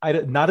 Chris,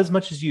 not as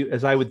much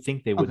as I would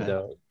think they would,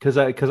 though, because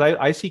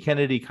I see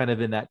Kennedy kind of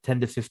in that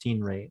 10 to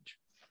 15 range.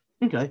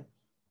 Okay.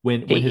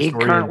 When he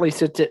currently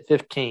sits at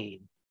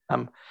 15.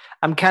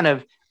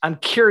 I'm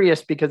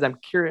curious because I'm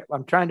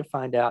trying to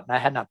find out, and I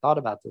had not thought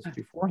about this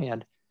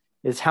beforehand,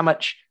 is how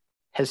much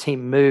has he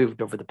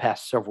moved over the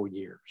past several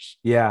years?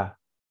 Yeah.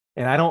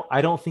 And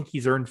I don't think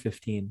he's earned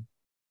 15.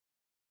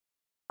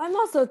 I'm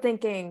also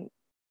thinking,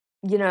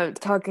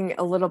 talking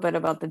a little bit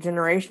about the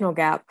generational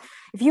gap.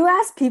 If you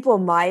ask people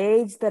my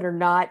age that are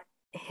not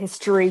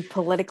history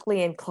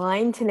politically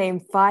inclined to name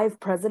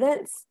 5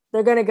 presidents,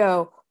 they're going to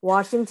go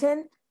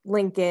Washington,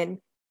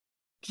 Lincoln,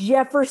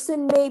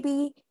 Jefferson,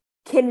 maybe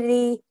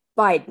Kennedy,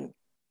 Biden.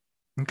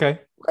 Okay.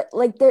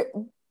 Like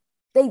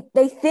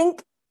they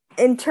think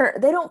they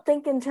don't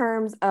think in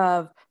terms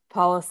of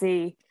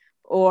policy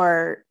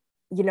or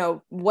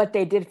what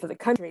they did for the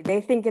country.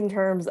 They think in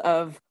terms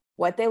of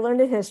what they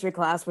learned in history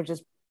class, which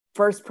is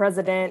first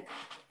president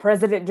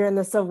during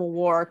the Civil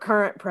War,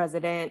 current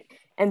president,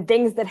 and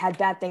things that had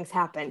bad things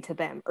happen to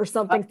them or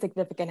something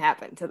significant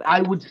happen to them.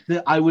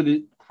 I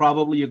would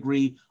probably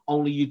agree.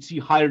 Only you'd see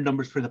higher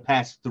numbers for the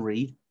past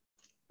 3.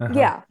 Uh-huh.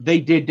 Yeah, they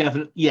did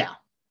definitely. Yeah.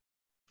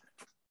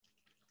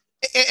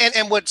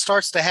 And what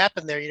starts to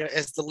happen there,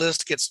 as the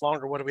list gets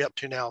longer, what are we up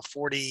to now?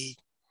 40,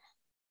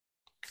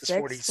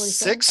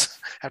 46?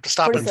 I have to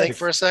stop 46. And think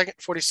for a second.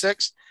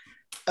 46.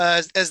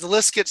 As the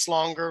list gets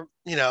longer,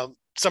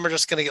 some are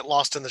just going to get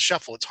lost in the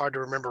shuffle. It's hard to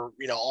remember,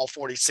 all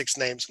 46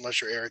 names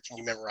unless you're Eric and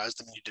you memorized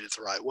them and you did it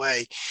the right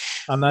way.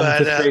 I'm not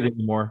in 5th grade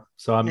anymore,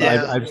 so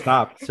I've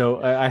stopped.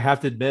 So I have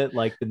to admit,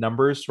 like the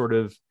numbers sort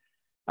of,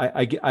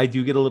 I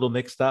do get a little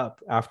mixed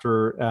up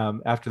after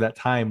that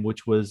time,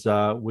 which would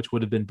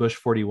have been Bush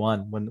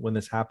 41 when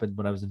this happened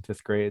when I was in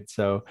 5th grade.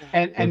 So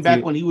and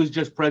back when he was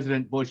just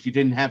President Bush, you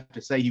didn't have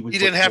to say he was. You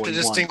didn't have 41.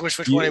 To distinguish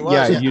which one he was.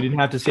 Yeah, you didn't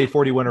have to say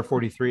 41 or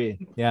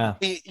 43. Yeah,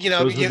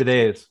 those were the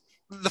days.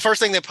 The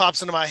first thing that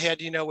pops into my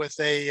head, with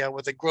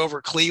a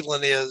Grover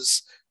Cleveland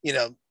is,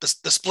 the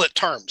split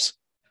terms.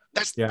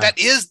 That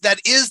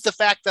is the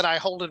fact that I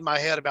hold in my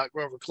head about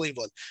Grover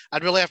Cleveland.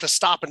 I'd really have to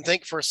stop and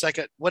think for a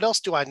second. What else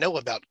do I know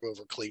about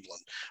Grover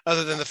Cleveland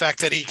other than the fact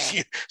that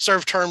he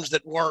served terms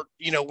that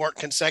weren't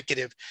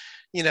consecutive?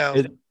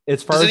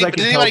 As far as I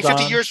can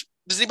tell,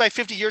 does anybody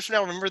 50 years from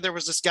now remember there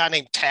was this guy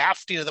named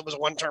Taft? That was a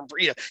one-term.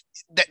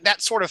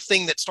 That sort of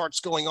thing that starts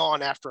going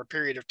on after a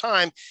period of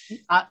time.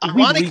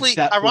 Ironically,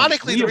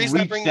 the reason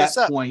I bring this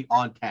up point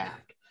on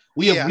Taft,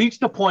 we have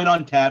reached a point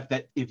on Taft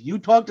that if you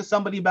talk to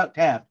somebody about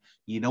Taft,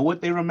 you know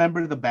what they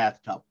remember? The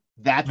bathtub.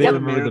 That's what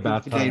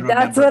Americans today remember.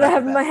 That's what I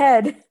have in my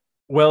head.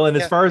 Well, and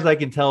as far as I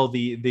can tell,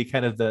 the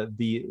kind of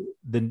the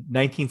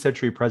 19th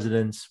century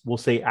presidents, we'll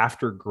say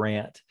after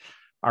Grant,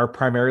 are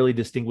primarily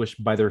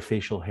distinguished by their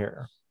facial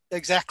hair.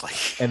 Exactly.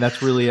 And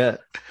that's really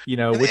it.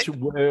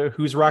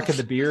 Who's rocking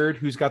the beard?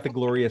 Who's got the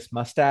glorious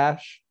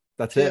mustache?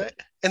 That's it.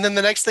 And then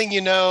the next thing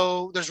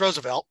there's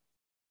Roosevelt.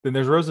 Then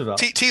there's Roosevelt.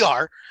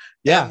 TR.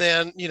 Yeah. And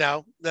then,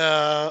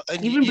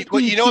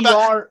 what you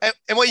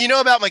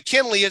know about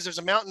McKinley is there's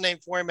a mountain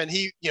named for him, and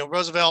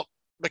Roosevelt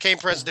became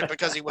president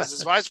because he was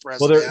his vice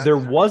president. Well, there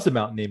was a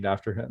mountain named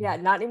after him. Yeah,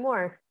 not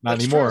anymore. Not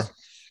anymore. True.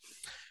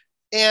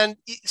 And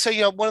so,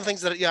 one of the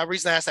things that, the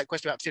reason I asked that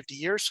question about 50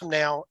 years from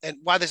now and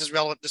why this is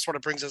relevant, this sort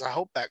of brings us, I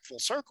hope, back full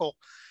circle.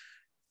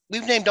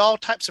 We've named all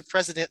types of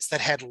presidents that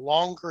had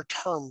longer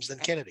terms than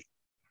Kennedy.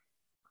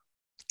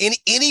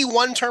 Any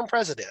one-term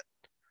president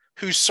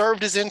who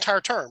served his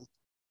entire term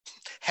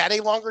had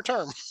a longer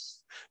term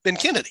than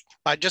Kennedy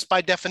by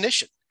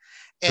definition.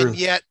 And True.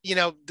 Yet,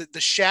 the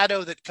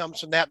shadow that comes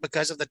from that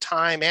because of the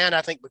time and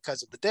I think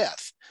because of the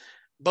death,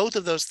 both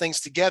of those things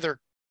together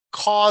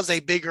cause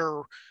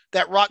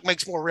that rock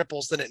makes more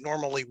ripples than it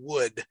normally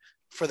would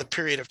for the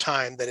period of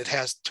time that it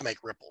has to make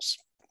ripples.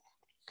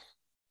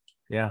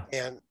 Yeah.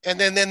 And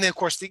then of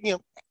course the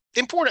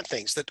important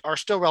things that are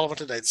still relevant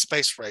today: the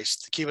space race,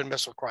 the Cuban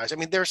Missile Crisis. I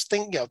mean, there's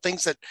things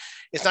that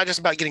it's not just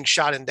about getting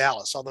shot in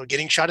Dallas, although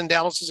getting shot in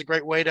Dallas is a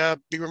great way to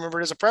be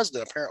remembered as a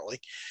president, apparently.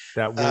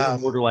 That will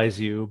immortalize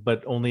you,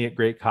 but only at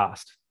great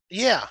cost.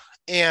 Yeah.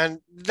 And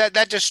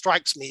that just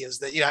strikes me as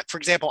that, for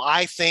example,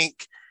 I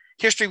think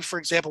history, for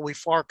example, we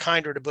far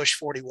kinder to Bush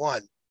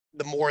 41,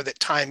 the more that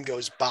time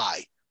goes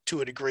by,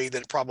 to a degree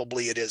that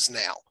probably it is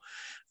now.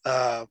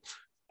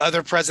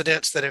 Other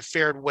presidents that have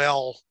fared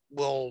well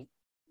will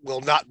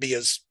not be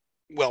as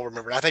well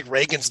remembered. I think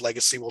Reagan's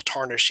legacy will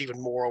tarnish even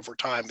more over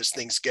time as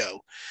things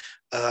go.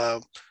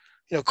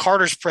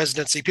 Carter's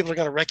presidency, people are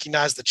going to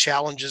recognize the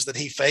challenges that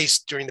he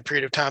faced during the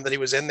period of time that he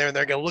was in there, and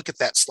they're going to look at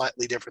that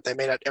slightly different. They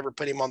may not ever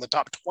put him on the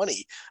top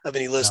 20 of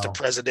any list of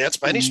presidents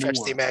by any stretch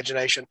of the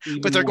imagination,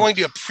 but they're going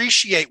to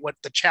appreciate what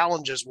the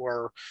challenges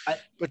were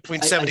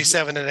between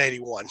 77 and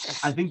 81.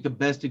 I think the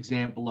best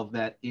example of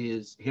that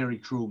is Harry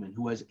Truman,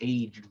 who has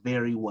aged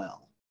very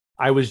well.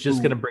 I was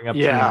just going to bring up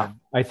Truman.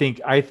 I think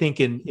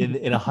in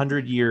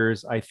 100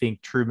 years, I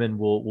think Truman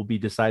will be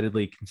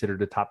decidedly considered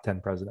a top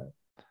 10 president.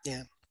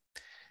 Yeah.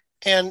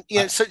 And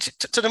so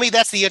to me,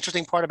 that's the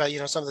interesting part about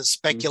some of the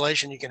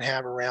speculation you can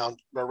have around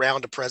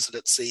a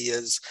presidency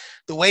is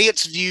the way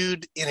it's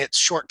viewed in its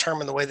short term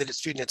and the way that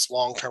it's viewed in its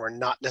long term are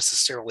not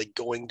necessarily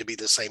going to be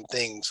the same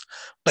things,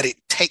 but it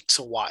takes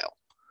a while.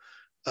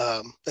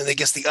 And I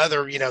guess the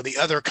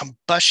other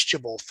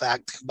combustible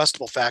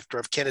factor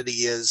of Kennedy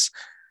is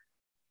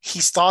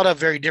he's thought of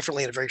very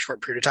differently in a very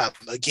short period of time.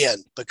 Again,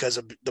 because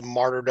of the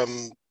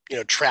martyrdom,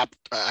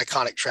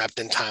 iconic trapped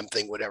in time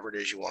thing, whatever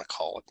it is you want to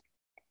call it.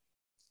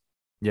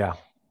 Yeah.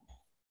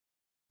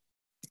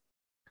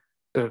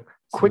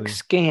 Quick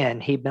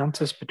scan, he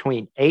bounces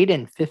between 8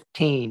 and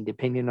 15,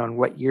 depending on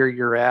what year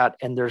you're at,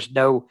 and there's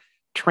no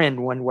trend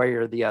one way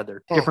or the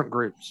other. Different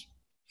groups.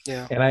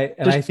 Yeah. And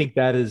I think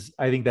that is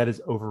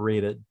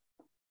overrated.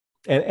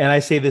 And I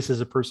say this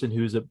as a person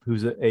who's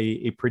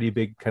a pretty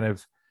big kind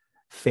of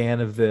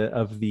fan of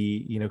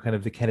the kind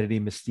of the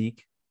Kennedy mystique.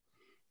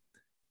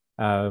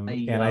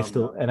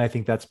 I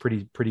think that's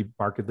pretty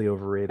markedly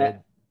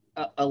overrated.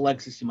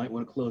 Alexis, you might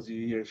want to close your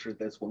ears for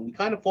this one. We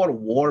kind of fought a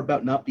war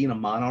about not being a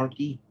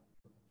monarchy.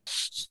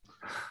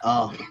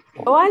 Oh,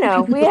 I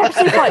know. We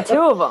actually fought 2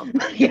 of them.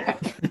 Yeah.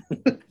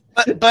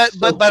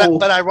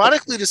 But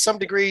ironically, to some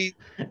degree,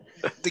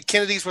 the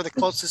Kennedys were the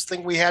closest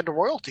thing we had to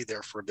royalty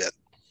there for a bit.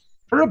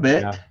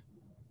 Yeah,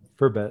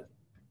 for a bit.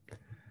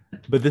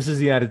 But this is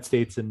the United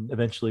States, and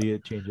eventually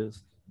it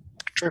changes.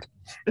 True.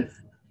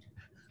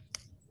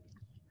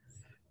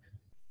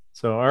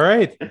 So, all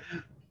right.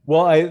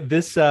 Well,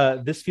 this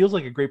feels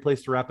like a great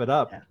place to wrap it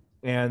up.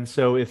 And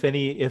so, if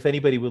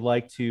anybody would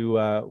like to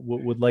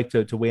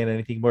weigh in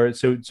anything more,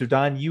 so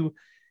Don,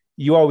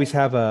 you always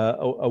have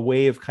a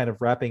way of kind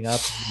of wrapping up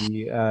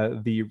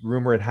the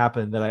rumor it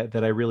happened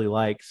that I really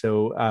like.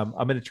 So I'm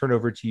going to turn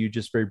over to you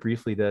just very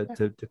briefly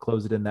to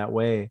close it in that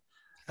way.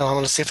 Well, I'm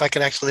going to see if I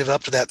can actually live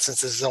up to that,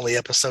 since this is only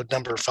episode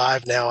number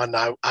 5 now, and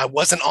I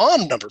wasn't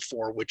on number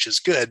 4, which is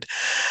good.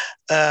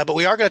 But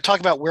we are going to talk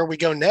about where we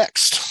go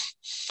next.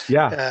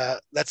 Yeah,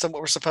 that's what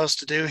we're supposed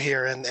to do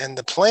here, and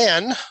the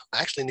plan. I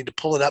actually need to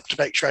pull it up to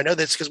make sure I know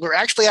this, because we're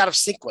actually out of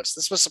sequence.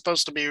 This was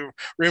supposed to be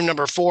room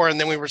number 4, and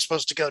then we were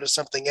supposed to go to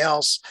something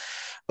else.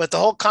 But the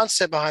whole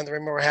concept behind the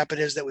rumor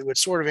happened is that we would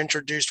sort of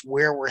introduce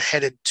where we're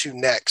headed to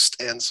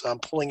next. And so I'm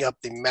pulling up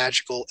the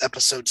magical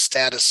episode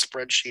status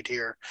spreadsheet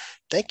here.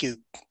 Thank you,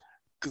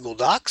 Google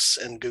Docs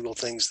and Google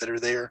things that are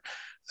there.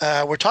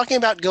 We're talking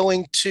about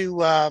going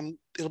to.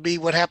 It'll be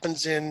what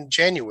happens in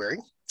January.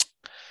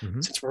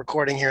 Mm-hmm. Since we're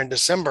recording here in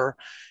December.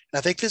 And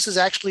I think this is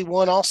actually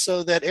one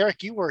also that,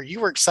 Eric, you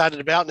were excited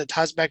about, and it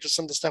ties back to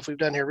some of the stuff we've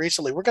done here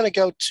recently. We're going to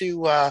go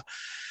to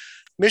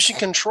Mission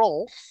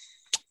Control,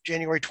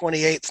 January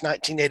 28th,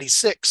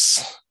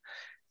 1986.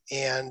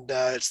 And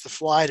it's the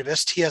flight of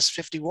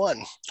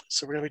STS-51.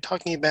 So we're going to be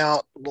talking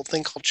about a little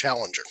thing called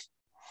Challenger.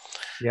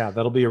 Yeah,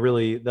 that'll be a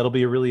really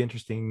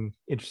interesting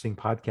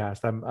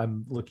podcast.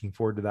 I'm looking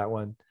forward to that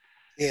one.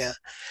 Yeah.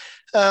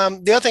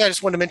 The other thing I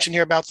just wanted to mention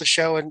here about the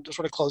show, and to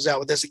sort of close out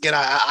with this again,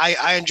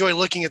 I enjoy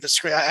looking at the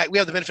screen. We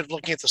have the benefit of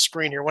looking at the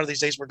screen here. One of these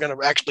days, we're going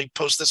to actually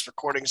post this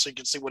recording so you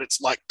can see what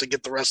it's like to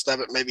get the rest of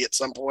it. Maybe at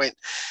some point,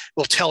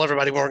 we'll tell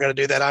everybody when we're going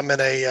to do that. I'm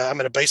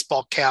in a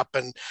baseball cap,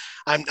 and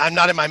I'm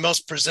not in my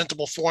most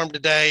presentable form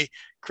today.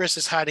 Chris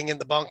is hiding in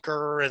the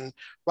bunker, and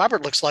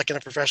Robert looks like in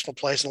a professional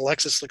place, and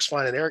Alexis looks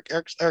fine, and Eric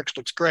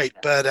looks great.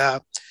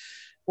 But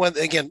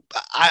again,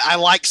 I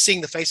like seeing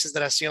the faces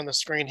that I see on the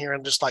screen here,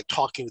 and just like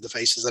talking to the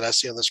faces that I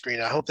see on the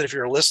screen. I hope that if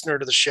you're a listener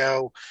to the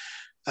show,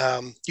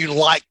 you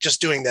like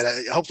just doing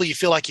that. Hopefully you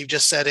feel like you've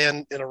just sat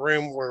in a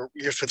room where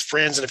you're with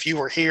friends. And if you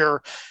were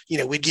here,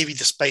 we'd give you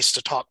the space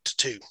to talk to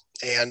too.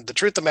 And the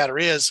truth of the matter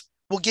is,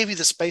 we'll give you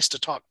the space to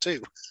talk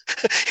too.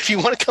 If you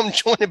want to come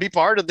join and be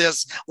part of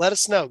this, let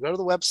us know. Go to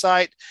the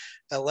website.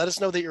 Let us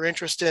know that you're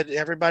interested.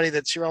 Everybody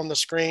that's here on the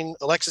screen,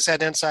 Alexis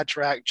had inside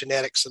track,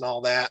 genetics, and all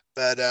that.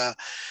 But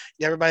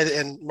everybody,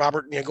 and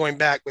Robert, going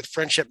back with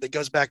friendship that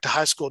goes back to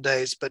high school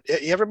days. But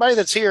everybody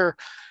that's here,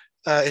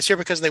 is here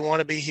because they want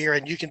to be here,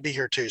 and you can be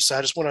here too. So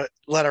I just want to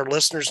let our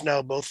listeners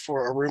know, both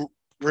for a room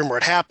where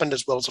it happened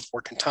as well as a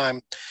fork in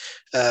time,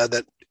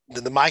 that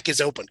the mic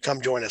is open.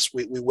 Come join us.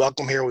 We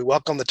welcome here. We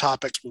welcome the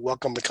topics. We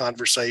welcome the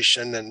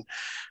conversation. And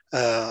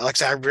like I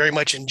said, I very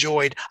much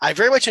enjoyed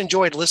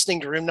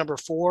listening to room number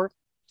 4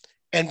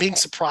 and being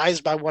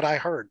surprised by what I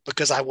heard,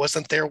 because I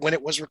wasn't there when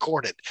it was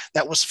recorded.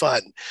 That was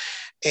fun.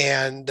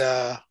 And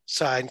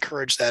so I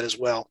encourage that as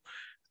well.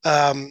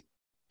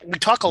 We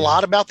talk a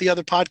lot about the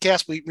other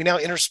podcasts. We now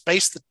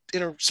intersplice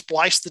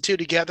the two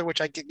together,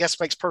 which I guess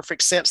makes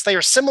perfect sense. They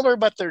are similar,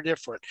 but they're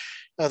different.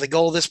 The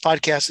goal of this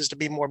podcast is to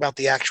be more about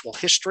the actual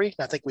history.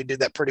 I think we do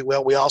that pretty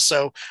well. We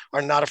also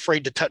are not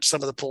afraid to touch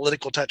some of the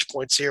political touch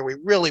points here. We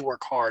really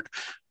work hard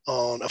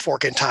on A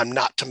Fork in Time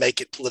not to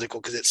make it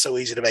political, because it's so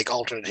easy to make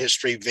alternate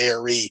history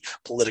very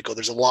political.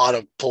 There's a lot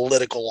of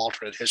political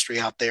alternate history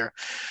out there.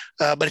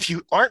 But if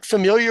you aren't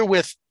familiar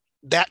with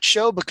that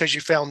show because you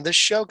found this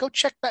show, go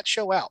check that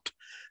show out.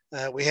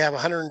 We have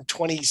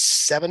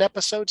 127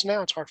 episodes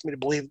now. It's hard for me to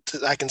believe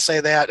I can say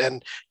that.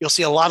 And you'll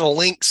see a lot of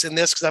links in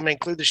this, because I'm going to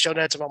include the show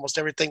notes of almost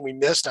everything we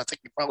missed. I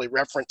think we probably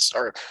referenced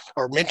or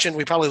mentioned,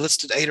 we probably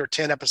listed 8 or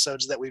 10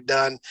 episodes that we've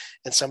done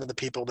and some of the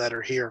people that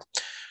are here.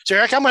 So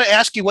Eric, I'm going to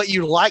ask you what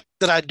you like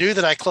that I do,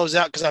 that I close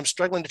out, because I'm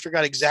struggling to figure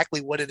out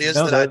exactly what it is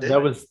that I do.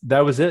 That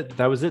was it,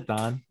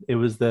 Don. It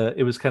was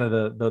kind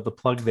of the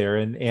plug there.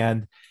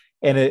 And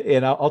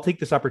I'll take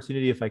this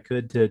opportunity, if I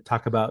could, to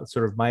talk about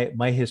sort of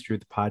my history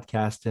with the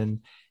podcast. And,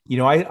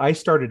 I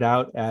started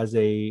out as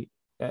a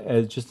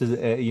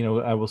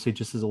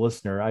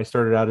listener. I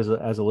started out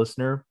as a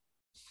listener.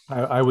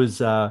 It was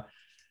summer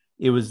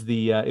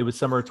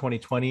of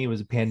 2020. It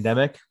was a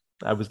pandemic.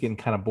 I was getting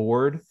kind of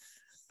bored.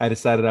 I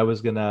decided I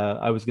was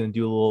gonna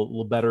do a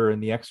little better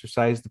in the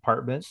exercise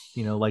department,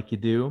 like you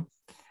do.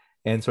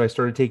 And so I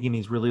started taking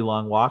these really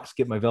long walks,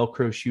 get my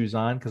Velcro shoes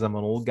on, because I'm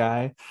an old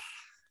guy,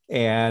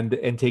 and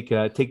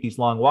take these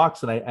long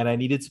walks. And I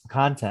needed some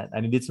content.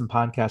 I needed some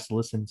podcasts to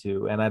listen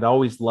to. And I'd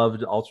always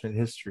loved alternate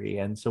history.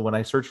 And so when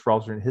I searched for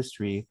alternate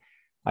history,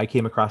 I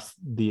came across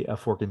A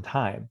Fork in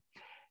Time,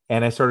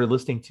 and I started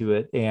listening to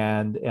it.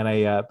 And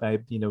I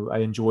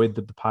enjoyed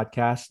the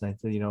podcast. And I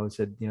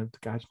said,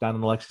 gosh, Don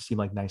and Alexa seem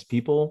like nice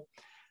people.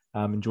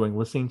 I'm enjoying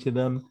listening to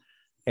them.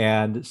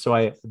 And so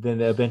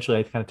eventually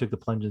I kind of took the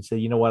plunge and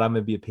said, you know what, I'm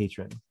going to be a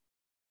patron.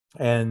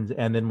 And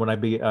then when I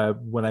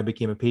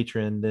became a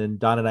patron, then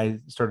Don and I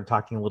started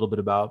talking a little bit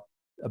about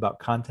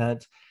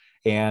content.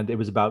 And it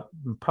was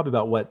probably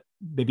about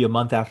maybe a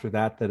month after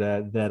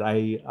that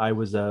I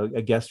was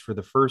a guest for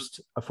the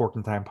first A Fork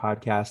in Time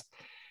podcast.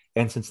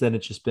 And since then,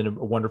 it's just been a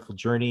wonderful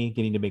journey,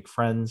 getting to make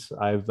friends.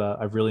 I've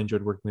really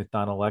enjoyed working with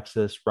Don,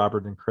 Alexis,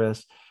 Robert, and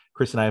Chris.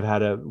 Chris and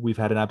I we've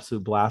had an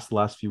absolute blast the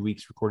last few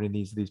weeks recording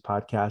these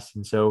podcasts.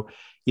 And so,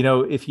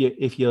 if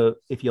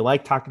you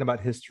like talking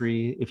about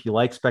history, if you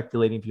like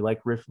speculating, if you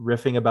like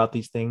riffing about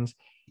these things,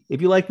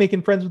 if you like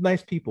making friends with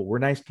nice people, we're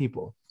nice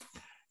people.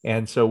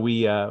 And so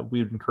we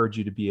would encourage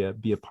you to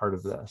be a part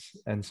of this.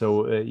 And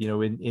so,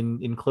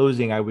 in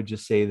closing, I would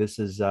just say this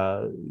has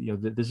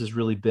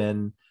really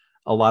been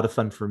a lot of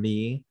fun for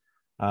me.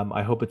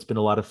 I hope it's been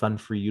a lot of fun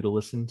for you to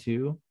listen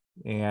to.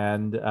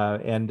 And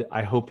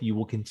I hope you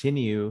will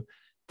continue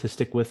to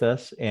stick with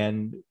us,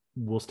 and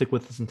will stick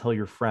with us and tell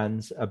your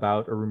friends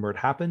about A Room Where It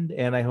Happened.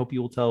 And I hope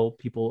you will tell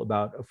people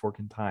about A Fork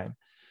in Time.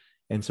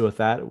 And so with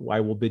that, I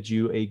will bid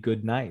you a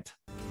good night.